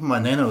 Because I remember my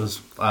nana was...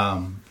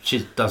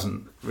 she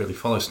doesn't really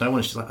follow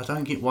snowboarding. She's like, I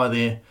don't get why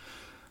they're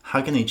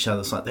hugging each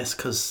other. It's like, that's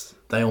because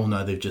they all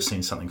know they've just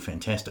seen something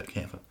fantastic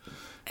happen.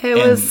 It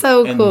was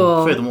so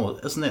cool. Furthermore,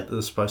 isn't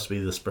that supposed to be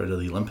the spirit of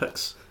the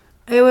Olympics?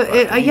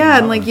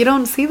 And like you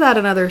don't see that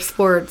in other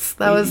sports.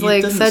 That was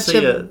like such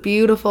a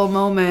beautiful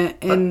moment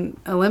in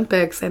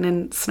Olympics, and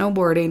in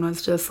snowboarding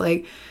was just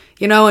like,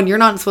 and you're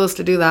not supposed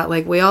to do that.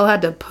 Like we all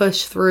had to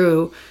push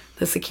through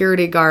the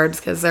security guards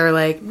because they're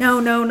like, no,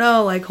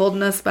 like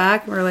holding us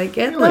back. And we're like,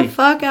 get the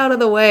fuck out of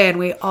the way. And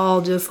we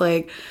all just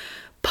like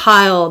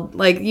piled,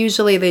 like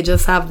usually they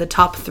just have the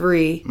top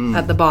three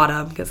at the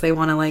bottom because they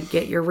want to like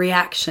get your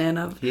reaction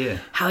of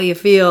how you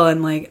feel.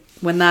 And like,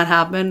 when that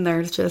happened,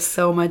 there's just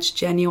so much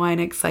genuine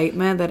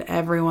excitement that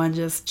everyone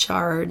just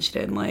charged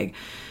and like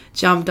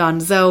jumped on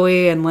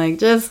Zoe, and like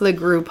just the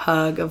group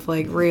hug of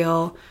like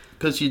real.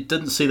 Because you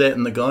didn't see that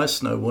in the guys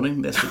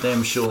snowboarding, that's for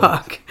damn sure.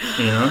 Fuck.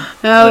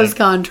 That was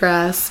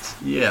contrast.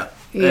 Yeah.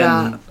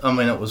 And, I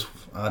mean, it was,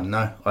 I don't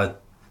know, I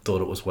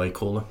thought it was way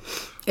cooler.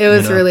 It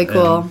was really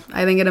cool.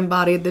 I think it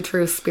embodied the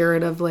true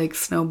spirit of like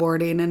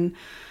snowboarding, and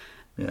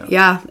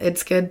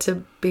it's good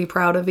to be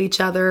proud of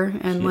each other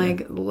and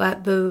like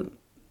let the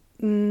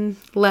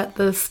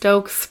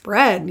stoke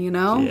spread,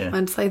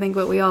 That's I think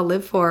what we all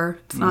live for.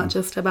 It's not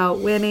just about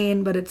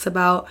winning, but it's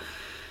about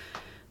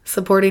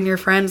supporting your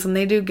friends when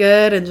they do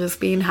good and just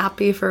being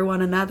happy for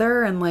one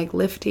another and like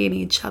lifting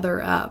each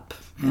other up.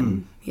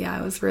 And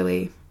I was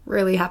really,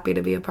 really happy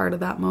to be a part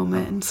of that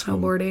moment in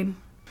snowboarding.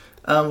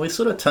 We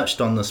sort of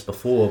touched on this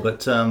before,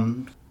 but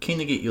keen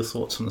to get your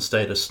thoughts on the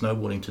state of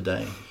snowboarding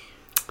today.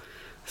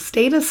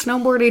 State of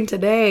snowboarding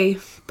today?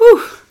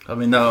 Whew. I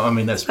mean,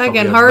 that's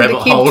fucking hard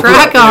to keep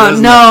track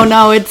on.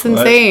 No, it's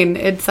insane.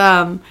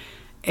 Right.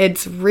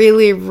 It's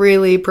really,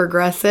 really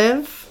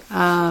progressive.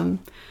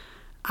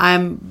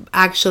 I'm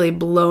actually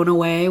blown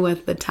away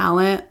with the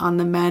talent on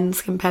the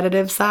men's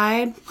competitive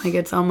side. Like,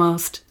 it's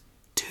almost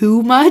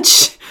too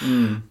much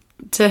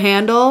to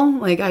handle.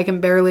 Like, I can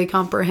barely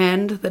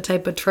comprehend the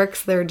type of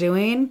tricks they're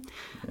doing,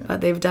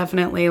 but they've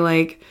definitely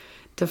like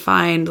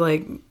defined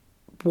like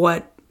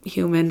what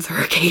humans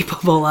are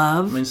capable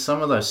of. I mean,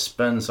 some of those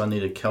spins I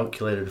need a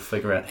calculator to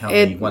figure out how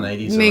many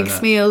 180s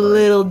makes me a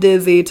little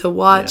dizzy to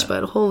watch,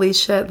 but holy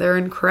shit, they're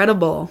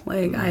incredible.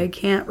 Like, I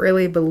can't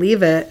really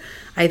believe it.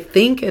 I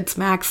think it's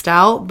maxed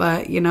out,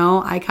 but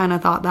I kind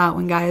of thought that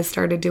when guys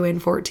started doing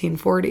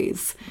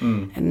 1440s.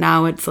 And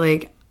now it's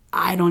like,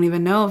 I don't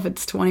even know if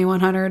it's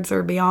 2100s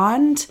or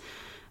beyond.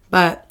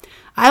 But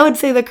I would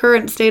say the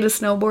current state of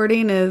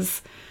snowboarding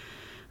is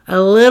a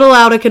little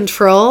out of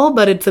control,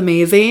 but it's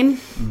amazing.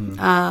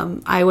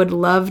 I would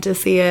love to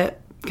see it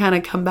kind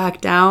of come back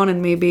down,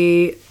 and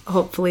maybe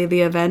hopefully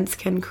the events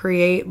can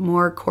create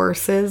more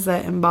courses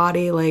that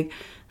embody like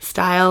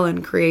style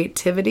and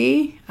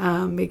creativity,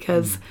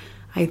 because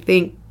I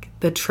think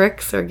the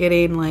tricks are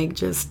getting like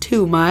just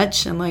too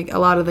much, and like a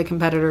lot of the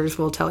competitors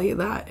will tell you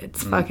that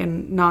it's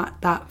fucking not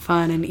that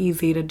fun and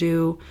easy to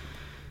do.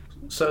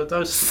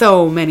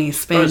 So many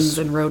spins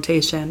and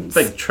rotations,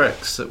 big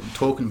tricks that we're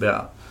talking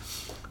about,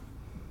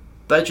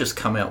 they just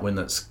come out when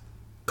it's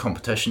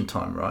competition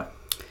time, right?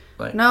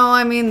 Like, no,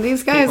 I mean,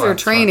 these guys are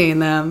training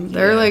them.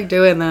 They're like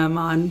doing them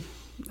on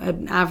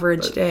an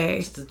average day.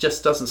 It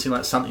just doesn't seem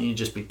like something you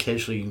just be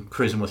casually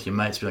cruising with your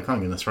mates, be like, I'm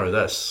going to throw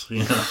this.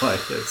 Like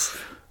it's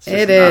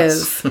it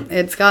is.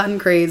 It's gotten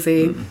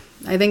crazy.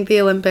 I think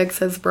the Olympics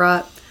has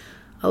brought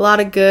a lot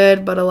of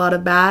good, but a lot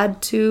of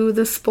bad to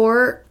the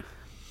sport.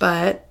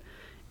 But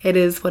it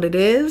is what it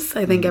is.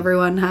 I think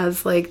everyone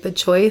has like the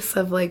choice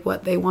of like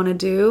what they want to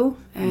do.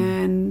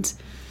 And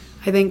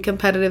I think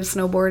competitive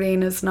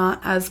snowboarding is not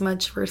as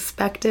much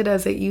respected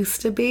as it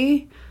used to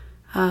be.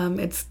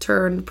 It's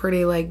turned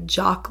pretty like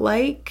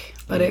jock-like,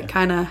 but it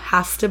kind of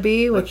has to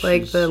be with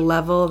like the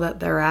level that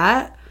they're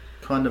at.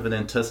 Kind of an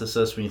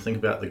antithesis when you think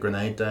about the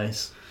Grenade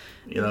days.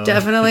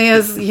 Definitely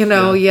is,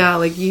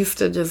 like used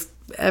to just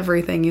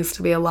everything used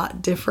to be a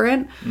lot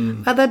different.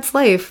 But that's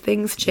life.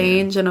 Things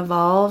change and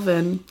evolve,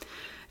 and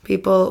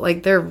people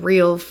like they're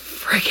real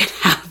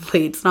freaking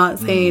athletes. Not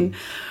saying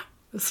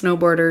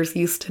snowboarders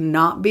used to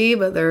not be,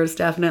 but there's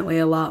definitely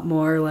a lot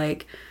more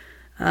like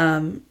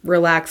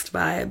relaxed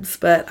vibes.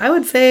 But I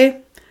would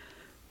say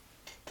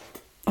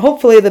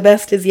hopefully the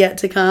best is yet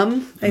to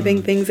come. I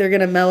think things are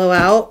going to mellow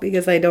out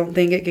because I don't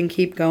think it can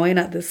keep going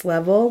at this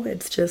level.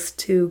 It's just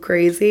too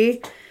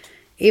crazy.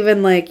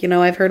 Even like,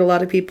 I've heard a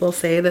lot of people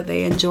say that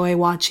they enjoy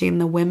watching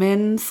the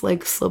women's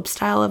like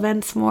slopestyle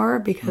events more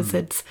because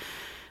it's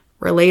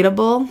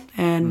relatable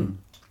and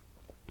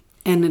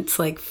it's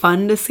like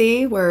fun to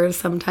see, whereas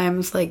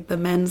sometimes like the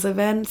men's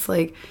events,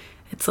 like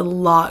it's a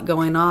lot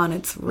going on.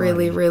 It's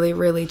really, really,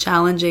 really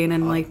challenging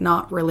and like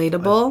not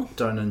relatable. I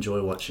don't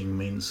enjoy watching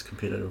men's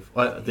competitive.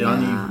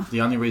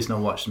 The only reason I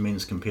watched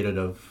men's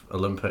competitive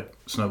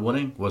Olympic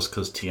snowboarding was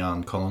because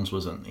Tian Collins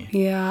was in there.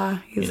 Yeah,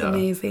 he's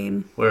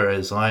amazing.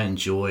 Whereas I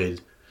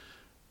enjoyed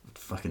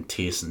fucking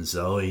Tess and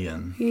Zoe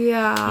and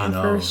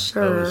for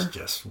sure. It was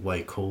just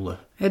way cooler.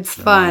 It's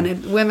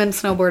fun.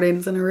 Women's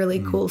snowboarding's in a really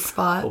cool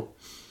spot. Cool.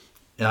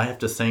 And I have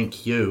to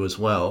thank you as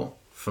well,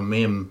 for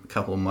me and a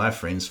couple of my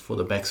friends, for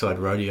the Backside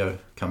Rodeo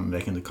coming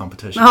back into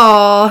competition.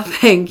 Oh,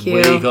 thank you.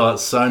 We got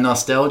so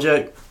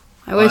nostalgic.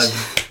 I wish.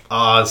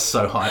 I was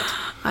so hyped.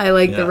 I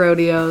like the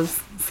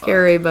rodeos.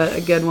 Scary, but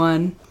a good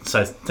one.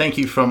 So thank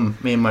you from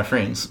me and my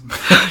friends.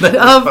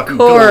 Of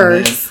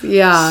course. Cool,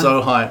 yeah.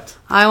 So hyped.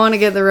 I want to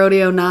get the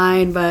Rodeo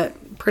 9,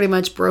 but pretty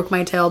much broke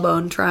my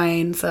tailbone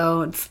trying,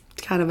 so it's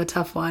kind of a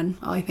tough one.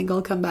 I think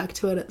I'll come back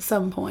to it at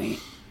some point.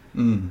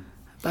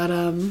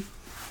 But,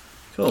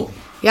 cool.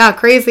 Yeah,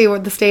 crazy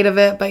with the state of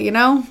it, but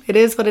it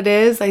is what it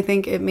is. I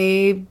think it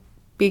may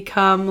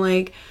become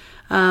like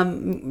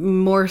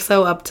more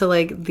so up to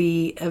like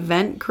the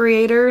event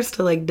creators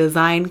to like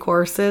design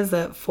courses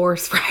that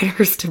force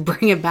riders to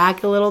bring it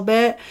back a little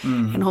bit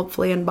and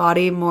hopefully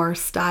embody more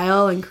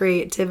style and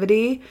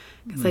creativity.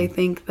 Because I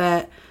think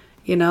that,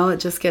 it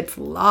just gets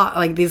a lot,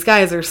 like these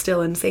guys are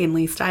still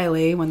insanely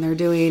stylish when they're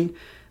doing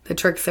the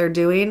tricks they're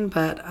doing,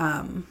 but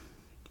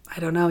I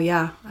don't know.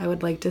 Yeah, I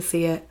would like to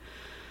see it.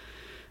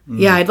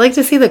 Yeah, I'd like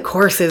to see the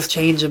courses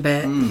change a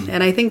bit.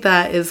 And I think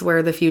that is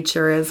where the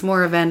future is.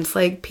 More events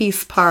like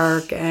Peace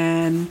Park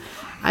and,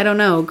 I don't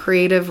know,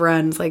 creative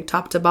runs like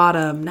top to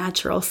bottom,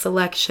 natural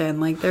selection.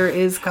 Like there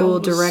is cool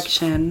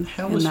direction.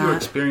 How was your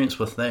experience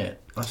with that?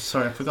 Oh,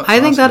 sorry, I forgot. I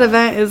think that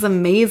event is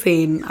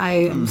amazing.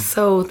 I am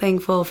so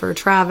thankful for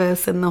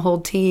Travis and the whole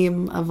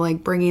team of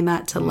like bringing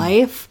that to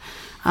life.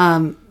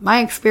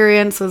 My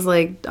experience was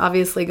like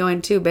obviously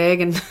going too big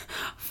and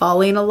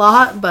falling a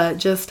lot, but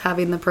just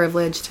having the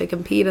privilege to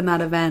compete in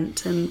that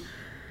event and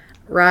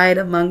ride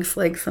amongst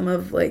like some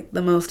of like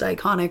the most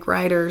iconic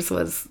riders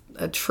was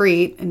a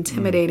treat.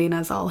 Intimidating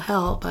as all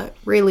hell, but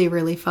really,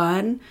 really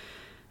fun.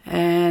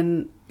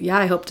 And yeah,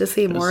 I hope to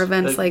see more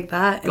events like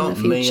that in the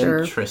future. Got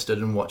me interested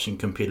in watching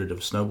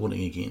competitive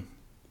snowboarding again.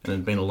 And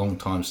it'd been a long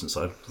time since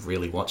I've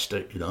really watched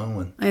it,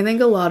 And I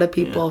think a lot of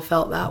people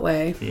felt that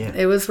way. Yeah.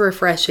 It was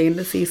refreshing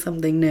to see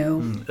something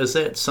new. Is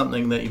that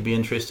something that you'd be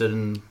interested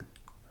in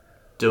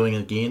doing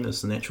again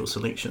as the natural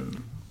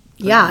selection?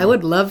 Yeah, I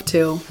would love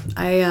to.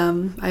 I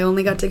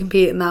only got to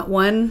compete in that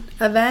one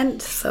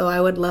event, so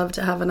I would love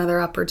to have another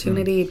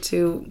opportunity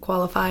to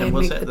qualify and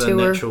make the tour. Was that the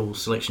natural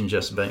selection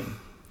just been?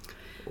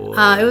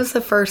 It was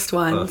the first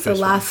one. So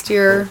last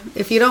year,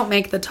 if you don't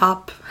make the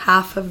top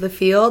half of the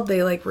field,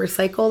 they like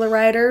recycle the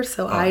riders.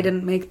 So I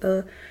didn't make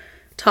the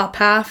top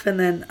half, and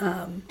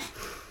then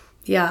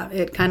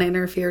it kind of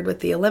interfered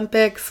with the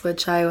Olympics,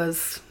 which I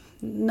was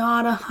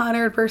not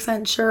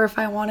 100% sure if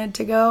I wanted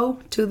to go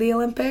to the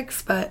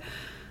Olympics, but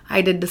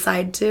I did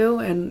decide to,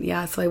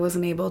 and so I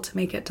wasn't able to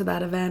make it to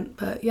that event.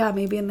 But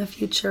maybe in the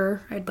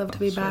future, I'd love to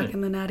be back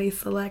in the Natty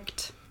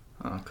Select.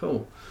 Oh,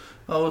 cool.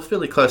 Oh, we're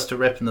fairly close to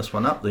wrapping this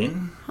one up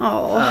then.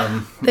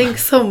 Oh,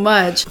 thanks so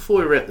much. Before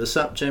we wrap this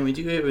up, Jamie,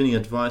 do you have any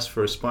advice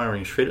for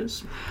aspiring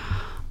shredders?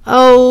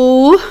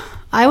 Oh,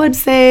 I would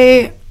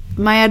say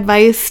my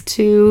advice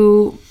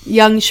to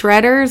young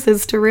shredders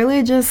is to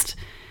really just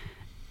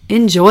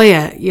enjoy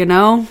it,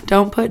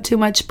 Don't put too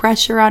much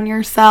pressure on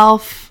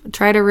yourself.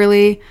 Try to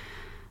really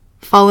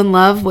fall in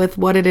love with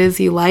what it is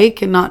you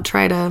like and not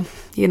try to,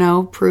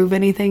 prove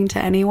anything to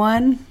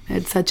anyone.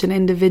 It's such an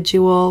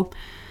individual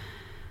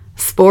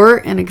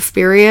sport and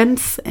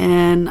experience,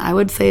 and I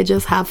would say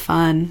just have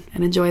fun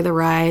and enjoy the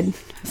ride.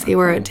 See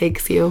where it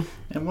takes you.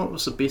 And what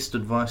was the best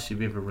advice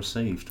you've ever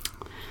received?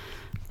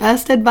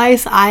 Best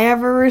advice I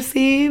ever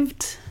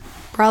received?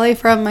 Probably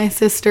from my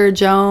sister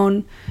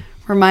Joan.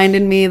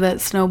 Reminded me that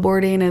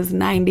snowboarding is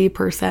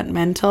 90%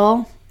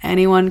 mental.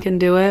 Anyone can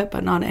do it,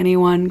 but not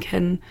anyone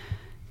can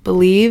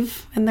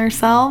believe in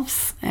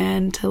themselves,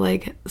 and to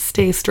like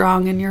stay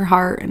strong in your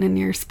heart and in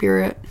your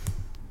spirit.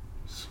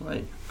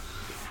 Sweet.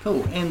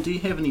 Cool. And do you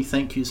have any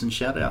thank yous and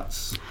shout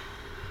outs?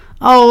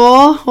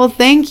 Oh, well,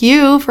 thank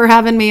you for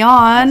having me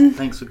on.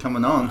 Thanks for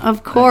coming on.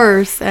 Of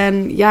course.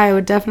 And yeah, I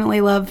would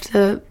definitely love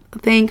to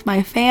thank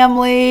my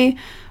family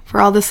for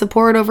all the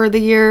support over the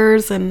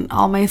years, and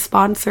all my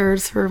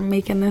sponsors for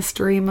making this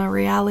dream a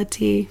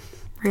reality.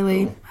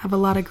 Really have a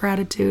lot of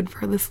gratitude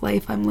for this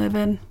life I'm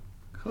living.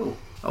 Cool.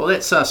 Well,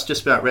 that's us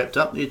just about wrapped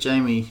up there,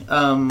 Jamie.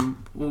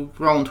 We'll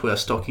roll into our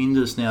stock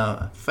enders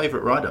now.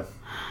 Favourite rider?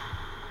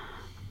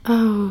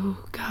 Oh,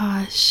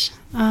 gosh.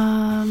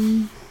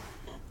 I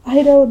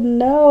don't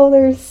know.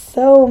 There's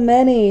so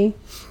many.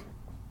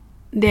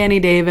 Danny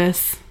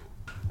Davis.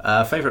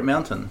 Favourite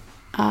mountain?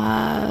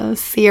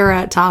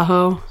 Sierra at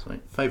Tahoe.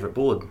 Sweet. Favourite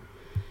board?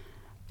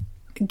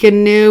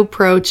 GNU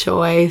Pro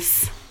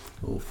Choice.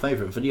 Cool.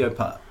 Favourite video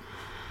part?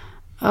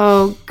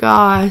 Oh,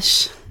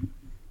 gosh.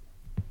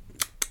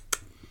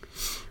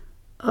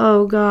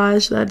 Oh,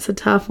 gosh, that's a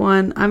tough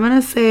one. I'm going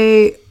to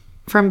say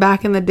from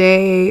back in the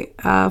day,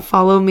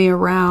 Follow Me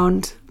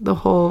Around, the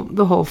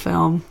whole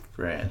film.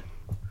 Rad.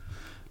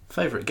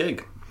 Favourite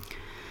gig?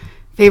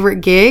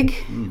 Favorite gig?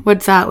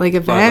 What's that, like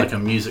event? Like a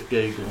music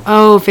gig? Or...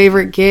 Oh,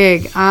 favorite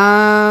gig.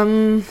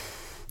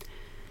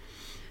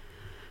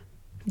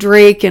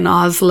 Drake in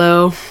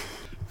Oslo.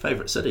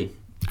 Favourite city?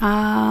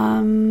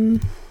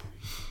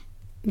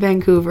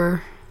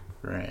 Vancouver.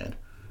 Rad.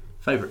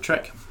 Favourite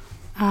track?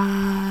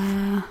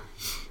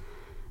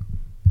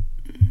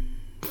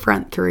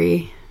 Front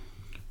three.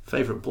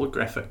 Favourite board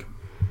graphic?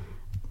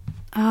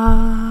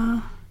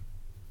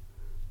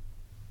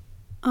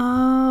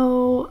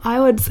 Oh, I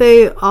would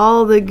say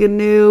all the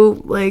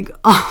GNU, like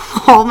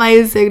all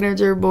my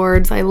signature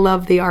boards. I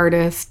love the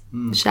artist.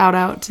 Shout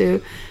out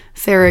to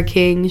Sarah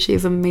King.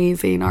 She's an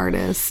amazing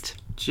artist.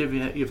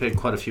 You've had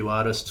quite a few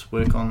artists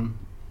work on.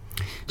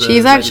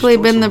 She's actually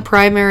been the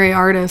primary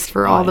artist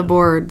for all the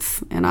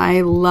boards, and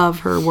I love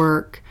her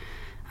work.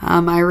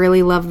 I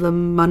really love the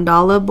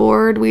mandala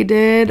board we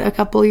did a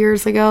couple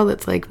years ago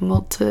that's like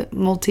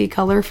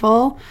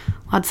multi-colorful.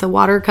 Lots of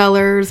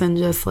watercolors and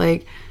just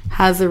like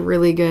has a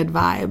really good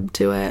vibe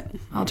to it.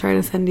 I'll try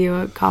to send you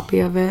a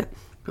copy of it.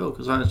 Cool,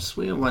 because I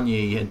swear one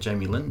year you had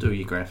Jamie Lynn do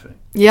your graphic.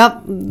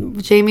 Yep,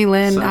 Jamie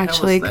Lynn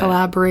actually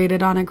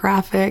collaborated on a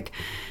graphic.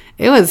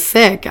 It was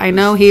sick. I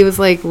know he was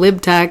like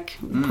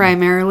LibTech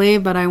primarily,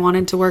 but I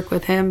wanted to work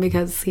with him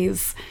because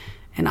he's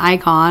an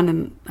icon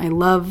and I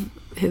love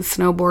his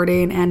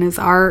snowboarding and his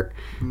art.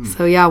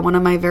 So yeah, one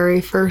of my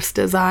very first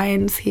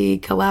designs, he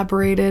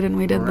collaborated and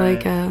we did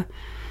like a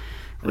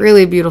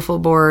really beautiful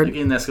board.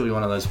 Again, that's going to be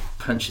one of those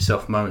pinch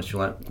yourself moments.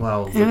 You're like,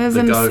 wow, it was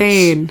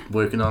insane.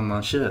 Working on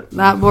my shit.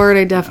 That board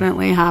I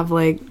definitely have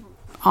like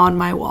on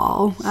my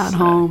wall at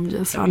home,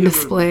 just on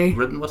display. Have you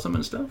ridden with him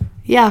and stuff?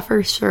 Yeah,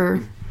 for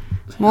sure.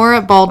 More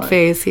at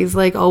Baldface. He's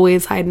like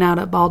always hiding out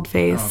at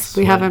Baldface.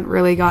 We haven't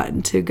really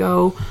gotten to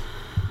go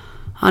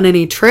on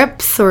any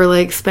trips or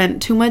like spent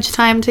too much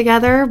time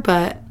together,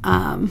 but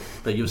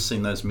you've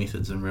seen those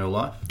methods in real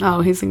life?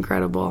 Oh, he's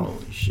incredible.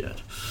 Holy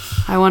shit.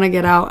 I want to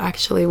get out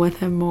actually with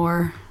him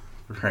more.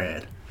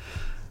 Rad.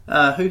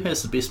 Who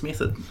has the best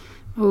method?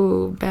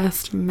 Ooh,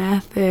 best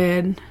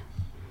method.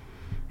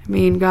 I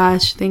mean,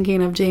 gosh,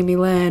 thinking of Jamie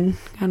Lynn,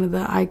 kind of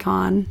the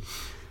icon.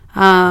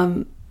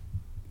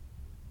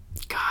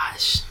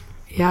 Gosh,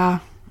 yeah.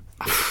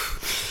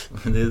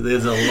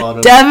 There's a lot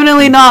of...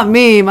 Definitely not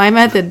me. My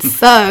method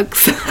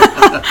sucks.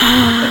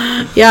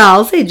 Yeah,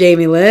 I'll say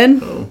Jamie Lynn.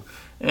 Cool.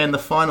 And the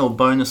final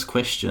bonus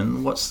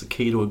question, what's the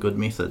key to a good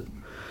method?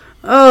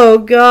 Oh,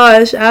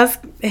 gosh.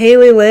 Ask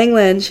Haley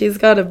Langland. She's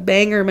got a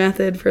banger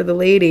method for the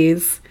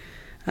ladies.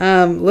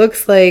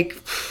 Looks like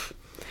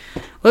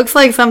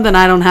something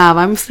I don't have.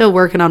 I'm still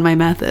working on my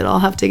method. I'll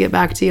have to get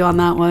back to you on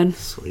that one.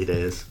 Sweet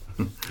as.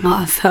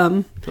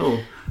 Awesome. Cool.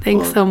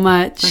 Thanks so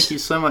much. Thank you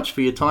so much for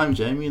your time,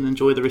 Jamie, and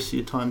enjoy the rest of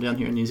your time down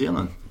here in New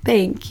Zealand.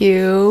 Thank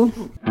you.